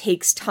time, and it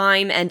takes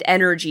time and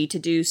energy to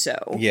do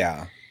so.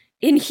 Yeah.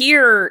 In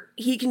here,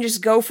 he can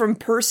just go from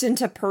person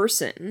to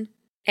person.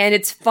 And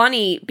it's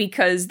funny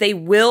because they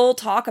will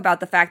talk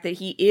about the fact that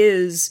he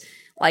is,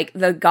 like,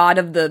 the god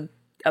of the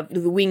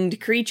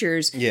winged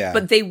creatures. Yeah.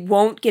 But they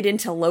won't get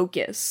into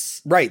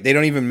Locust. Right, they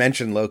don't even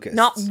mention Locust.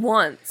 Not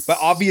once. But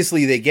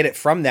obviously they get it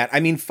from that. I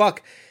mean,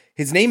 fuck,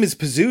 his name is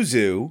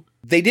Pazuzu.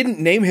 They didn't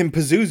name him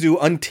Pazuzu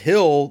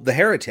until The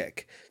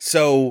Heretic.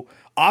 So...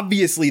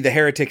 obviously, The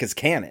Heretic is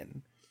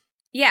canon.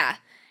 Yeah.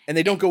 And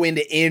they don't go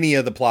into any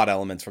of the plot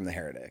elements from The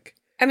Heretic.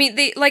 I mean,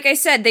 like I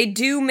said, they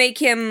do make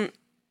him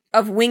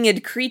of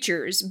winged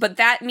creatures, but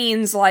that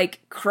means,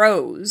 like,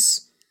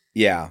 crows.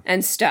 Yeah.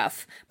 And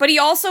stuff. But he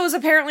also is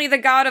apparently the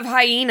god of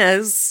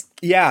hyenas.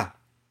 Yeah.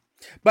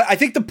 But I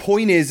think the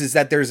point is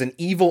that there's an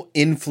evil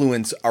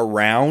influence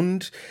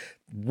around.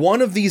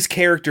 One of these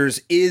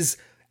characters is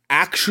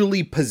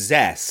actually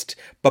possessed,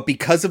 but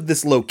because of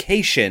this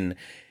location...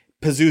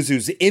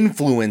 Pazuzu's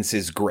influence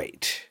is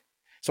great.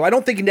 So I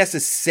don't think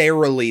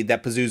necessarily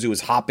that Pazuzu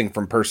is hopping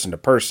from person to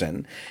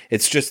person.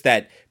 It's just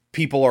that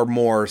people are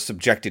more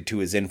subjected to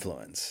his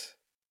influence.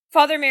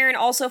 Father Merrin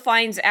also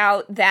finds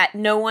out that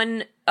no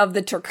one of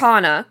the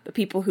Turkana, the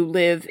people who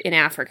live in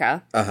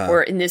Africa,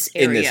 or in this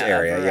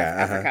area of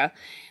Africa,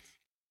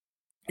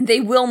 they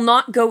will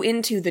not go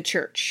into the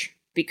church.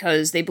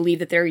 Because they believe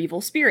that there are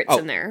evil spirits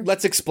in there.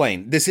 Let's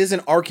explain. This is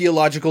an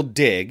archaeological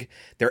dig.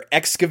 They're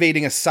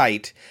excavating a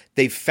site.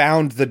 They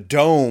found the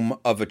dome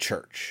of a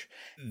church.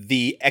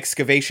 The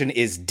excavation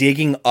is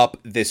digging up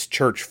this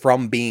church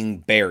from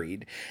being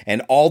buried.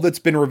 And all that's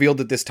been revealed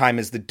at this time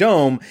is the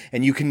dome,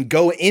 and you can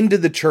go into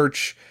the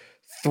church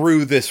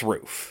through this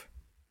roof.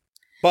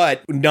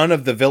 But none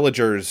of the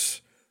villagers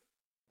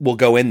will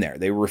go in there.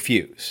 They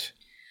refuse.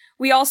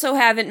 We also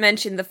haven't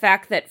mentioned the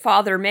fact that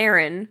Father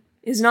Merrin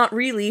is not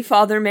really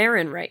Father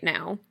Merrin right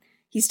now.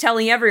 He's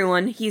telling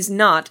everyone he's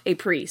not a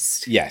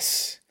priest.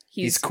 Yes.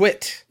 He's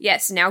quit.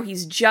 Yes, now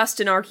he's just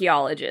an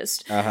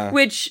archaeologist.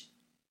 Which...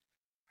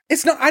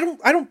 it's not...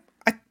 I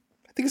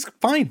think it's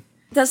fine.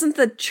 Doesn't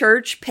the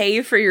church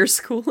pay for your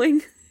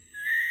schooling?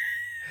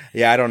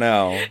 Yeah, I don't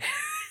know.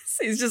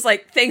 So he's just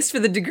like, thanks for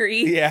the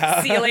degree.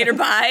 Yeah. See you later,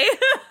 bye.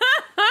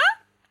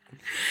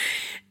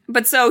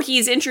 But so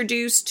he's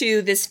introduced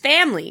to this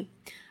family.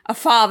 A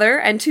father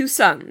and two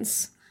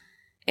sons.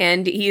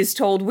 And he is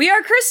told, we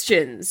are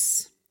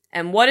Christians.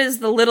 And what is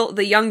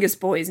the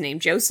youngest boy's name?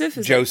 Joseph?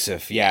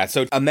 Joseph, yeah.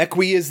 So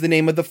Amekwi is the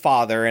name of the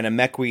father, and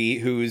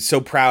Amekwi, who's so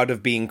proud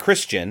of being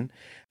Christian,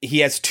 he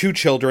has two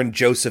children,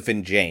 Joseph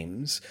and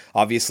James,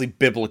 obviously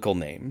biblical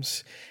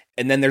names.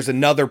 And then there's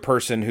another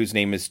person whose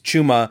name is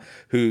Chuma,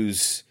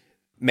 who's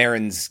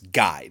Merrin's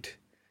guide.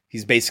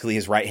 He's basically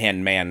his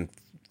right-hand man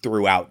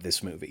throughout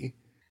this movie.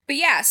 But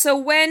yeah, so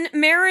when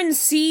Marin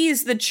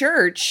sees the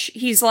church,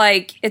 he's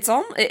like,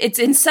 it's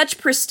in such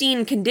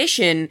pristine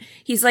condition.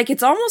 He's like,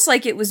 it's almost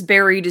like it was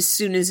buried as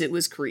soon as it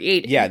was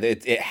created. Yeah,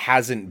 it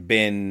hasn't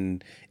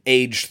been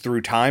aged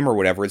through time or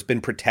whatever. It's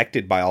been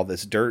protected by all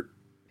this dirt.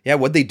 Yeah,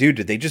 what'd they do?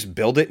 Did they just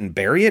build it and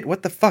bury it?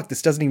 What the fuck?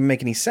 This doesn't even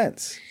make any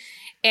sense.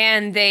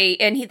 And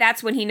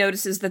that's when he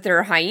notices that there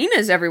are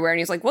hyenas everywhere, and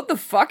he's like, what the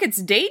fuck?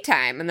 It's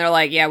daytime. And they're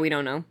like, yeah, we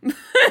don't know.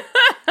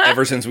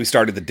 Ever since we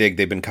started the dig,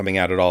 they've been coming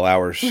out at all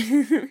hours.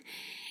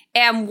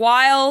 And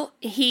while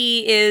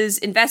he is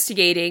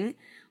investigating,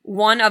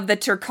 one of the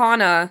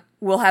Turkana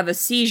will have a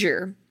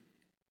seizure,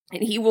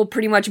 and he will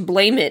pretty much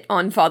blame it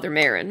on Father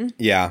Marin.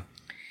 Yeah.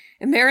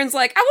 And Marin's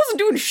like, I wasn't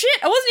doing shit.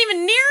 I wasn't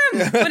even near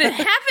him when it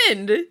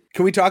happened.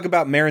 Can we talk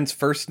about Marin's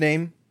first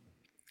name?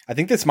 I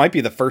think this might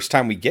be the first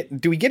time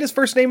do we get his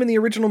first name in the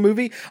original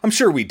movie? I'm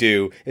sure we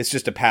do. It's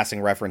just a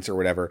passing reference or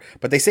whatever.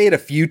 But they say it a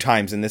few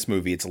times in this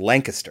movie. It's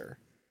Lancaster.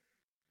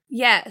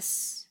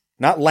 Yes.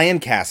 Not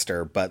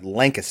Lancaster, but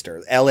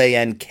Lancaster.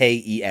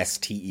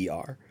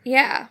 Lankester.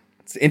 Yeah.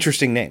 It's an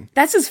interesting name.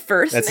 That's his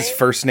first name? That's his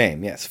first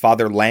name, yes.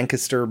 Father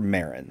Lancaster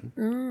Marin.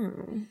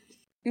 Mm.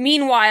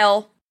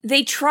 Meanwhile,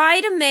 they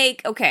try to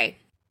make... Okay,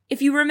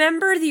 if you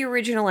remember the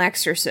original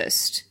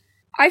Exorcist...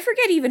 I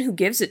forget even who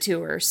gives it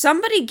to her.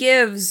 Somebody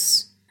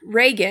gives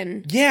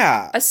Regan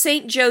a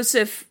St.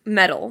 Joseph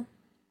medal.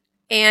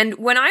 And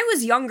when I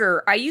was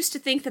younger, I used to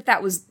think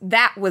that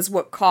was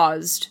what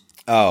caused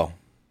Pazuzu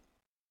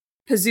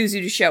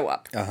to show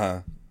up.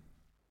 Uh-huh.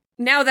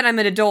 Now that I'm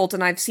an adult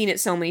and I've seen it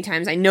so many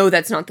times, I know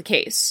that's not the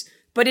case.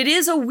 But it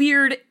is a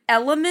weird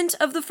element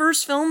of the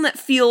first film that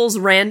feels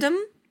random.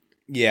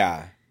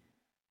 Yeah.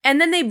 And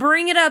then they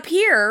bring it up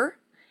here...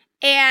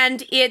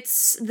 And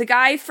it's the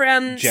guy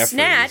from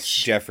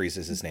Snatch. Jeffries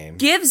is his name.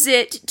 Gives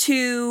it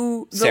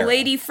to the Sarah.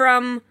 lady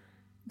from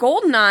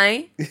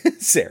Goldeneye.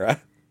 Sarah.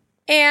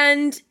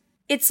 And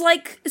it's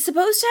like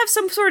supposed to have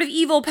some sort of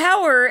evil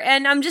power.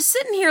 And I'm just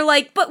sitting here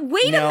like, but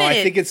wait a minute.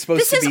 I think it's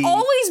supposed to be... This has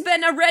always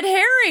been a red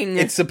herring.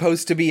 It's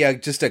supposed to be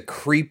just a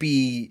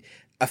creepy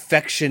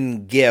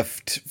affection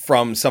gift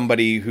from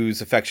somebody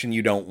whose affection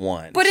you don't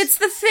want. But it's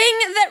the thing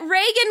that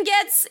Regan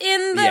gets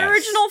in the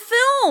original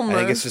film. I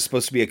think it's just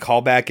supposed to be a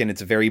callback, and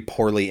it's a very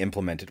poorly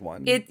implemented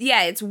one.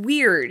 It's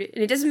weird,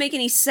 and it doesn't make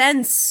any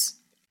sense.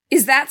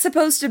 Is that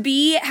supposed to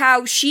be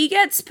how she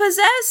gets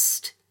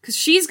possessed? Because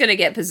she's gonna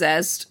get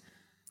possessed.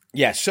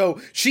 Yeah,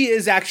 so she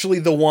is actually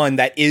the one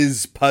that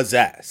is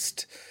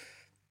possessed.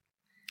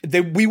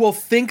 We will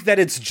think that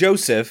it's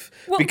Joseph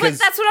because...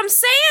 But that's what I'm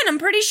saying. I'm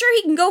pretty sure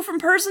he can go from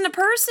person to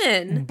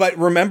person. But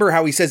remember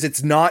how he says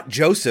it's not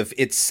Joseph,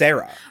 it's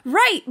Sarah.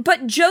 Right,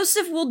 but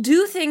Joseph will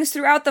do things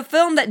throughout the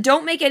film that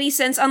don't make any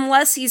sense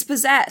unless he's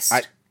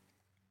possessed.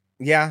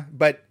 Yeah,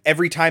 but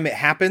every time it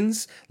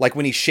happens, like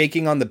when he's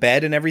shaking on the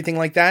bed and everything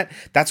like that,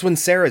 that's when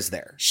Sarah's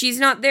there. She's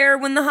not there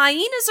when the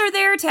hyenas are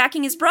there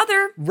attacking his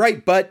brother.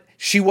 Right, but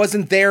she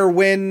wasn't there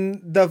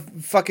when the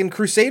fucking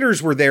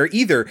Crusaders were there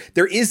either.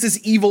 There is this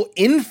evil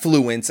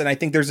influence, and I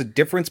think there's a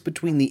difference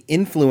between the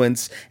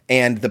influence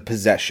and the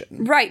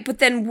possession. Right, but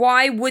then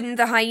why wouldn't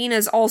the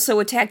hyenas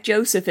also attack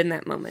Joseph in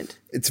that moment?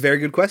 It's a very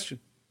good question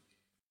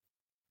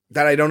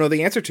that I don't know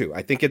the answer to.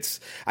 I think it's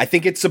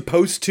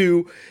supposed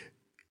to...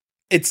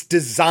 It's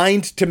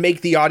designed to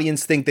make the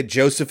audience think that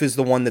Joseph is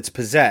the one that's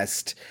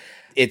possessed.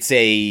 It's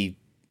a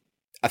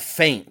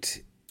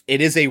feint. It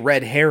is a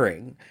red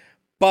herring.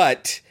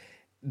 But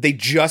they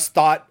just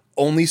thought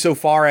only so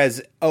far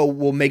as,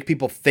 we'll make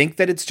people think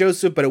that it's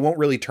Joseph, but it won't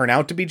really turn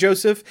out to be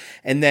Joseph.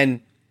 And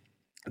then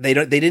they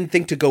didn't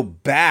think to go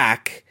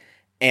back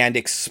and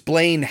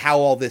explain how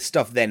all this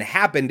stuff then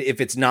happened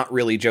if it's not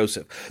really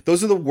Joseph.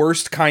 Those are the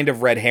worst kind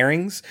of red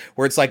herrings,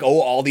 where it's like,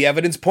 all the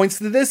evidence points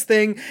to this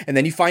thing, and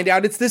then you find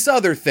out it's this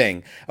other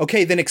thing.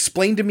 Okay, then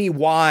explain to me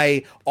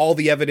why all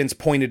the evidence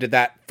pointed to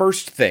that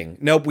first thing.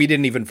 Nope, we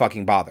didn't even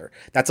fucking bother.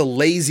 That's a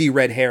lazy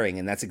red herring,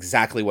 and that's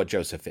exactly what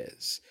Joseph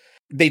is.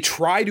 They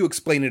try to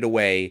explain it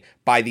away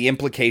by the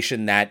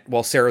implication that,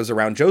 Sarah's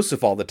around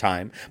Joseph all the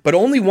time, but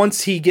only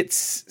once he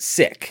gets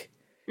sick.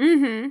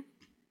 Mm-hmm.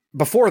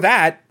 Before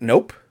that,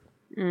 nope.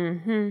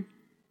 Mm-hmm.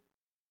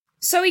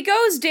 So he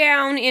goes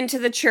down into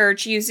the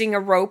church using a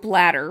rope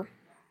ladder,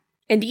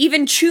 and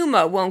even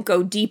Chuma won't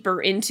go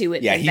deeper into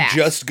it. Yeah, than he that.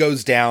 just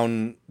goes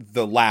down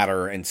the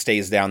ladder and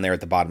stays down there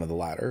at the bottom of the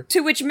ladder.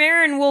 To which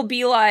Marin will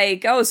be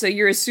like, so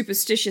you're as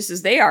superstitious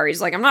as they are. He's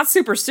like, I'm not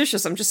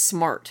superstitious, I'm just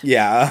smart.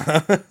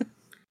 Yeah.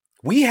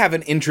 We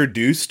haven't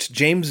introduced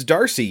James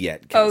Darcy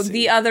yet, Kelsey.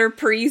 The other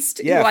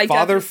priest? Yeah,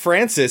 Father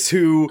Francis,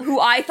 who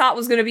I thought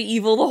was going to be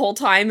evil the whole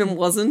time and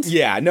wasn't.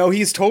 Yeah, no,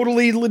 he's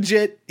totally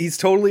legit. He's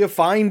totally a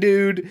fine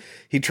dude.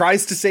 He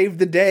tries to save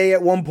the day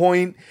at one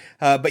point,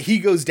 but he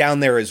goes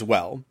down there as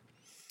well.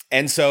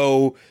 And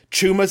so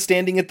Chuma's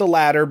standing at the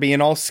ladder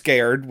being all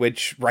scared,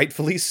 which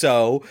rightfully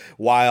so,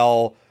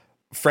 while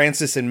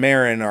Francis and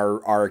Marin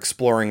are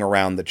exploring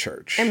around the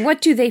church. And what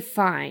do they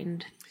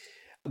find?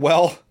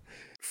 Well,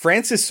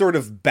 Francis sort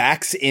of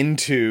backs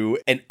into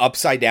an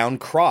upside-down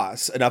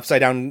cross, an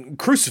upside-down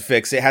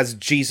crucifix. It has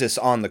Jesus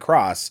on the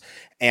cross,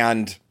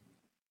 and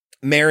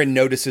Marin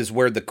notices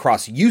where the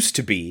cross used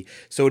to be,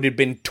 so it had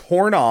been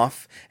torn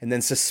off and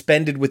then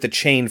suspended with a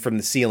chain from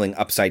the ceiling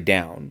upside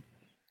down.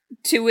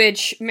 To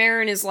which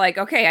Marin is like,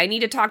 okay, I need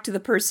to talk to the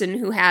person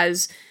who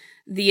has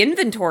the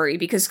inventory,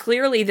 because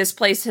clearly this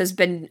place has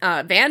been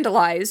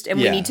vandalized, and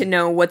we need to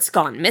know what's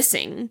gone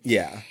missing.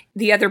 Yeah.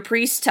 The other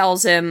priest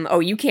tells him, oh,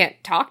 you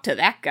can't talk to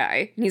that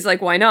guy. And he's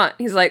like, why not?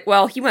 He's like,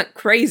 well, he went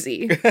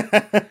crazy.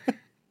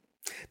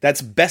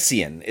 That's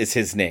Bessian is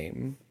his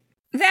name.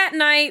 That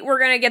night, we're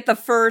gonna get the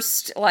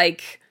first,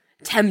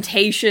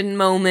 temptation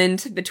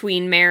moment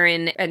between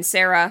Marin and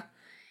Sarah.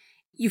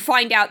 You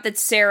find out that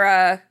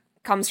Sarah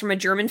comes from a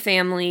German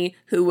family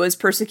who was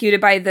persecuted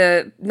by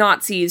the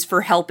Nazis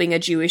for helping a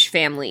Jewish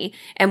family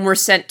and were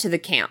sent to the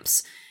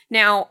camps.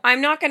 Now,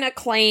 I'm not going to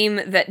claim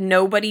that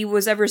nobody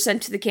was ever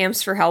sent to the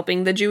camps for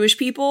helping the Jewish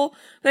people,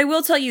 but I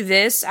will tell you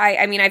this.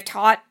 I mean, I've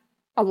taught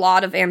a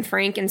lot of Anne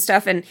Frank and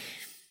stuff, and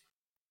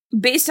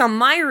based on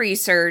my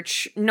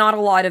research, not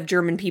a lot of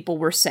German people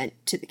were sent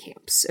to the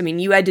camps. I mean,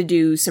 you had to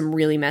do some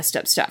really messed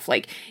up stuff.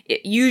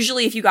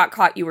 Usually if you got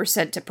caught, you were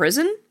sent to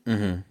prison.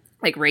 Mm-hmm.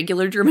 Like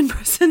regular German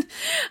prison,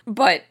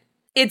 but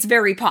it's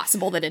very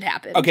possible that it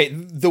happened. Okay,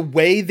 the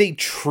way they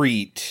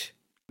treat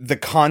the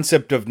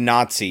concept of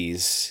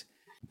Nazis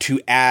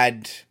to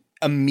add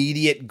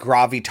immediate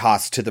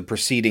gravitas to the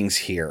proceedings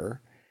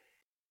here,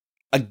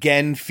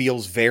 again,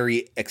 feels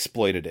very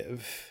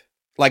exploitative.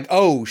 Like,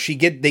 oh,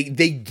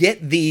 they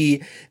get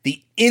the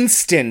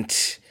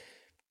instant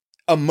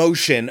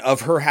emotion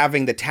of her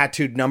having the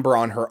tattooed number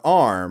on her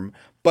arm,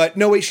 but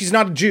no, wait, she's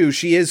not a Jew,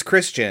 she is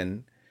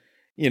Christian.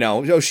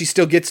 She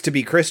still gets to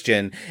be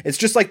Christian. It's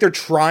just like they're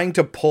trying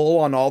to pull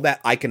on all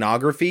that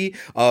iconography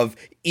of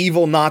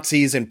evil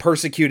Nazis and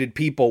persecuted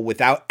people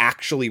without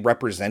actually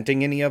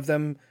representing any of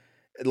them.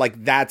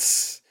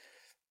 That's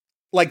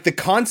like the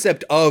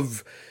concept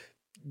of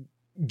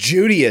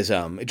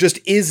Judaism. It just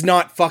is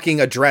not fucking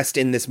addressed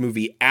in this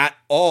movie at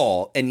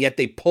all. And yet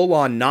they pull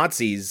on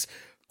Nazis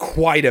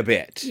quite a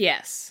bit.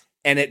 Yes.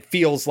 And it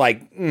feels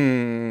like,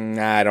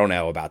 I don't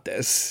know about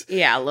this.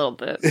 Yeah, a little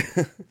bit.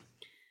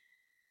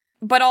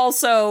 But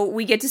also,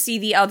 we get to see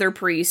the other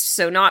priest,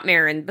 so not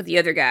Marin, but the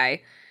other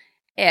guy.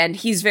 And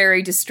he's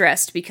very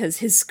distressed because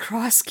his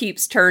cross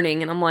keeps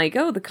turning. And I'm like,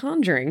 oh, The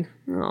Conjuring.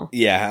 Oh.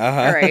 Yeah.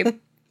 Uh-huh. All right.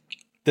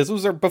 This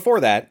was before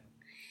that.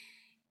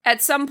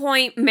 At some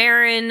point,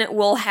 Marin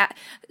will have...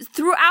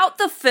 Throughout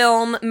the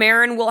film,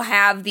 Marin will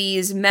have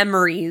these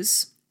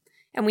memories.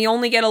 And we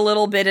only get a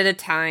little bit at a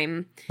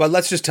time. But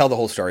let's just tell the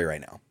whole story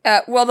right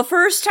now. Well, the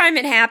first time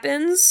it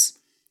happens...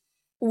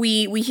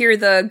 We hear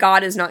the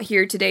God is not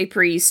here today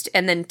priest,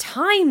 and then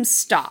time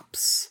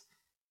stops,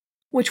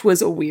 which was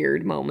a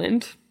weird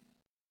moment.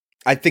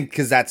 I think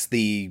because that's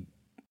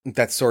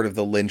sort of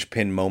the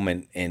linchpin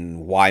moment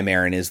in why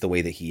Marin is the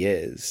way that he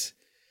is.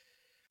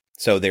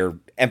 So they're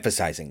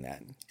emphasizing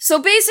that.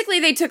 So basically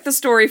they took the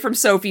story from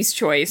Sophie's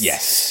Choice.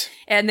 Yes.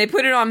 And they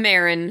put it on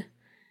Marin,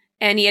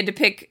 and he had to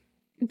pick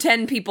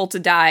 10 people to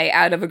die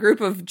out of a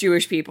group of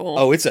Jewish people.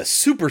 Oh, it's a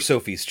super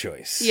Sophie's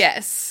Choice.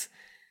 Yes.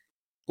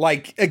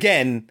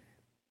 Again,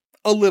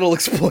 a little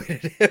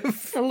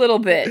exploitative. A little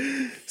bit.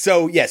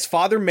 So, yes,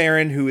 Father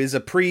Marin, who is a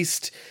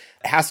priest,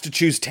 has to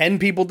choose 10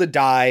 people to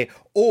die,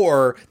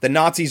 or the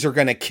Nazis are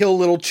going to kill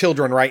little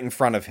children right in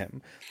front of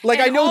him.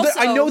 I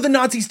know the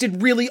Nazis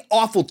did really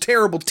awful,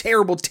 terrible,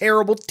 terrible,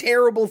 terrible,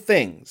 terrible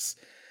things.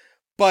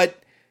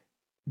 But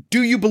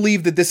do you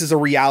believe that this is a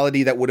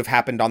reality that would have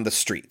happened on the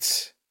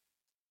streets?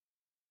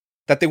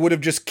 That they would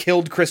have just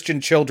killed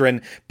Christian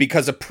children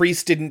because a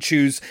priest didn't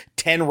choose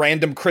 10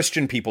 random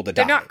Christian people to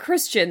die. They're not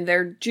Christian,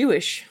 they're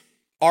Jewish.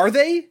 Are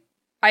they?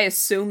 I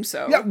assume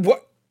so. Yeah,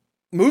 what?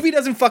 Movie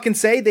doesn't fucking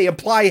say. They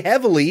imply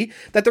heavily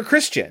that they're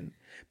Christian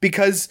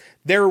because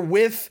they're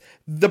with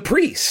the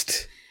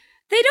priest.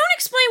 They don't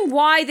explain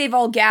why they've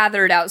all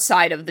gathered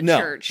outside of the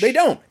church. They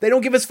don't. They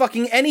don't give us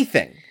fucking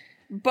anything.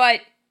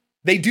 But...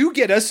 They do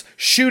get us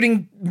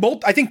shooting,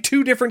 I think,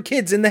 2 different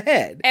kids in the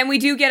head. And we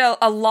do get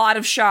a lot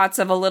of shots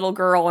of a little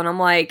girl, and I'm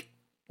like,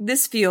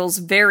 this feels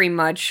very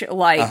much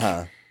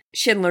like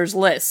Schindler's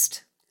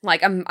List.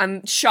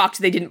 I'm shocked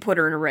they didn't put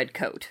her in a red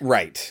coat.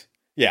 Right.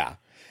 Yeah.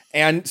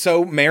 And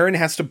so Marin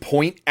has to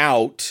point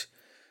out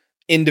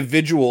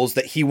individuals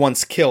that he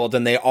once killed,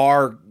 and they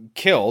are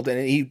killed,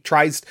 and he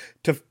tries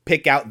to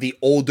pick out the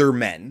older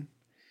men.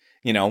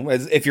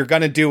 If you're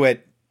going to do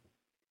it,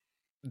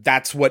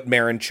 that's what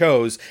Marin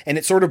chose. And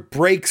it sort of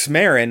breaks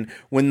Marin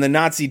when the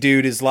Nazi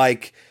dude is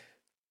like,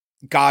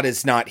 God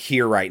is not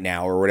here right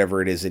now, or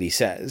whatever it is that he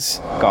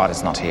says. God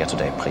is not here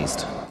today,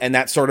 priest. And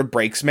that sort of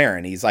breaks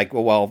Marin. He's like,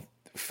 well,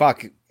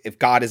 fuck, if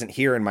God isn't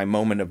here in my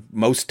moment of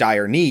most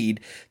dire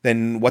need,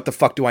 then what the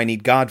fuck do I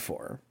need God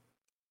for?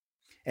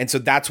 And so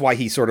that's why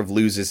he sort of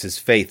loses his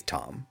faith,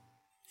 Tom.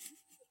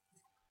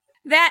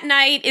 That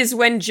night is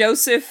when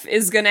Joseph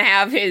is going to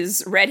have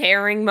his red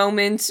herring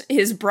moment.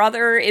 His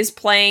brother is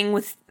playing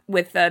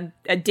with a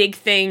dig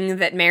thing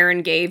that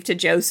Marin gave to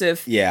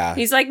Joseph. Yeah.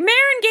 He's like,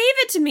 Marin gave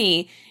it to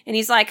me. And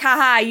he's like,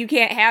 haha, you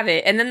can't have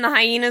it. And then the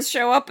hyenas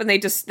show up and they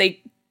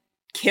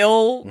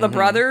kill the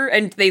brother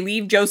and they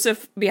leave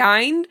Joseph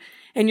behind.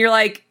 And you're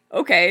like,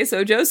 okay,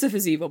 so Joseph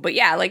is evil. But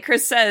yeah, like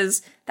Chris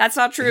says, that's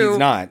not true. He's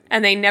not.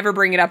 And they never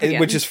bring it up again.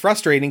 Which is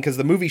frustrating because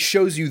the movie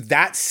shows you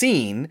that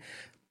scene,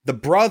 the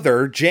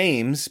brother,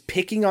 James,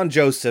 picking on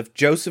Joseph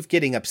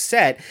getting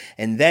upset,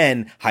 and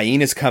then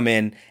hyenas come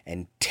in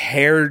and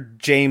tear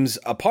James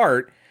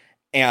apart,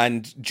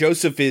 and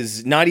Joseph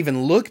is not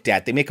even looked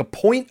at. They make a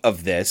point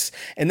of this,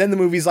 and then the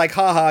movie's like,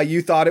 haha,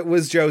 you thought it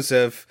was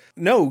Joseph.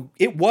 No,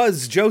 it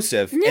was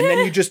Joseph, and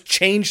then you just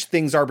changed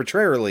things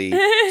arbitrarily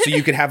so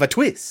you could have a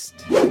twist.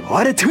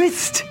 What a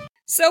twist!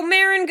 So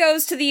Marin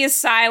goes to the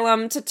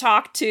asylum to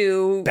talk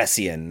to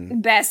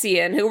Bessian,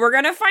 who we're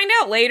going to find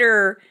out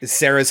later is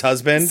Sarah's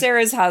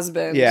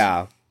husband.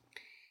 Yeah.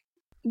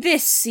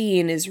 This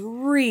scene is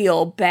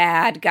real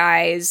bad,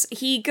 guys.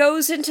 He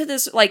goes into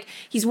this, like,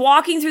 he's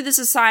walking through this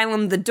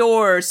asylum, the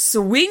door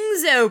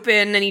swings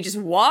open, and he just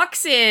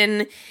walks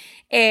in,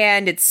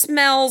 and it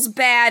smells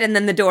bad, and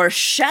then the door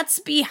shuts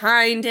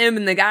behind him,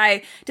 and the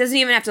guy doesn't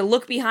even have to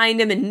look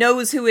behind him and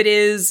knows who it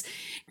is.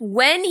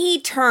 When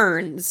he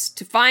turns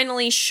to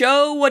finally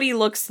show what he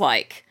looks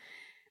like,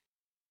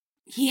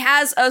 he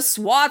has a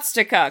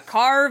swastika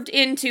carved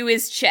into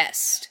his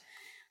chest.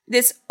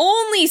 This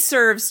only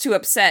serves to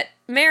upset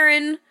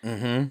Marin.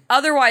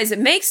 Otherwise, it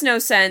makes no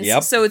sense.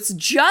 So it's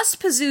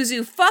just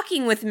Pazuzu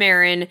fucking with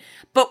Marin.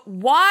 But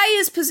why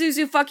is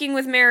Pazuzu fucking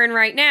with Marin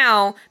right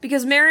now?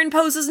 Because Marin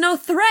poses no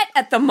threat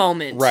at the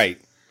moment. Right.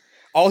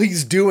 All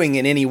he's doing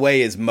in any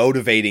way is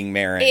motivating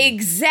Marin.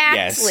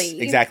 Exactly.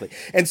 Yes, exactly.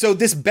 And so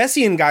this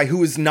Bessian guy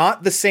who is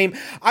not the same...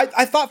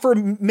 I thought for a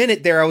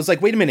minute there, I was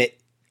like, wait a minute.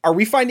 Are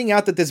we finding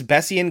out that this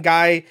Bessian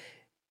guy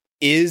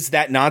is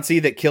that Nazi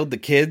that killed the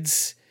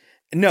kids?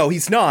 No,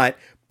 he's not.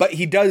 But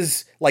he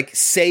does, like,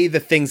 say the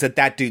things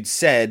that dude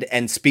said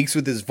and speaks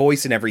with his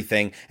voice and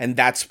everything. And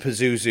that's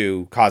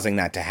Pazuzu causing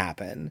that to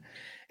happen.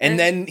 And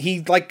then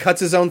he, like,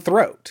 cuts his own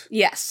throat.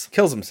 Yes.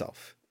 Kills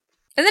himself.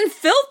 And then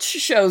Filch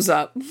shows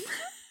up.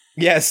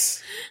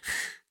 Yes.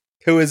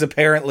 Who is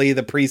apparently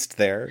the priest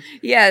there.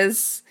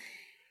 Yes.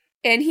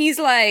 And he's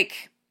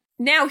like...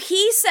 Now,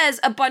 he says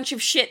a bunch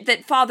of shit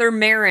that Father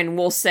Marin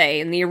will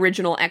say in the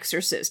original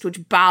Exorcist,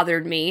 which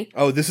bothered me.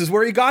 Oh, this is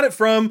where he got it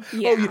from.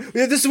 Yeah. Oh,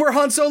 this is where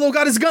Han Solo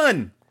got his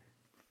gun.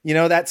 You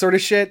know, that sort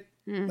of shit.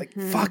 Like,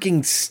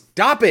 fucking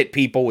stop it,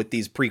 people, with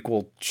these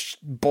prequel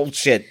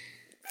bullshit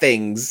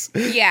things.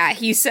 Yeah,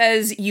 he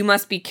says, you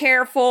must be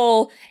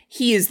careful.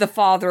 He is the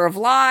father of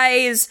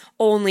lies.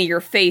 Only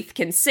your faith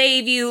can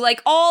save you.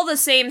 Like, all the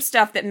same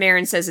stuff that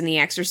Marin says in The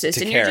Exorcist.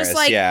 To and Karis, you're just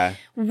like,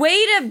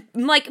 way to,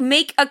 like,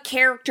 make a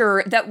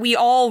character that we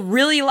all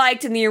really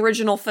liked in the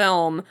original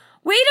film.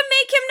 Way to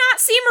make him not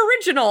seem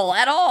original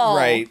at all.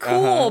 Right.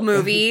 Cool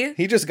movie.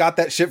 He just got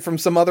that shit from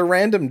some other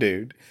random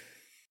dude.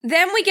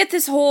 Then we get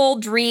this whole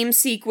dream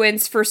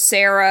sequence for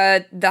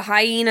Sarah. The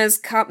hyenas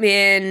come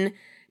in.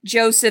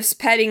 Joseph's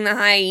petting the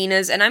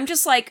hyenas, and I'm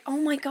just like, oh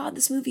my god,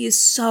 this movie is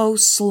so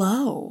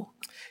slow.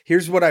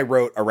 Here's what I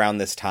wrote around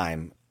this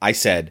time. I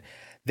said,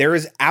 there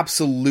is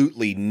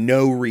absolutely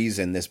no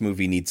reason this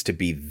movie needs to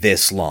be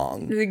this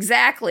long.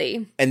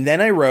 Exactly. And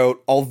then I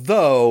wrote,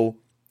 although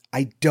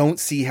I don't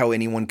see how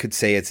anyone could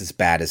say it's as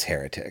bad as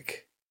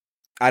Heretic.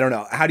 I don't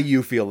know. How do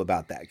you feel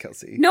about that,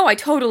 Kelsey? No, I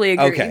totally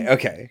agree.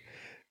 Okay.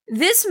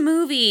 This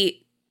movie...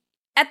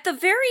 At the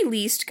very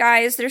least,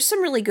 guys, there's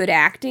some really good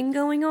acting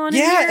going on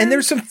in here. And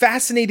there's some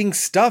fascinating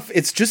stuff.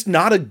 It's just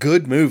not a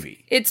good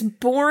movie. It's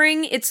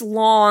boring, it's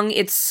long,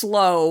 it's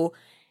slow,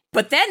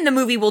 but then the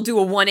movie will do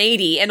a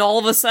 180, and all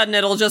of a sudden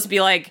it'll just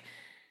be like,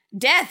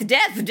 death,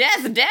 death,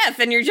 death, death,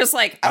 and you're just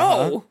like,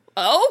 oh,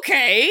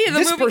 okay.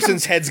 This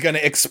person's head's gonna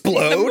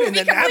explode, and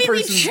then that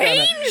person's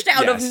changed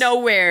out of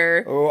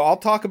nowhere. Oh, I'll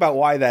talk about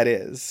why that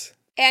is.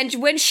 And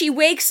when she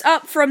wakes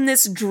up from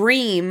this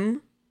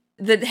dream...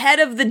 The head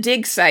of the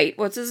dig site,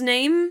 what's his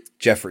name?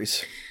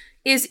 Jeffries.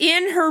 Is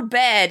in her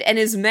bed and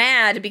is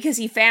mad because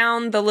he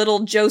found the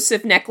little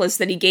Joseph necklace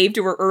that he gave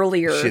to her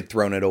earlier. She'd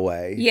thrown it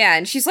away. Yeah,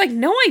 and she's like,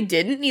 no, I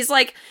didn't. And he's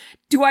like,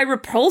 do I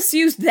repulse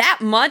you that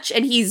much?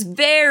 And he's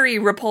very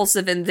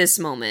repulsive in this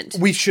moment.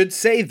 We should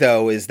say,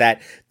 though, is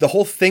that the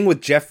whole thing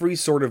with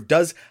Jeffries sort of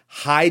does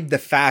hide the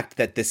fact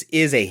that this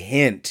is a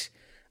hint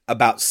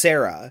about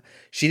Sarah.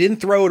 She didn't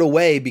throw it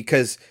away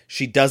because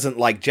she doesn't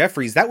like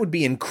Jeffries. That would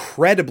be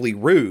incredibly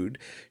rude.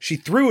 She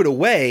threw it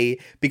away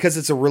because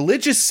it's a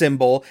religious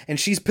symbol and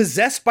she's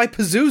possessed by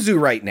Pazuzu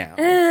right now.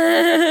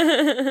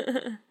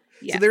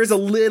 So there's a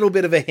little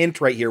bit of a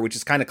hint right here, which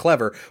is kind of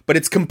clever, but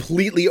it's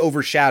completely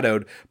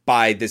overshadowed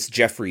by this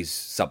Jeffries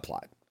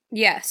subplot.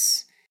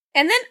 Yes.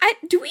 And then,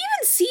 do we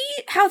even see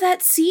how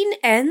that scene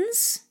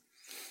ends?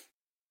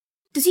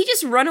 Does he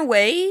just run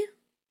away?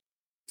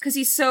 Because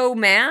he's so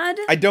mad?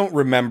 I don't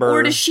remember.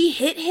 Or does she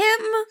hit him?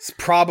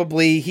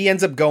 Probably. He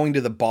ends up going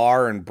to the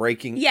bar and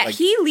breaking... Yeah,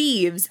 he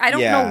leaves. I don't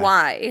know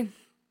why.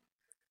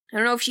 I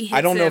don't know if she hits him.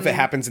 I don't know if it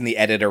happens in the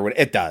edit or what.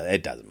 It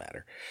doesn't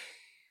matter.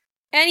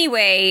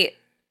 Anyway,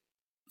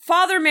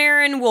 Father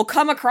Marin will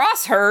come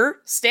across her,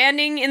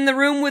 standing in the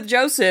room with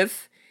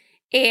Joseph,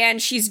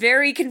 And she's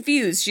very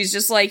confused. She's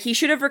just like, he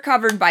should have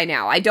recovered by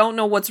now. I don't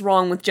know what's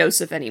wrong with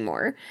Joseph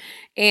anymore.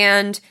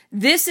 And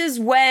this is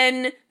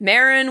when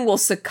Marin will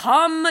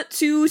succumb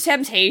to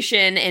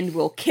temptation and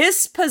will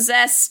kiss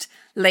possessed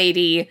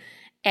lady,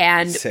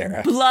 and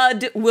Sarah.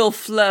 Blood will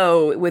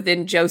flow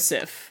within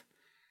Joseph.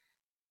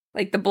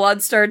 Like the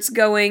blood starts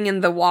going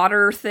in the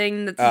water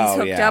thing that he's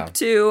hooked up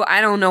to. I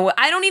don't know.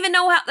 I don't even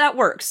know how that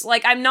works.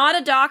 Like, I'm not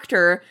a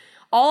doctor.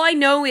 All I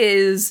know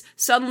is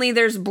suddenly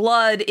there's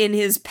blood in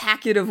his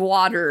packet of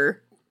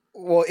water.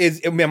 Well,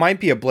 it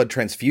might be a blood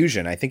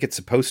transfusion. I think it's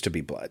supposed to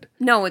be blood.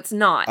 No, it's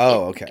not.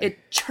 Oh, okay.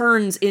 It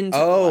churns into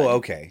blood. Oh,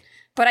 okay.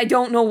 But I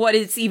don't know what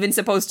it's even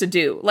supposed to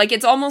do. Like,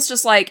 it's almost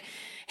just like,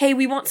 hey,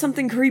 we want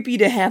something creepy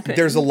to happen.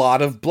 There's a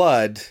lot of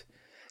blood.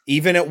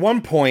 Even at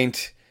one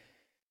point,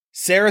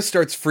 Sarah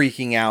starts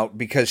freaking out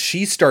because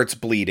she starts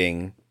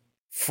bleeding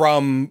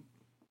from,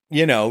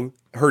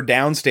 her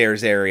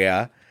downstairs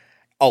area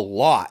a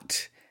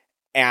lot.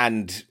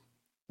 And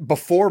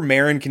before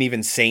Marin can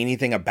even say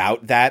anything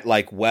about that,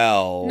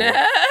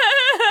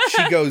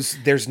 she goes,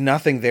 there's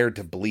nothing there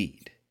to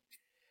bleed.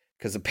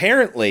 Because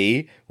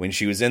apparently, when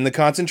she was in the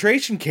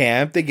concentration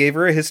camp, they gave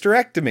her a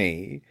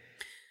hysterectomy.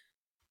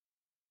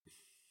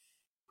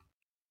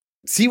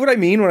 See what I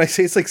mean when I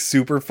say it's like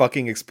super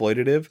fucking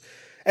exploitative?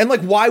 And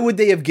like, why would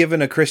they have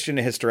given a Christian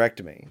a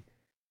hysterectomy?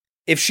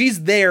 If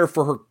she's there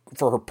for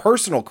her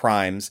personal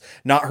crimes,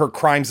 not her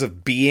crimes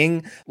of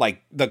being,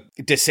 like the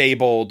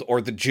disabled or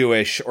the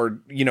Jewish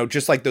or,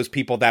 just like those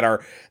people that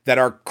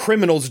are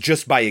criminals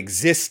just by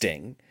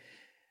existing,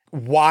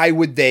 why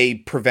would they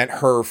prevent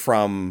her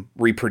from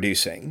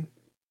reproducing?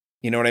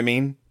 You know what I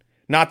mean?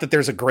 Not that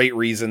there's a great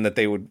reason that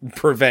they would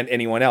prevent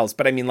anyone else,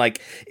 but I mean, like,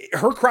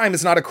 her crime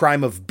is not a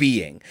crime of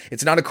being.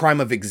 It's not a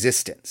crime of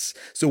existence.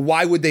 So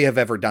why would they have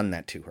ever done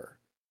that to her?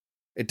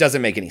 It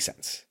doesn't make any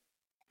sense.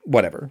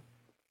 Whatever.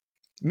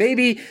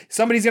 Maybe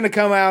somebody's going to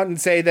come out and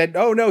say that,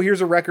 oh no,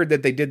 here's a record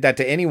that they did that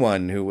to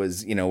anyone who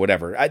was,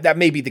 whatever. That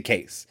may be the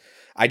case.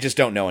 I just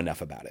don't know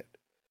enough about it.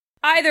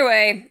 Either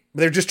way.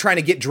 They're just trying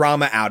to get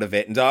drama out of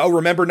it. And,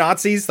 remember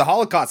Nazis? The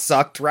Holocaust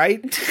sucked,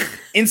 right?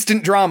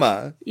 Instant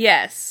drama.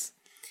 Yes.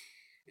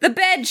 The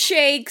bed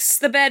shakes,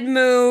 the bed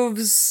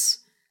moves,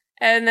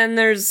 and then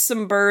there's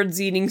some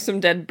birds eating some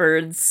dead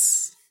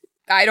birds.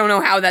 I don't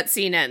know how that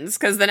scene ends,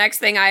 because the next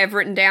thing I have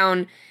written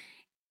down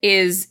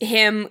is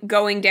him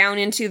going down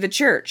into the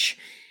church.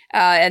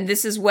 And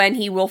this is when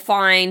he will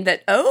find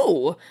that,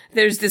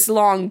 there's this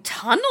long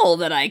tunnel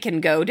that I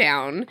can go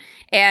down.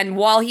 And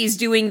while he's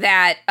doing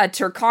that, a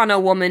Turkana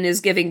woman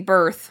is giving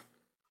birth.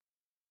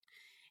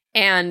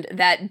 And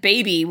that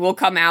baby will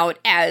come out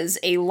as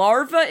a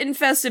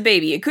larva-infested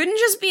baby. It couldn't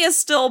just be a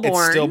stillborn.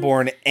 It's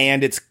stillborn,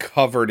 and it's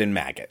covered in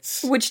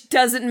maggots. Which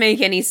doesn't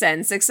make any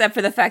sense, except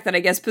for the fact that I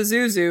guess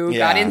Pazuzu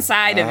got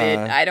inside of it.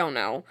 I don't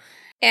know.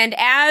 And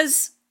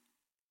as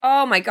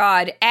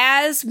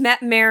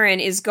Marin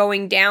is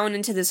going down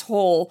into this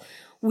hole,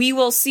 we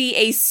will see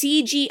a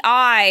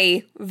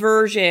CGI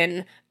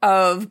version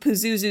of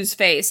Pazuzu's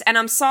face. And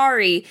I'm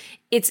sorry,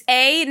 it's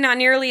A, not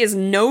nearly as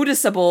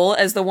noticeable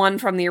as the one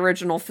from the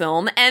original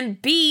film,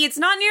 and B, it's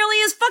not nearly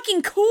as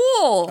fucking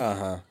cool.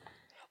 Uh-huh.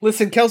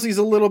 Listen, Kelsey's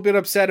a little bit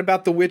upset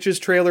about the Witches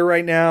trailer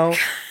right now.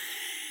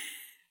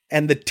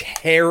 And the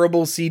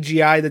terrible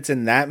CGI that's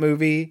in that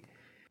movie.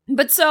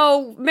 But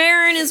so,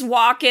 Marin is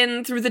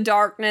walking through the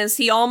darkness.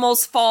 He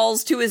almost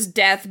falls to his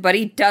death, but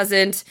he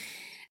doesn't.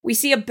 We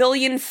see a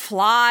billion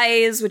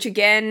flies, which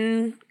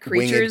again,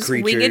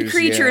 winged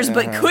creatures, yeah,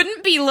 but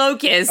couldn't be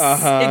locusts.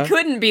 It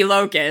couldn't be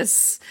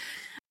locusts.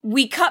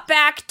 We cut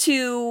back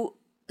to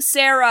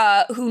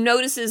Sarah, who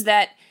notices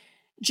that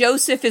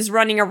Joseph is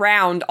running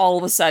around all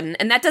of a sudden,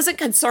 and that doesn't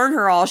concern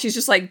her all. She's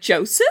just like,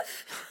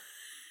 Joseph?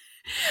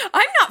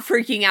 I'm not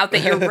freaking out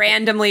that you're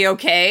randomly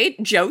okay,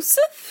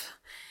 Joseph?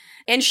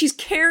 And she's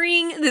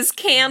carrying this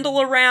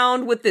candle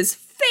around with this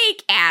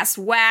fake ass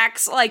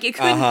wax. Like, it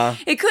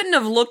couldn't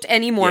have looked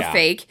any more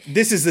fake.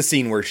 This is the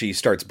scene where she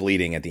starts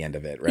bleeding at the end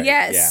of it, right?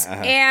 Yes.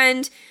 Yeah,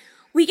 And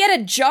we get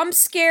a jump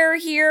scare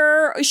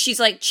here. She's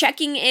like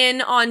checking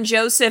in on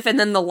Joseph, and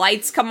then the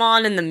lights come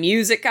on and the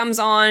music comes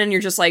on, and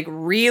you're just like,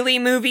 really,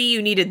 movie?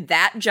 You needed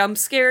that jump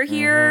scare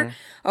here?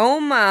 Oh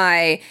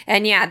my.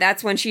 And yeah,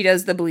 that's when she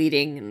does the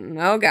bleeding.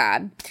 Oh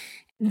God.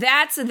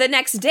 That's the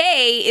next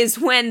day is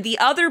when the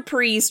other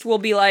priest will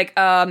be like,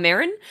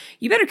 Marin,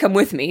 you better come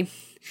with me.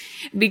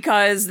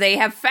 Because they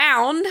have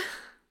found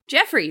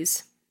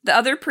Jeffries. The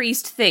other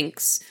priest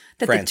thinks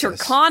that Francis.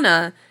 the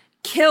Turkana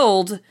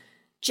killed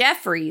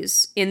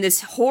Jeffries in this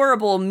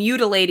horrible,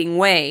 mutilating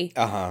way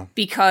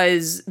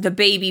because the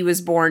baby was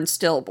born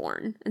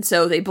stillborn. And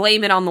so they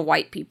blame it on the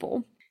white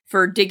people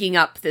for digging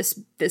up this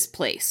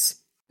place.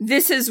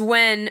 This is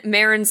when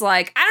Marin's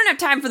like, I don't have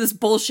time for this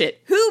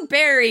bullshit. Who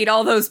buried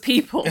all those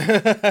people?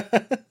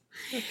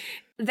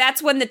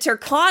 That's when the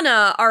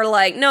Turkana are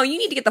like, no, you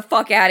need to get the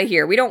fuck out of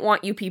here. We don't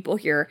want you people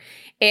here.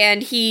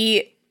 And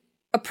he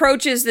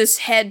approaches this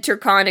head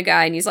Turkana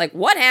guy and he's like,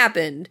 what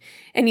happened?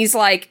 And he's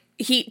like,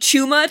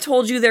 Chuma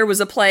told you there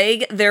was a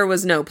plague. There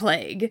was no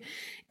plague.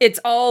 it's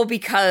all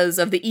because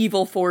of the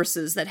evil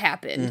forces that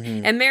happen.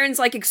 Mhm. And Marin's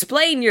like,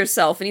 explain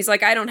yourself. And he's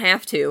like, I don't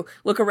have to.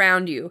 Look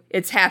around you.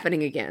 It's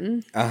happening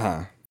again.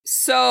 Uh-huh.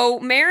 So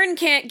Marin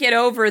can't get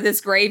over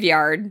this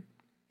graveyard,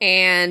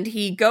 and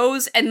he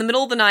goes in the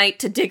middle of the night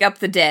to dig up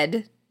the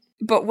dead.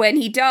 But when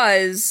he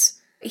does,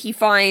 he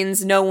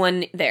finds no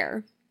one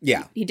there.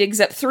 Yeah. He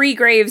digs up 3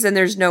 graves, and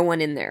there's no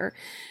one in there.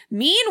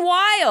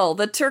 Meanwhile,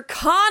 the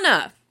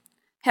Turkana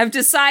have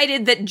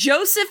decided that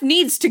Joseph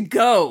needs to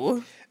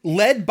go.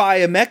 Led by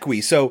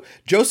Amekwi. So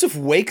Joseph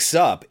wakes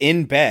up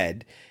in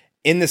bed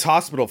in this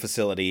hospital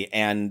facility,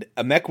 and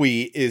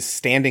Amekwi is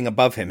standing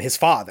above him, his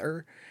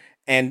father,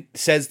 and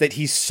says that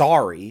he's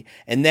sorry.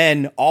 And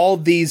then all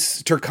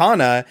these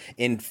Turkana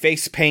in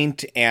face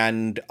paint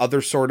and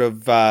other sort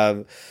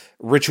of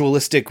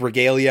ritualistic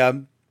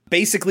regalia,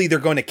 basically they're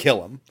going to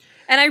kill him.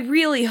 And I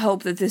really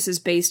hope that this is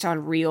based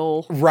on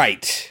real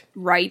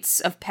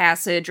rites of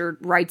passage or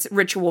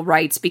ritual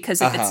rites,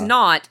 because if it's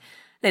not,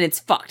 then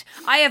it's fucked.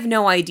 I have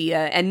no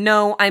idea, and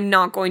no, I'm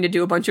not going to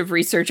do a bunch of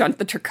research on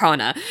the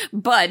Turkana,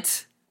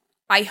 but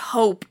I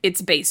hope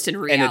it's based in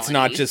reality. And it's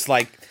not just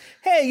like,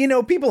 hey, you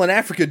know, people in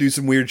Africa do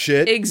some weird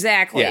shit.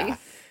 Exactly. Yeah.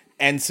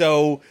 And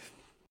so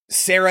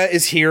Sarah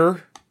is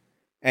here,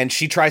 and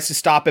she tries to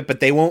stop it, but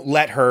they won't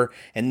let her,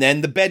 and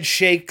then the bed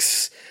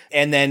shakes,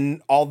 and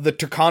then all the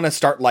Turkana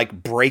start,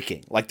 like,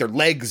 breaking. Like, their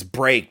legs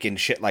break and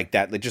shit like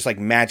that, just, like,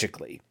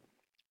 magically.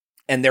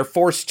 And they're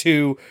forced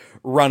to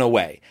run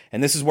away.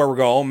 And this is where we're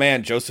going, oh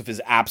man, Joseph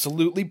is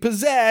absolutely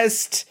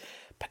possessed.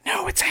 But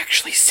no, it's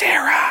actually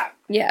Sarah.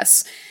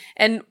 Yes.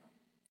 And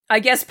I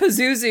guess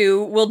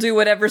Pazuzu will do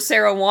whatever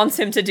Sarah wants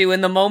him to do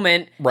in the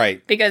moment.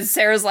 Right. Because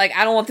Sarah's like,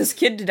 I don't want this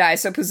kid to die.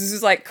 So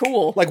Pazuzu's like,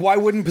 cool. Like, why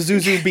wouldn't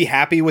Pazuzu be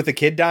happy with a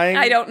kid dying?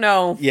 I don't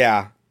know.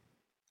 Yeah.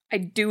 I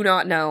do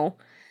not know.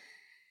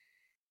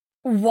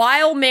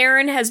 While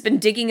Marin has been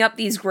digging up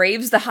these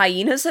graves, the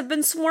hyenas have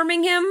been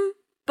swarming him,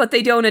 but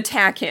they don't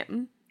attack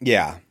him.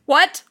 Yeah.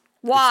 What?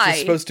 Why? It's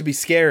just supposed to be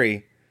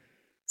scary.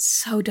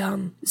 So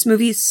dumb. This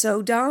movie is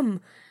so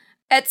dumb.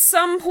 At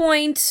some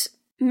point,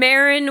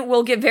 Marin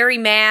will get very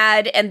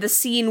mad, and the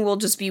scene will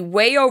just be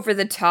way over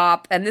the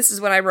top, and this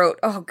is when I wrote,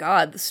 oh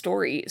god, the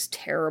story is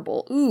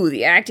terrible. Ooh,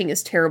 the acting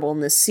is terrible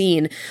in this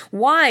scene.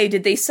 Why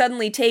did they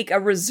suddenly take a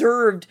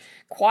reserved,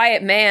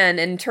 quiet man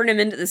and turn him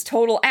into this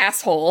total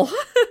asshole?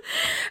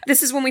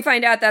 This is when we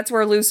find out that's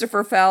where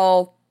Lucifer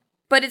fell,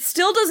 but it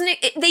still doesn't,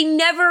 they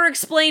never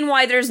explain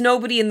why there's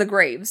nobody in the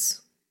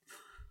graves.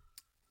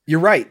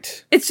 You're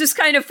right. It's just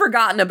kind of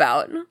forgotten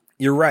about.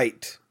 You're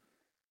right.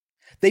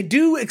 They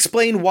do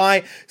explain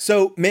why.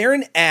 So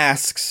Marin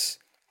asks,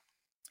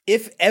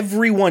 if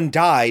everyone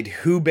died,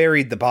 who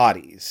buried the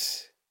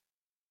bodies?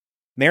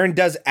 Marin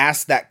does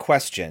ask that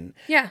question.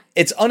 Yeah.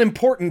 It's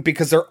unimportant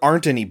because there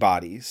aren't any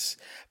bodies.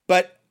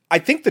 But I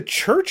think the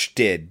church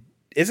did.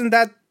 Isn't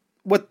that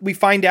what we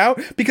find out?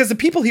 Because the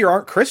people here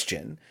aren't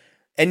Christian,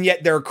 and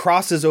yet there are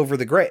crosses over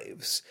the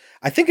graves.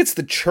 I think it's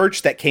the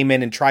church that came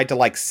in and tried to,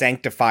 like,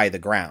 sanctify the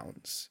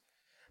grounds.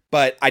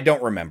 But I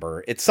don't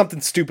remember. It's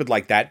something stupid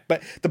like that.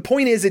 But the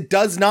point is, it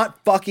does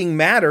not fucking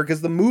matter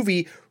because the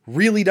movie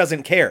really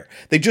doesn't care.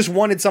 They just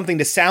wanted something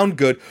to sound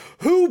good.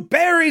 Who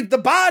buried the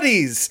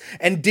bodies?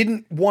 And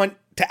didn't want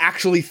to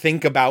actually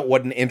think about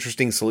what an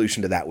interesting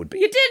solution to that would be.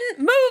 You didn't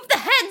move the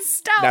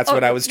headstone. That's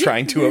what I was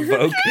trying to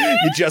evoke.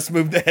 You just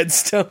moved the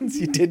headstones.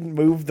 You didn't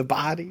move the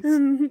bodies.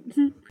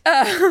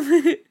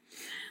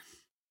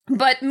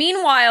 But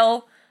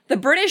meanwhile, the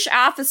British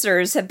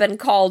officers have been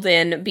called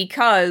in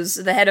because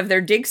the head of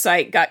their dig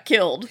site got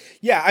killed.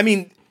 Yeah, I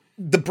mean,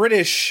 the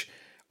British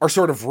are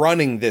sort of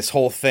running this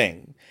whole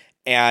thing,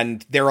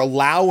 and they're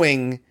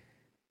allowing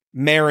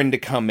Marin to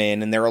come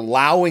in, and they're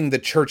allowing the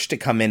church to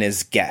come in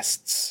as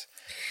guests.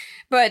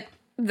 But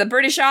the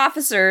British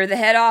officer, the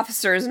head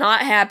officer, is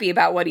not happy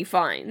about what he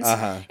finds.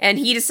 And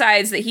he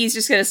decides that he's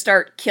just going to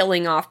start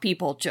killing off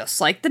people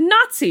just like the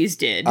Nazis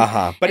did.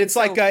 But and it's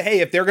like, hey,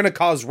 if they're going to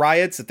cause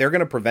riots, if they're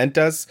going to prevent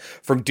us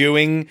from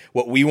doing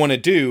what we want to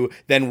do,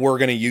 then we're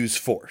going to use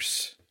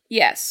force.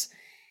 Yes.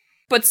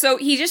 But so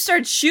he just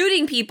starts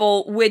shooting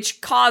people,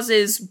 which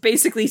causes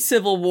basically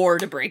civil war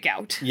to break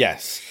out.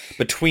 Yes.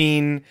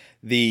 Between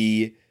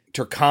the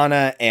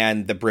Turkana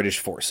and the British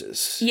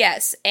forces.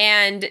 Yes,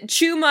 and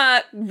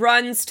Chuma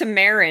runs to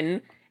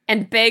Marin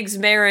and begs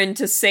Marin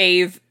to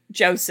save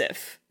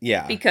Joseph.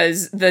 Yeah.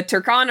 Because the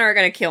Turkana are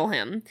going to kill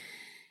him.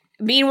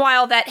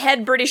 Meanwhile, that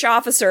head British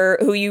officer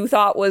who you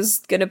thought was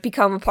going to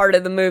become a part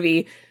of the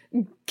movie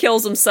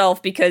kills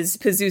himself because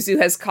Pazuzu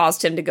has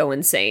caused him to go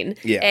insane.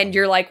 Yeah. And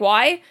you're like,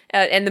 why?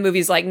 And the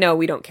movie's like, no,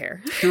 we don't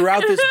care.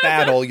 Throughout this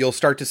battle, you'll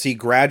start to see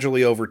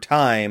gradually over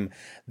time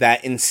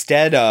that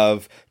instead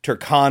of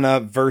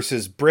Turkana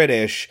versus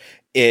British,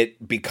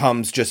 it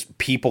becomes just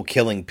people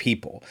killing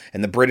people.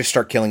 And the British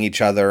start killing each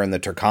other and the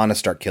Turkana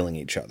start killing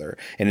each other.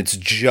 And it's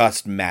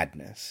just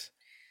madness.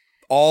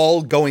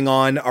 All going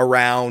on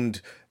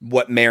around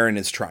what Marin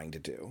is trying to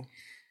do.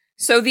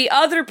 So the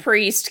other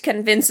priest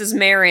convinces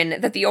Marin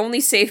that the only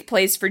safe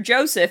place for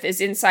Joseph is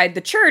inside the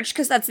church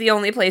because that's the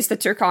only place the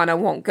Turkana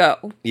won't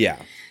go. Yeah.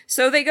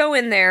 So they go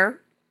in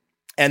there,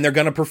 And they're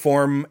going to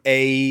perform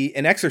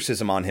an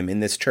exorcism on him in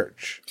this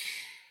church.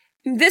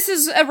 This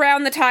is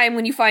around the time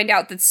when you find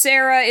out that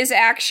Sarah is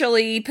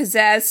actually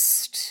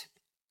possessed.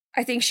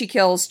 I think she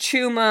kills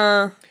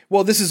Chuma.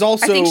 Well, this is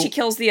also... I think she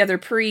kills the other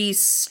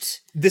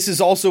priest. This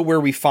is also where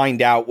we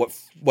find out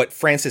what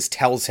Francis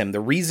tells him. The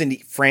reason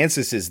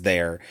Francis is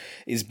there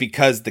is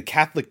because the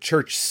Catholic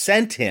Church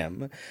sent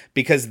him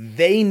because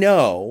they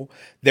know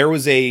there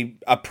was a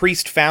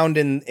priest found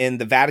in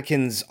the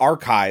Vatican's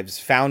archives,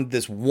 found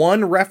this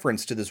one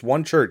reference to this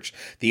one church,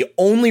 the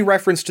only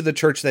reference to the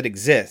church that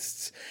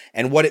exists.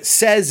 And what it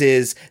says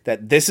is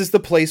that this is the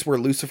place where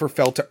Lucifer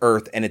fell to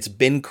earth and it's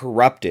been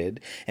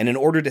corrupted. And in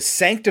order to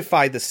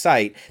sanctify the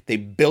site, they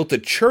built a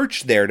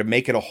church there to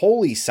make it a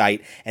holy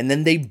site, and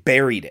then they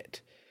buried it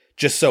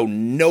just so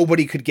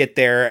nobody could get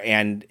there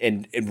and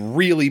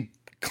really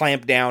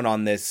clamp down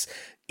on this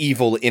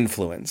evil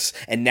influence.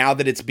 And now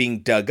that it's being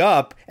dug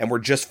up and we're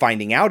just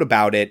finding out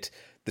about it,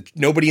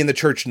 nobody in the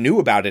church knew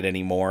about it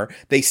anymore.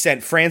 They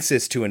sent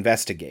Francis to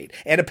investigate.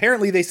 And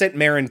apparently they sent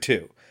Marin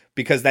too,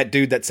 because that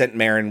dude that sent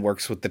Marin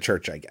works with the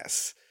church, I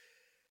guess.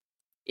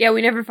 Yeah,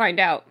 we never find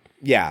out.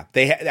 Yeah,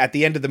 at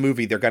the end of the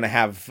movie, they're going to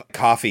have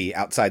coffee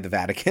outside the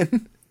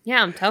Vatican.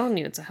 Yeah, I'm telling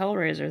you, it's a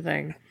Hellraiser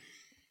thing.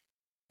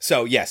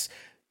 So, yes,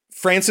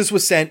 Francis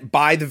was sent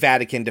by the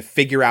Vatican to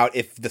figure out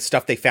if the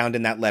stuff they found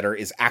in that letter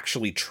is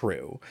actually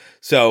true.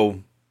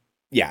 So,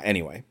 yeah,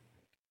 anyway.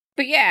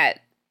 But yeah,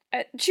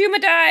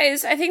 Chuma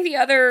dies. I think the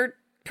other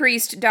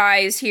priest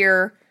dies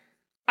here.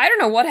 I don't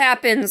know what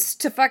happens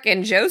to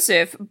fucking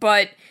Joseph,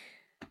 but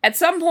at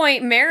some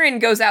point, Marin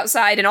goes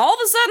outside and all of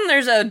a sudden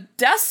there's a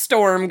dust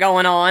storm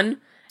going on.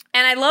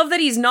 And I love that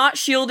he's not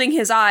shielding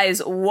his eyes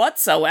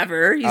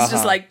whatsoever. He's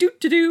just like,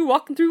 doo-doo-doo,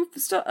 walking through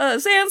a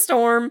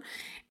sandstorm.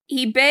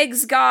 He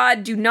begs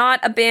God, do not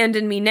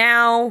abandon me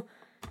now.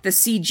 The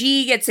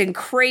CG gets in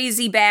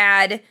crazy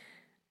bad.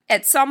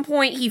 At some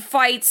point, he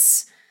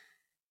fights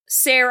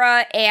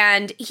Sarah,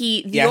 and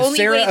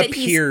Sarah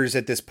appears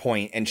at this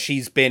point, and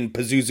she's been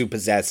Pazuzu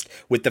possessed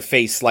with the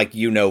face like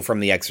you know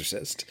from The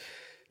Exorcist.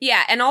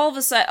 Yeah, and all of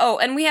a sudden,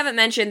 and we haven't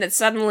mentioned that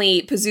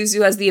suddenly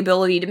Pazuzu has the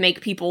ability to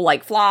make people,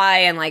 like, fly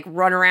and, like,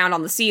 run around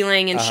on the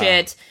ceiling and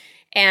shit.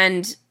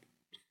 And,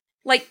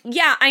 like,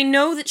 yeah, I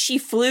know that she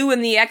flew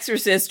in The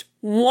Exorcist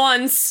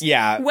once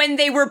when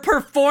they were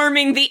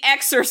performing the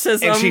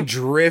exorcism. And she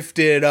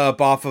drifted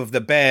up off of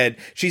the bed.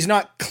 She's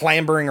not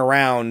clambering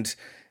around,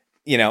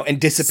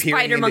 and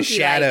disappearing in the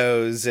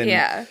shadows. And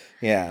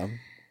yeah.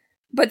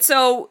 But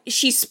so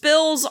she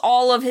spills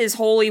all of his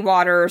holy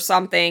water or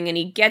something, and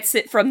he gets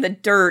it from the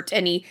dirt,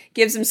 and he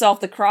gives himself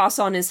the cross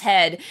on his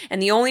head.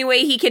 And the only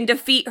way he can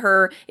defeat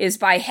her is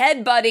by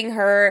headbutting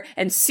her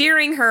and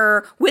searing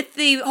her with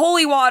the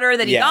holy water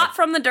that he got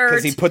from the dirt.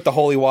 Because he put the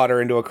holy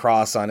water into a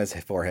cross on his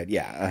forehead.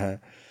 Yeah.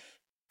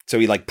 So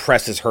he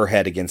presses her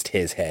head against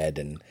his head,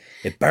 and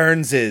it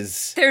burns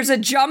his... There's a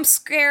jump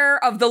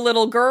scare of the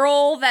little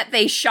girl that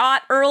they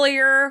shot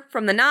earlier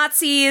from the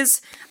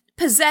Nazis.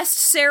 Possessed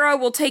Sarah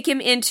will take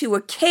him into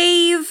a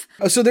cave.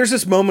 So there's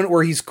this moment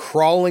where he's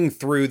crawling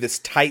through this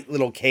tight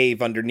little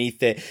cave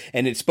underneath it,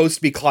 and it's supposed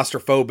to be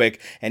claustrophobic,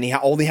 and he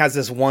only has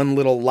this one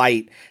little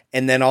light,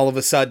 and then all of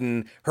a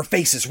sudden, her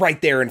face is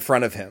right there in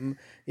front of him.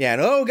 Yeah,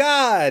 and oh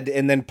God!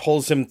 And then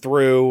pulls him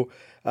through,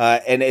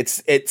 and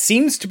it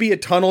seems to be a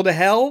tunnel to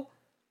hell.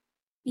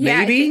 Yeah,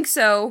 maybe? I think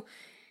so.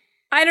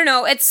 I don't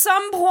know. At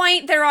some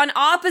point, they're on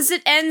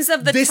opposite ends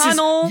of the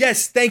tunnel.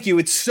 Yes, thank you.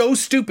 It's so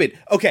stupid.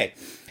 Okay.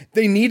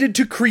 They needed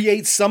to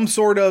create some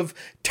sort of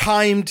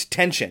timed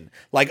tension.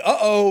 Like,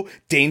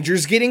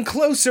 danger's getting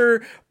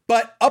closer.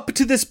 But up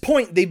to this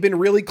point, they've been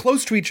really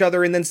close to each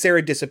other, and then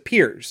Sarah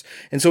disappears.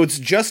 And so it's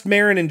just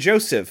Marin and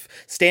Joseph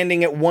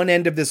standing at one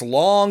end of this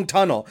long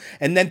tunnel.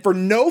 And then for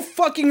no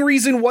fucking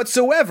reason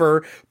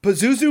whatsoever,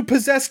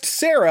 Pazuzu-possessed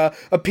Sarah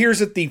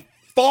appears at the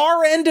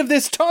far end of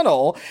this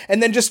tunnel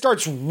and then just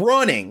starts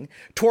running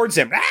towards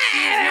him.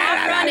 She's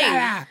not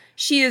running.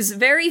 She is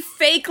very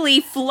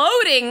fakely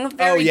floating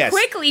very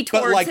quickly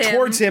towards him.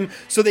 Towards him,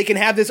 so they can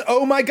have this,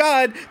 oh my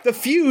God, the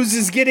fuse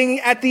is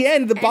getting at the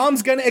end, the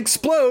bomb's gonna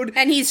explode.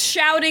 And he's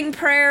shouting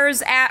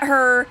prayers at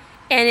her,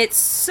 and it's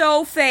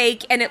so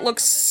fake, and it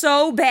looks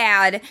so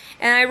bad.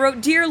 And I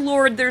wrote, dear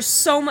Lord, there's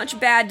so much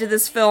bad to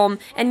this film,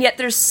 and yet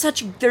there's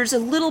a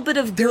little bit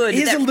of good.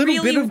 There is a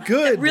little bit of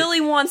good. That really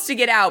wants to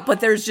get out,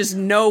 but there's just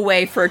no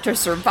way for it to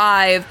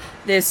survive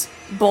this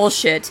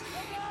bullshit.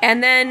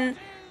 And then...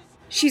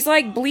 she's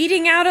like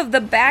bleeding out of the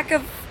back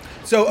of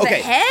the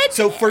head?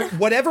 So for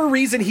whatever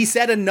reason, he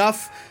said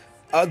enough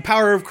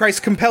power of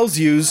Christ compels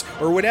yous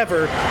or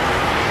whatever.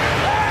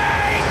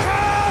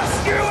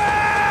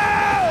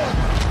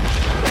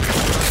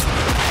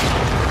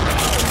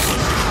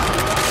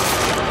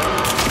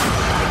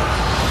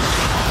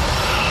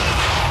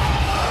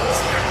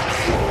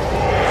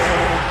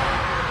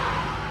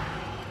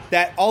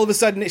 That all of a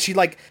sudden she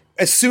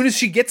as soon as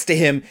she gets to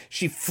him,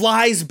 she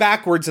flies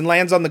backwards and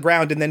lands on the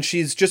ground, and then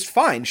she's just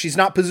fine. She's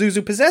not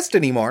Pazuzu possessed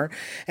anymore.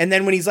 And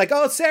then when he's like,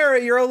 oh,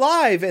 Sarah, you're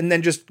alive, and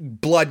then just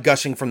blood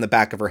gushing from the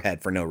back of her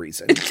head for no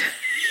reason.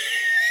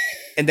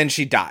 and then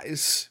she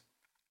dies.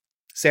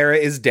 Sarah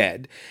is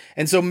dead.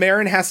 And so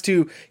Marin has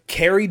to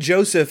carry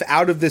Joseph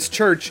out of this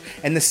church,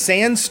 and the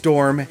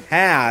sandstorm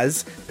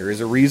there is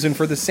a reason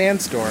for the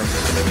sandstorm,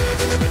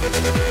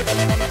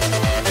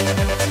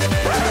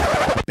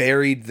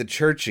 buried the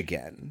church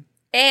again.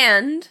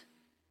 And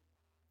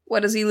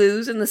what does he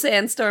lose in the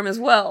sandstorm as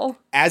well?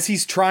 As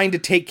he's trying to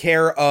take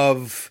care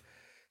of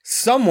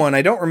someone,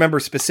 I don't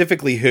remember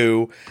specifically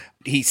who,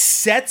 he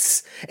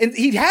sets, and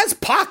he has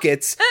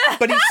pockets,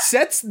 but he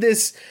sets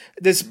this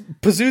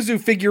Pazuzu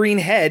figurine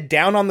head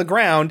down on the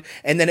ground,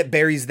 and then it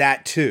buries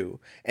that too.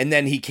 And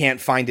then he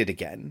can't find it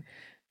again.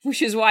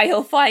 Which is why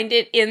he'll find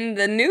it in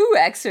the new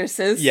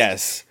Exorcist.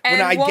 Yes.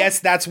 Well, I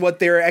guess that's what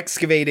they're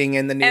excavating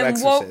in the new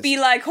Exorcist. And won't be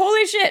like,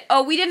 holy shit.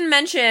 Oh, we didn't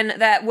mention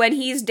that when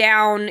he's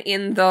down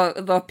in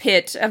the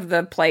pit of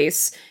the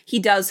place, he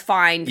does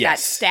find that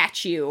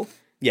statue.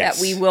 Yes.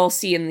 That we will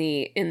see in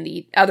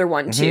the other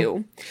one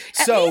too.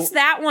 At least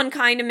that one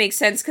kind of makes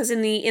sense, because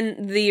in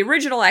the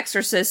original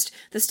Exorcist,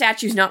 the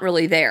statue's not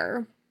really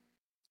there.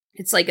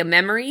 It's like a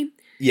memory.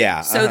 Yeah.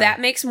 So that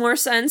makes more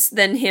sense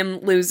than him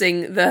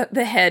losing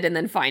the head and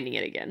then finding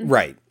it again.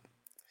 Right.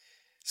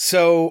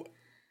 So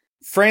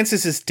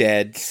Francis is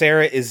dead.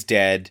 Sarah is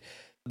dead.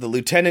 The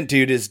lieutenant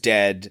dude is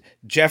dead.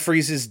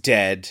 Jeffries is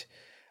dead.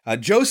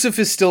 Joseph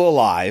is still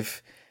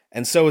alive.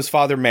 And so is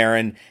Father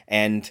Marin.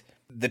 And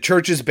the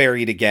church is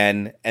buried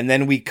again, and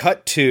then we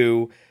cut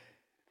to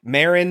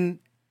Marin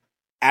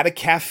at a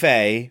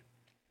cafe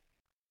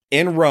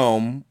in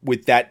Rome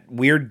with that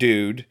weird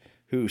dude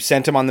who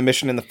sent him on the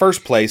mission in the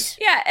first place.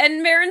 Yeah,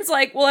 and Marin's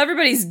like, well,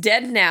 everybody's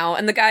dead now,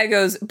 and the guy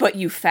goes, but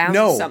you found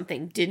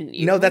something, didn't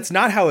you? No, that's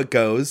not how it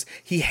goes.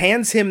 He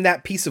hands him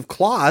that piece of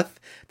cloth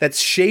that's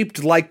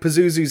shaped like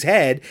Pazuzu's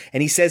head,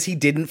 and he says he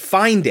didn't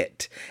find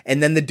it.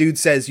 And then the dude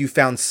says, you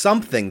found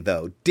something,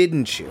 though,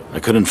 didn't you?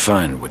 I couldn't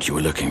find what you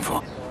were looking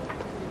for.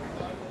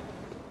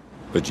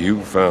 But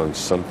you found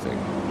something,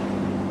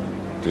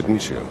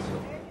 didn't you?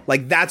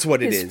 Like, that's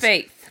what it is. His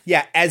faith.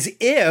 Yeah, as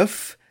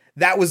if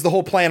that was the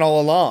whole plan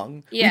all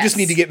along. Yes. We just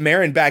need to get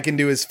Marin back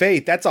into his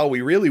faith. That's all we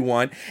really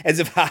want. As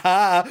if,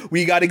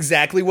 we got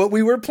exactly what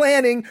we were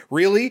planning.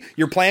 Really?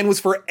 Your plan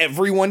was for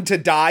everyone to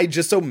die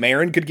just so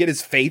Marin could get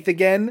his faith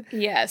again?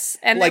 Yes.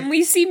 And then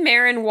we see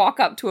Marin walk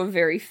up to a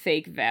very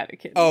fake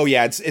Vatican. Oh,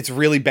 yeah. It's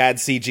really bad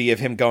CG of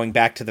him going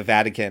back to the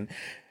Vatican.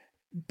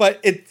 But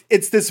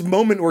it's this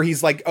moment where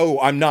he's like, oh,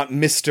 I'm not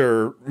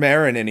Mr.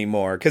 Marin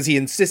anymore. Because he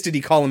insisted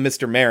he call him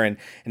Mr. Marin.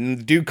 And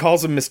the dude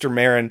calls him Mr.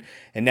 Marin.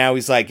 And now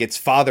he's like, it's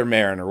Father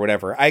Marin or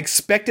whatever. I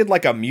expected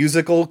like a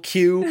musical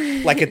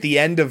cue, like at the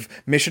end of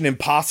Mission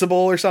Impossible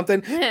or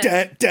something.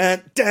 Dun,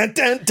 dun, dun,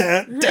 dun,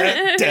 dun,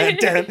 dun, dun,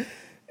 dun.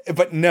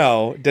 But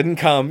no, didn't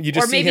come. You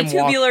just see him walk. Or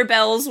maybe Tubular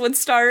Bells would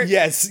start.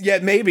 Yes, yeah,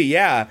 maybe,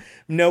 yeah.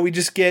 No, we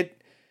just get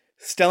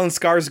Stellan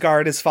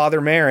Skarsgård as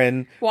Father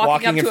Marin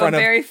walking in front of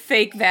a very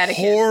fake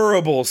Vatican.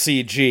 Horrible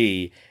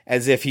CG,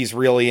 as if he's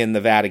really in the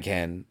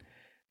Vatican.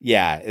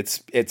 Yeah,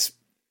 it's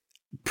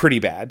pretty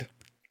bad.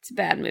 It's a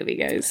bad movie,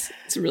 guys.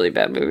 It's a really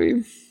bad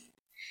movie.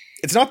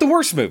 It's not the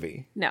worst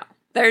movie. No.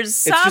 There's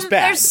some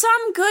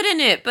good in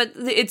it, but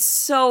it's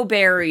so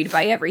buried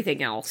by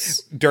everything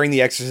else. During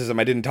the exorcism,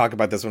 I didn't talk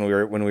about this when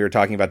we were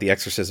talking about the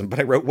exorcism, but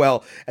I wrote,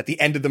 well, at the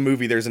end of the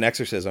movie there's an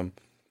exorcism.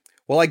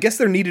 Well, I guess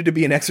there needed to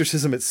be an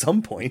exorcism at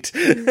some point.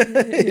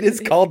 It is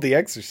called The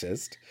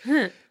Exorcist.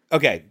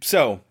 Okay,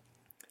 so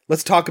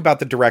let's talk about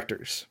the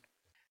directors.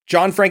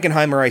 John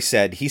Frankenheimer, I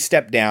said, he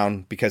stepped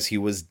down because he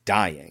was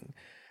dying.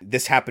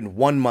 This happened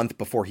 1 month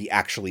before he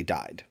actually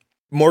died.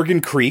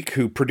 Morgan Creek,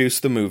 who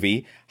produced the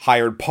movie,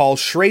 hired Paul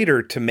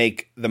Schrader to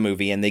make the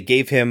movie, and they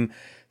gave him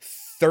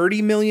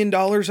 $30 million,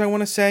 I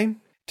want to say,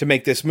 to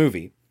make this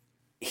movie.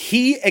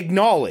 He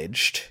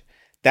acknowledged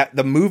that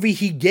the movie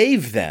he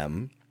gave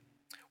them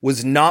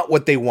was not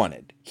what they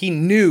wanted. He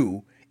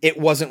knew it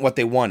wasn't what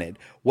they wanted.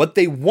 What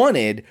they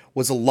wanted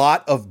was a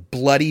lot of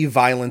bloody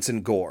violence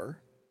and gore.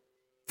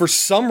 For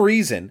some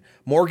reason,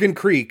 Morgan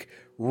Creek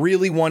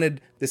really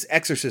wanted this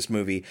Exorcist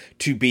movie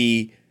to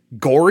be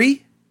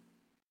gory.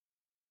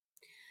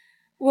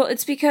 Well,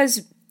 it's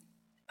because,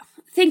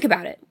 think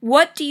about it.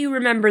 What do you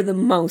remember the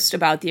most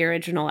about the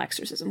original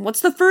Exorcism?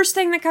 What's the first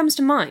thing that comes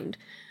to mind?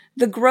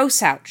 The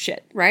gross out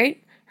shit,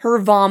 right? Her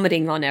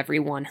vomiting on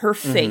everyone, her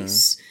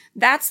face.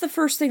 That's the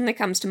first thing that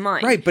comes to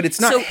mind. Right, but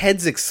it's not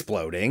heads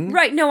exploding.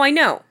 Right, no, I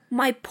know.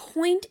 My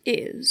point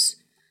is,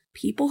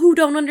 people who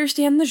don't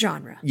understand the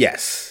genre.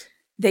 Yes.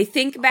 They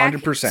think back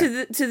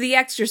 100%. to the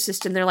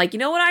Exorcist and they're like, you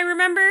know what I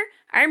remember?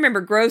 I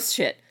remember gross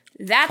shit.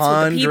 That's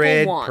what the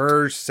people want.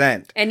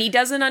 100%. And he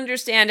doesn't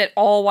understand at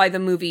all why the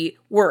movie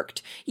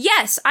worked.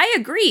 Yes, I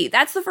agree.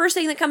 That's the first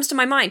thing that comes to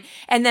my mind.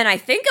 And then I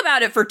think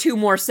about it for 2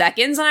 more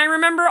seconds and I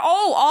remember,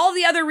 all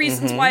the other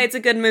reasons why it's a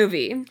good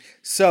movie.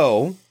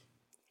 So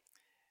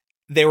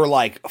they were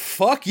like,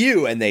 fuck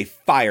you, and they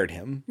fired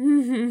him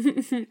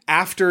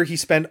after he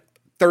spent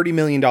 $30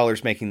 million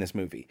making this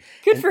movie.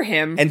 Good for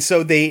him. And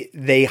so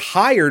they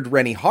hired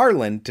Renny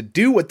Harlin to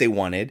do what they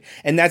wanted,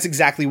 and that's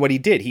exactly what he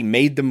did. He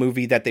made the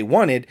movie that they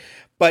wanted,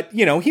 But,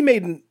 you know, he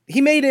made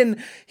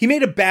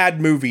a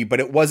bad movie, but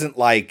it wasn't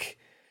like...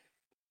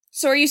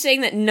 So are you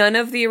saying that none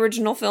of the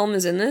original film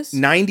is in this?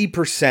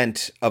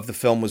 90% of the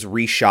film was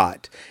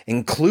reshot,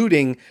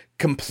 including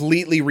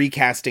completely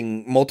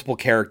recasting multiple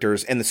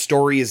characters, and the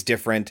story is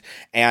different.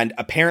 And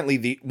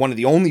apparently one of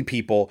the only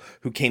people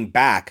who came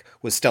back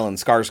was Stellan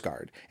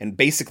Skarsgård. And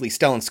basically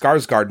Stellan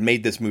Skarsgård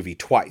made this movie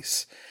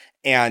twice.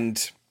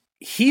 And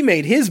he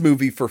made his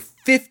movie for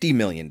 $50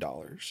 million.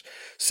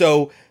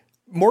 So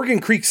Morgan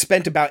Creek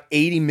spent about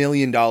 $80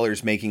 million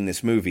making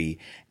this movie,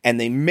 and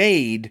they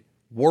made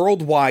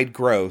worldwide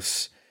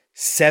gross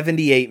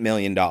 $78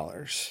 million.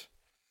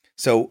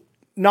 So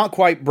not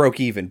quite broke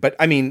even. But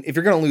I mean, if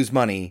you're going to lose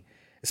money,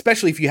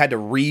 especially if you had to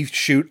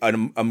reshoot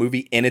a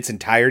movie in its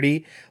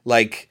entirety,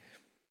 like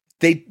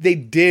they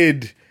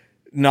did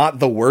not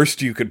the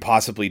worst you could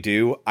possibly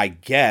do, I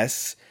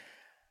guess.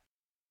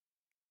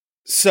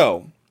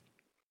 So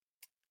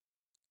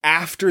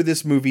after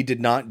this movie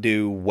did not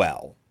do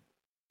well,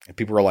 and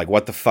people were like,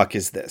 what the fuck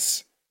is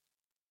this?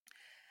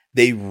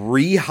 They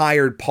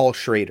rehired Paul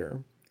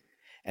Schrader,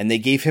 and they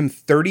gave him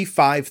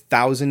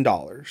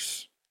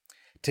 $35,000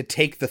 to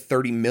take the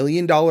 $30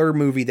 million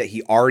movie that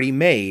he already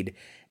made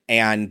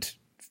and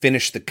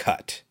finish the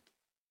cut.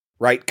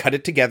 Right? Cut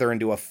it together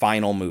into a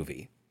final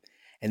movie.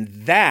 And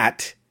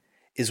that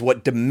is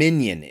what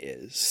Dominion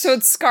is. So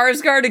it's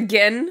Skarsgård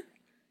again?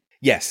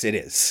 Yes, it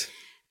is.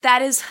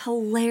 That is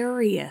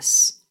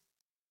hilarious.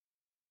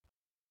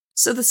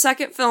 So the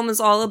second film is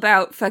all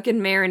about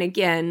fucking Marin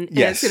again, and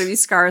Yes. it's going to be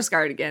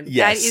Skarsgård again.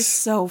 Yes. That is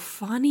so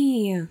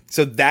funny.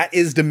 So that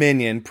is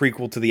Dominion,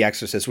 prequel to The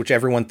Exorcist, which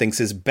everyone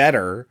thinks is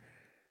better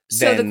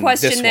So than the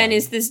question this then one.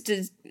 is this,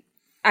 do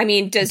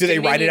they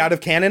write it out of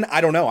canon?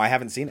 I don't know. I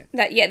haven't seen it.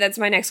 That's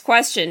my next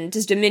question.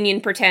 Does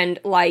Dominion pretend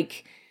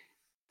like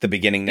The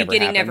beginning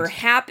never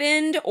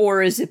happened,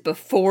 or is it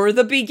before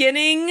the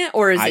beginning,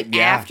 or is it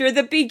after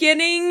the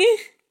beginning?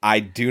 I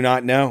do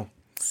not know.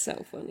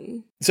 So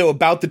funny. So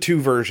about the two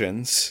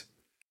versions,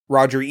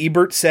 Roger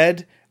Ebert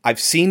said, I've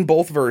seen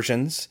both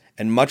versions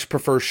and much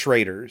prefer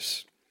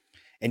Schrader's.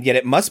 And yet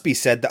it must be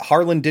said that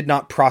Harlan did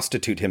not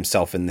prostitute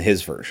himself in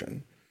his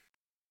version.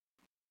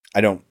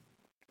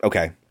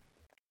 Okay.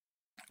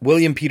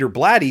 William Peter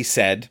Blatty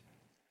said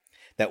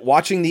that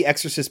watching The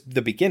Exorcist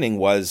the beginning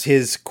was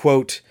his,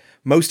 quote,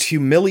 most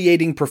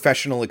humiliating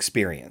professional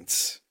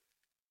experience.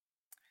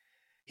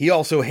 He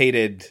also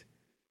hated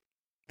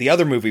the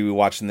other movie we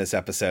watched in this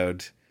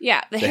episode.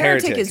 Yeah, The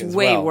Heretic is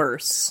way well.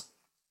 worse.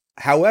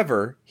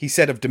 However, he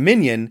said of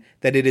Dominion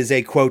that it is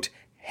a, quote,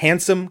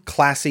 handsome,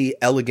 classy,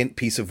 elegant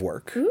piece of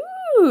work.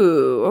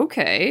 Ooh,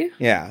 okay.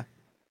 Yeah.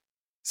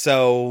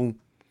 So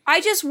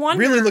I just wonder.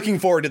 Really looking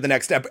forward to the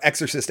next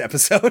Exorcist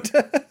episode.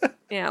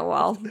 Yeah,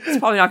 well, it's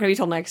probably not going to be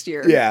till next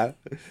year. Yeah.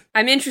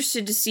 I'm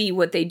interested to see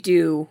what they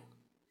do.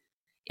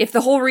 If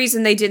the whole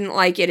reason they didn't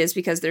like it is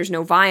because there's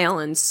no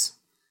violence,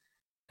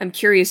 I'm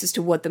curious as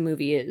to what the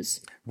movie is.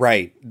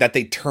 Right. That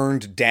they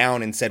turned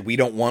down and said, we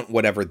don't want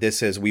whatever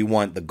this is. We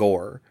want the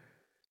gore.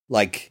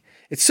 Like,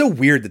 it's so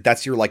weird that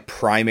that's your, like,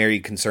 primary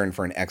concern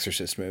for an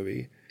Exorcist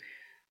movie.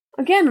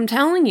 Again, I'm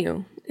telling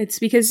you. It's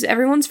because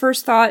everyone's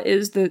first thought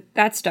is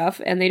that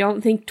stuff, and they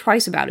don't think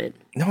twice about it.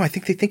 No, I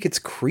think they think it's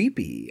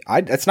creepy.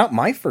 That's not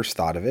my first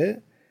thought of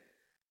it.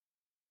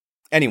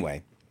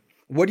 Anyway,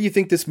 what do you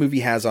think this movie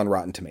has on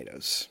Rotten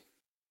Tomatoes?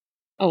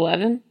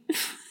 11?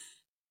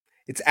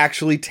 It's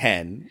actually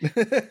 10.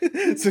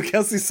 So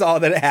Kelsey saw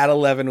that it had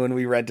 11 when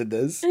we rented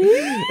this.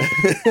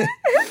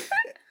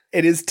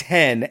 It is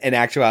 10 in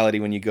actuality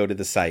when you go to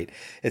the site.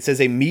 It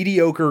says a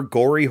mediocre,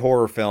 gory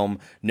horror film,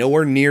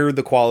 nowhere near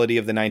the quality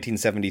of the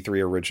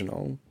 1973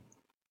 original.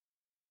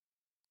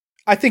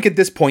 I think at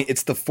this point,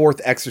 it's the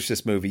fourth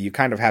Exorcist movie. You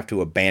kind of have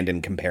to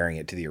abandon comparing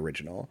it to the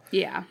original.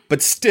 Yeah.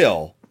 But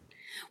still.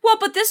 Well,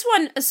 but this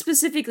one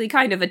specifically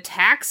kind of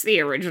attacks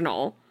the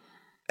original.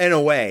 In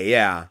a way,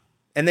 yeah.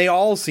 And they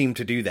all seem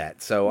to do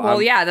that. So,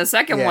 well, yeah, the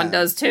second one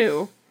does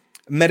too.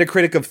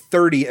 Metacritic of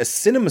 30, a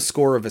cinema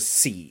score of a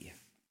C.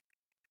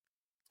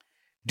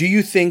 Do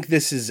you think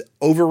this is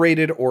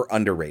overrated or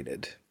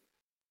underrated?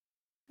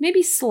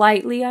 Maybe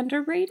slightly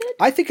underrated?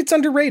 I think it's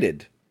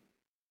underrated.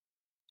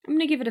 I'm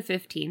going to give it a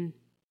 15.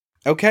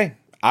 Okay.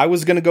 I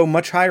was going to go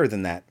much higher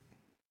than that.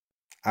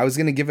 I was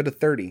going to give it a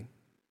 30.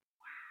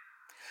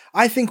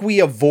 I think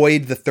we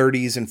avoid the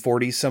 30s and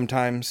 40s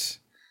sometimes.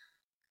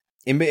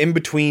 In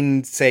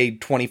between, say,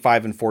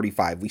 25 and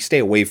 45. We stay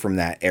away from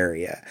that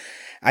area.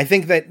 I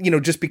think that,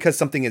 just because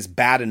something is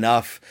bad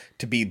enough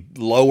to be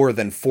lower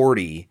than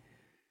 40,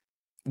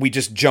 we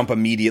just jump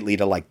immediately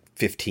to like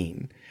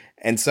 15.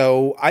 And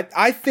so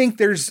I think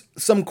there's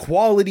some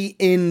quality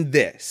in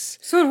this.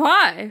 So do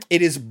I.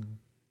 It is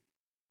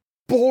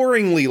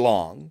boringly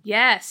long.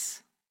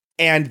 Yes.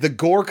 And the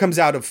gore comes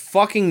out of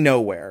fucking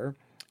nowhere.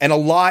 And a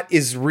lot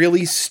is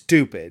really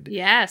stupid.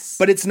 Yes.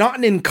 But it's not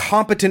an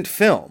incompetent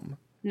film.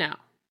 No.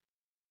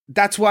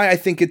 That's why I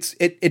think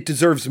it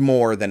deserves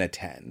more than a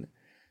 10.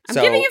 I'm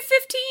giving it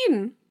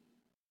 15.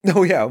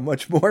 Oh yeah,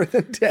 much more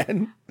than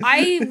 10.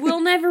 I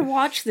will never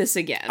watch this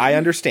again. I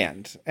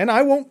understand. And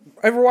I won't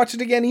ever watch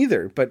it again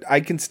either, but I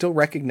can still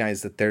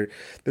recognize that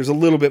there's a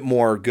little bit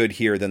more good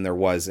here than there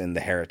was in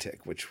The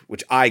Heretic,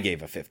 which I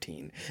gave a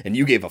 15 and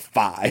you gave a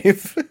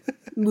 5.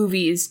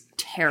 Movie is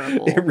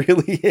terrible. It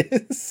really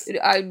is.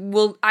 I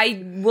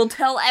will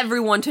tell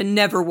everyone to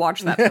never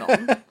watch that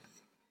film.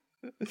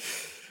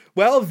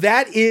 Well,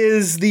 that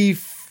is the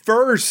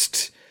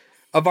first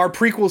of our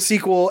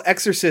prequel-sequel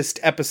Exorcist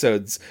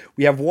episodes.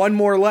 We have one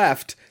more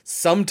left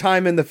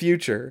sometime in the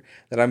future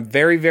that I'm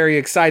very, very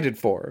excited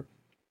for.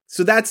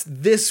 So that's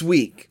this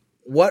week.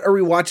 What are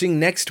we watching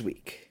next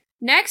week?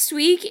 Next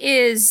week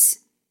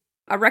is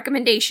a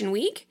recommendation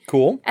week.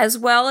 Cool. As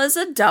well as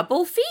a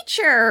double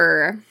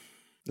feature.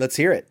 Let's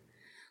hear it.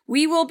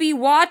 We will be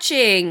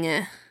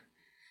watching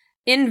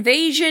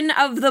Invasion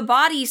of the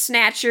Body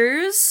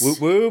Snatchers. Whoop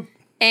whoop.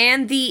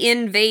 And The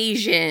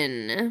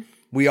Invasion.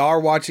 We are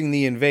watching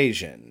The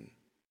Invasion.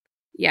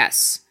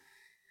 Yes.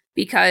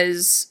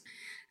 Because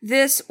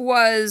this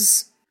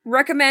was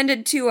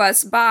recommended to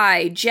us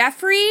by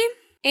Jeffrey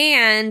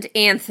and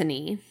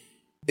Anthony.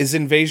 Is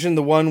Invasion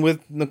the one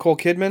with Nicole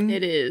Kidman?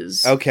 It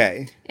is.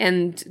 Okay.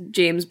 And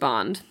James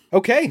Bond.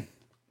 Okay.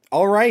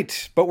 All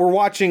right. But we're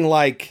watching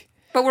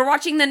But we're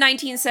watching the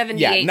 1978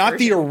 Yeah, not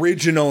version. the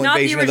original Not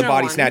the Invasion of the original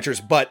Body one.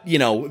 Snatchers, but,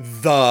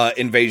 the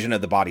Invasion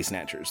of the Body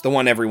Snatchers. The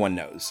one everyone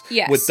knows.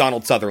 Yes. With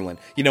Donald Sutherland.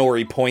 Where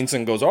he points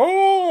and goes,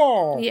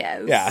 oh!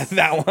 Yes. Yeah,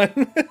 that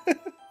one.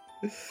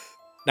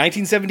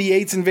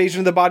 1978's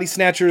Invasion of the Body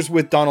Snatchers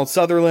with Donald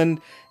Sutherland,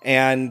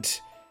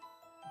 and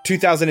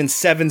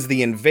 2007's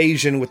The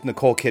Invasion with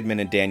Nicole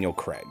Kidman and Daniel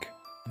Craig.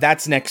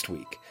 That's next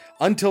week.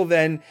 Until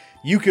then,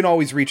 you can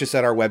always reach us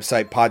at our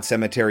website,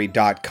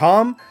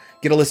 podcemetery.com.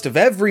 Get a list of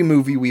every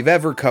movie we've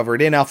ever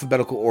covered in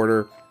alphabetical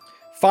order.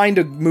 Find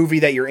a movie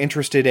that you're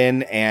interested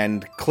in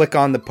and click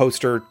on the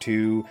poster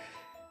to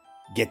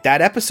get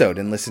that episode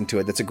and listen to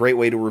it. That's a great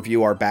way to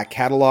review our back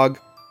catalog.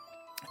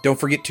 Don't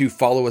forget to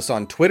follow us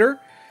on Twitter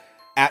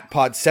at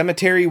Pod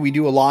Cemetery. We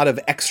do a lot of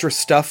extra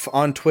stuff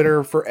on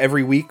Twitter for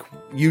every week.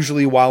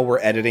 Usually while we're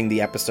editing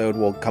the episode,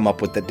 we'll come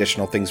up with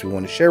additional things we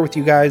want to share with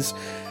you guys.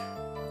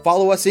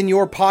 Follow us in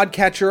your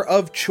podcatcher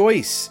of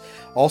choice.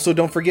 Also,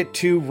 don't forget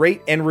to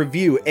rate and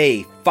review.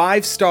 A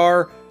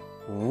 5-star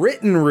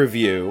written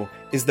review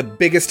is the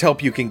biggest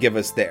help you can give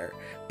us there,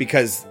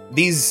 because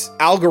these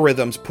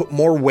algorithms put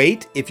more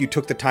weight if you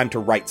took the time to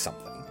write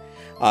something.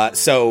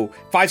 So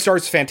 5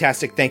 stars,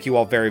 fantastic. Thank you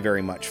all very,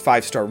 very much.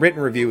 5-star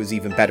written review is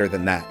even better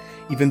than that.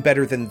 Even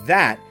better than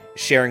that,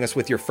 sharing us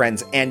with your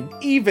friends. And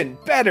even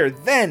better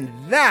than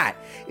that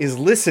is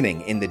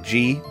listening in the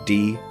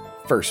GD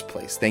first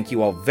place. Thank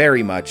you all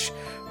very much.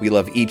 We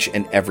love each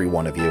and every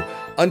one of you.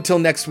 Until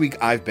next week,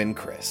 I've been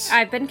Chris.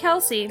 I've been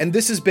Kelsey. And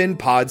this has been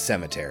Pod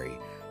Cemetery.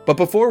 But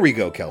before we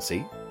go,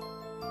 Kelsey,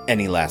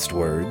 any last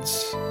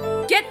words?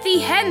 Get thee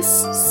hence,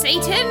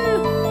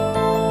 Satan!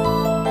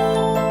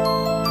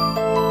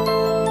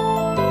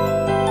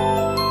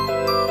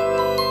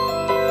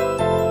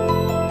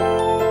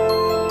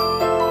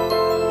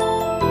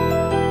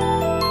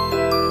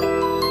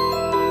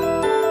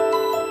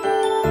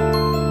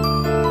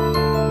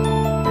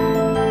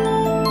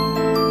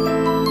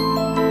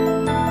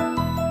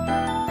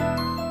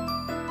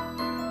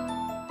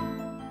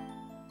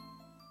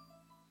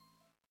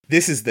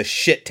 This is the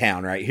shit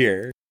town right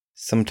here.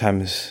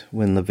 Sometimes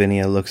when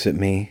Lavinia looks at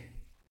me,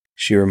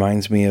 she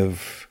reminds me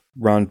of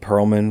Ron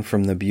Perlman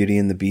from the Beauty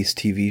and the Beast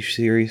TV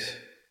series.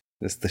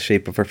 That's the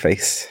shape of her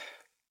face.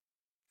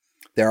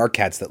 There are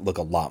cats that look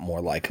a lot more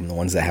like him, the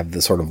ones that have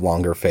the sort of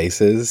longer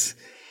faces.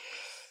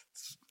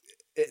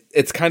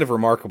 It's kind of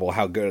remarkable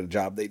how good a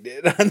job they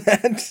did on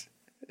that,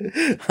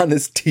 on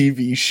this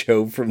TV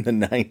show from the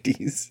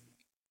 90s.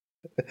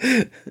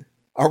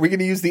 Are we going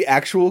to use the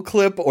actual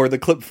clip or the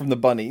clip from the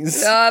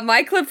bunnies?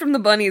 My clip from the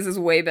bunnies is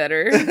way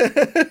better.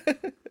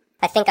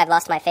 I think I've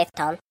lost my faith, Tom.